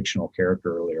about that fictional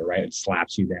character earlier, right? It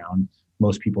slaps you down.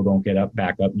 Most people don't get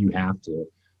back up. You have to.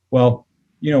 Well,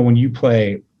 when you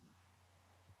play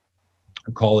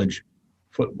college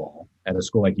football at a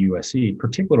school like USC,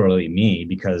 particularly me,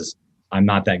 because I'm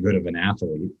not that good of an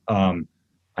athlete.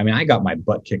 I got my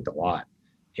butt kicked a lot.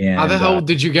 And how the hell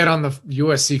did you get on the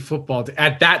USC football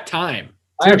at that time?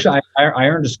 I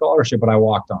earned a scholarship, but I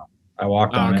walked on.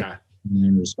 It.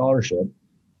 And a scholarship.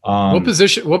 What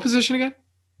position again?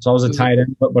 So I was a tight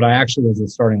end, but I actually was a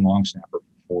starting long snapper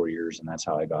for 4 years, and that's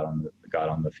how I got on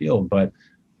the field. But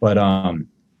once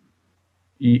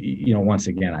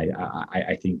again,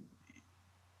 I think,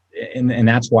 and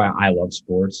that's why I love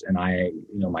sports, and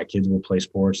my kids will play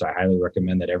sports. I highly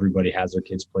recommend that everybody has their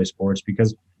kids play sports,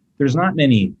 because there's not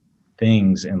many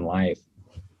things in life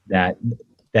that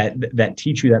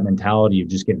teach you that mentality of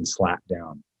just getting slapped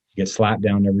down. You get slapped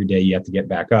down every day. You have to get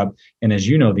back up. And as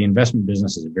you know, the investment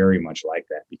business is very much like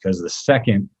that, because the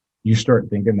second you start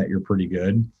thinking that you're pretty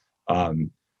good,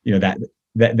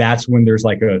 that's when there's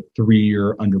like a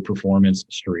 3-year underperformance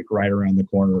streak right around the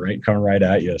corner, right? Coming right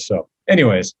at you. So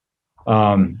anyways,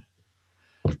 I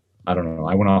don't know.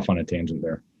 I went off on a tangent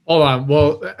there. Hold on.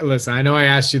 Well, listen, I know I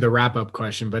asked you the wrap up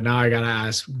question, but now I got to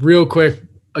ask real quick,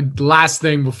 a last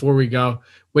thing before we go.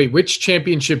 Wait, which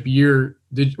championship year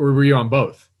were you on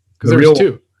both? Because there was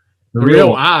two. The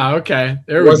real. Okay.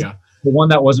 There we go. The one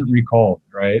that wasn't recalled,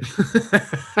 right?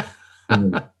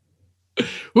 Who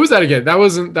was that again? That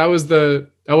wasn't the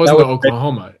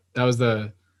Oklahoma. That was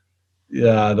the.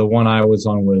 Yeah, the one I was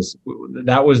on was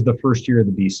the first year of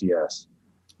the BCS.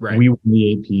 Right. We won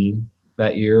the AP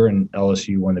that year, and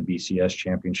LSU won the BCS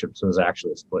championship. So it was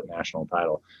actually a split national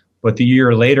title. But the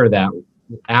year later,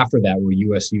 after that, where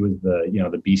USC was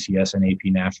the BCS and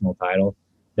AP national title,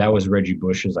 that was Reggie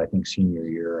Bush's, I think, senior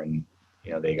year, and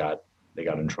they got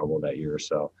in trouble that year,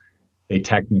 so they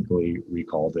technically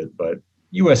recalled it. But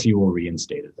USC will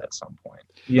reinstate it at some point.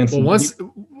 Well,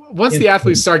 once the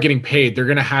athletes start getting paid, they're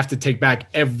going to have to take back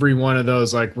every one of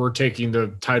those. Like, we're taking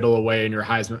the title away and your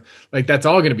Heisman. Like, that's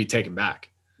all going to be taken back.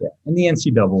 Yeah, and the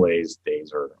NCAA's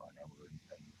days are numbered.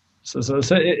 So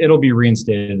it'll be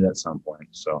reinstated at some point.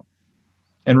 So,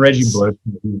 and Reggie Bush,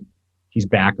 he's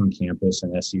back on campus,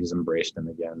 and SC's embraced him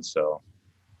again. So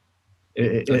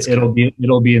it'll be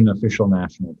an official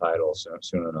national title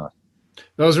soon enough.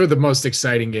 Those were the most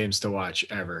exciting games to watch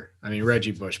ever. I mean,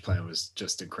 Reggie Bush playing was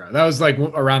just incredible. That was like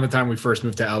around the time we first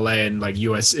moved to LA, and like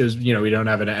US is, we don't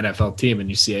have an NFL team, and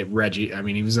you see it. Reggie, I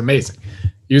mean, he was amazing.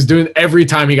 He was doing, every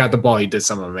time he got the ball, he did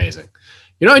something amazing.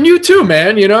 And you too,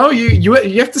 man. You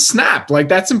have to snap. Like,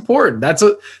 that's important.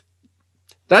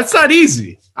 That's not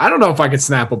easy. I don't know if I could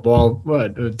snap a ball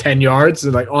 10 yards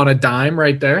like on a dime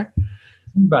right there. The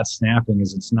thing about snapping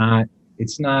is it's not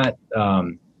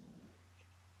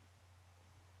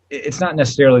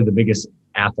necessarily the biggest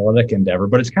athletic endeavor,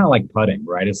 but it's kind of like putting,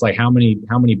 right? It's like how many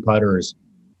putters,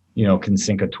 can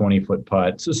sink a 20-foot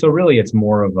putt. So really it's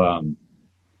more of a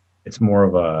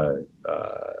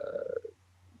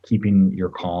keeping your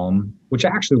calm, which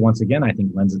actually, once again, I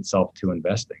think lends itself to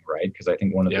investing, right? Because I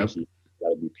think one of the keys, you got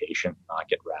to be patient, not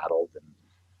get rattled, and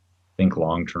think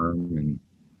long-term.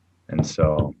 And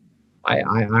so I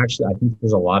think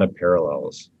there's a lot of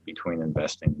parallels between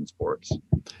investing and sports.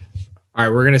 All right,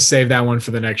 we're going to save that one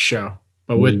for the next show.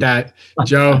 But with that,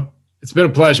 Joe, it's been a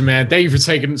pleasure, man. Thank you for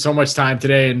taking so much time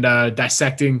today and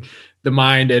dissecting the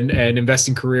mind and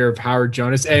investing career of Howard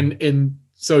Jonas, and in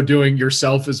so doing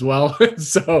yourself as well.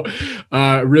 So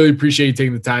really appreciate you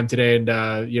taking the time today, and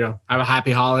have a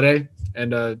happy holiday,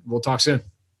 and we'll talk soon.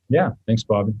 Yeah, thanks,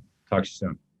 Bobby. Talk to you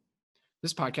soon.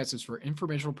 This podcast is for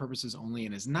informational purposes only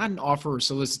and is not an offer or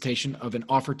solicitation of an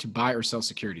offer to buy or sell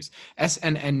securities.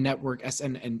 SNN Network,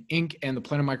 SNN Inc., and the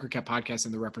Planet Microcap Podcast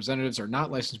and the representatives are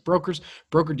not licensed brokers,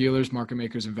 broker-dealers, market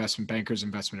makers, investment bankers,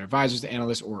 investment advisors,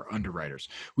 analysts, or underwriters.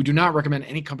 We do not recommend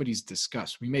any companies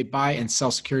discussed. We may buy and sell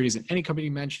securities in any company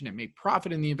mentioned and may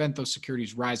profit in the event those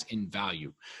securities rise in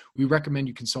value. We recommend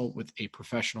you consult with a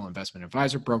professional investment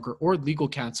advisor, broker, or legal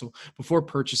counsel before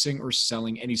purchasing or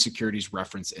selling any securities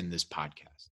referenced in this podcast.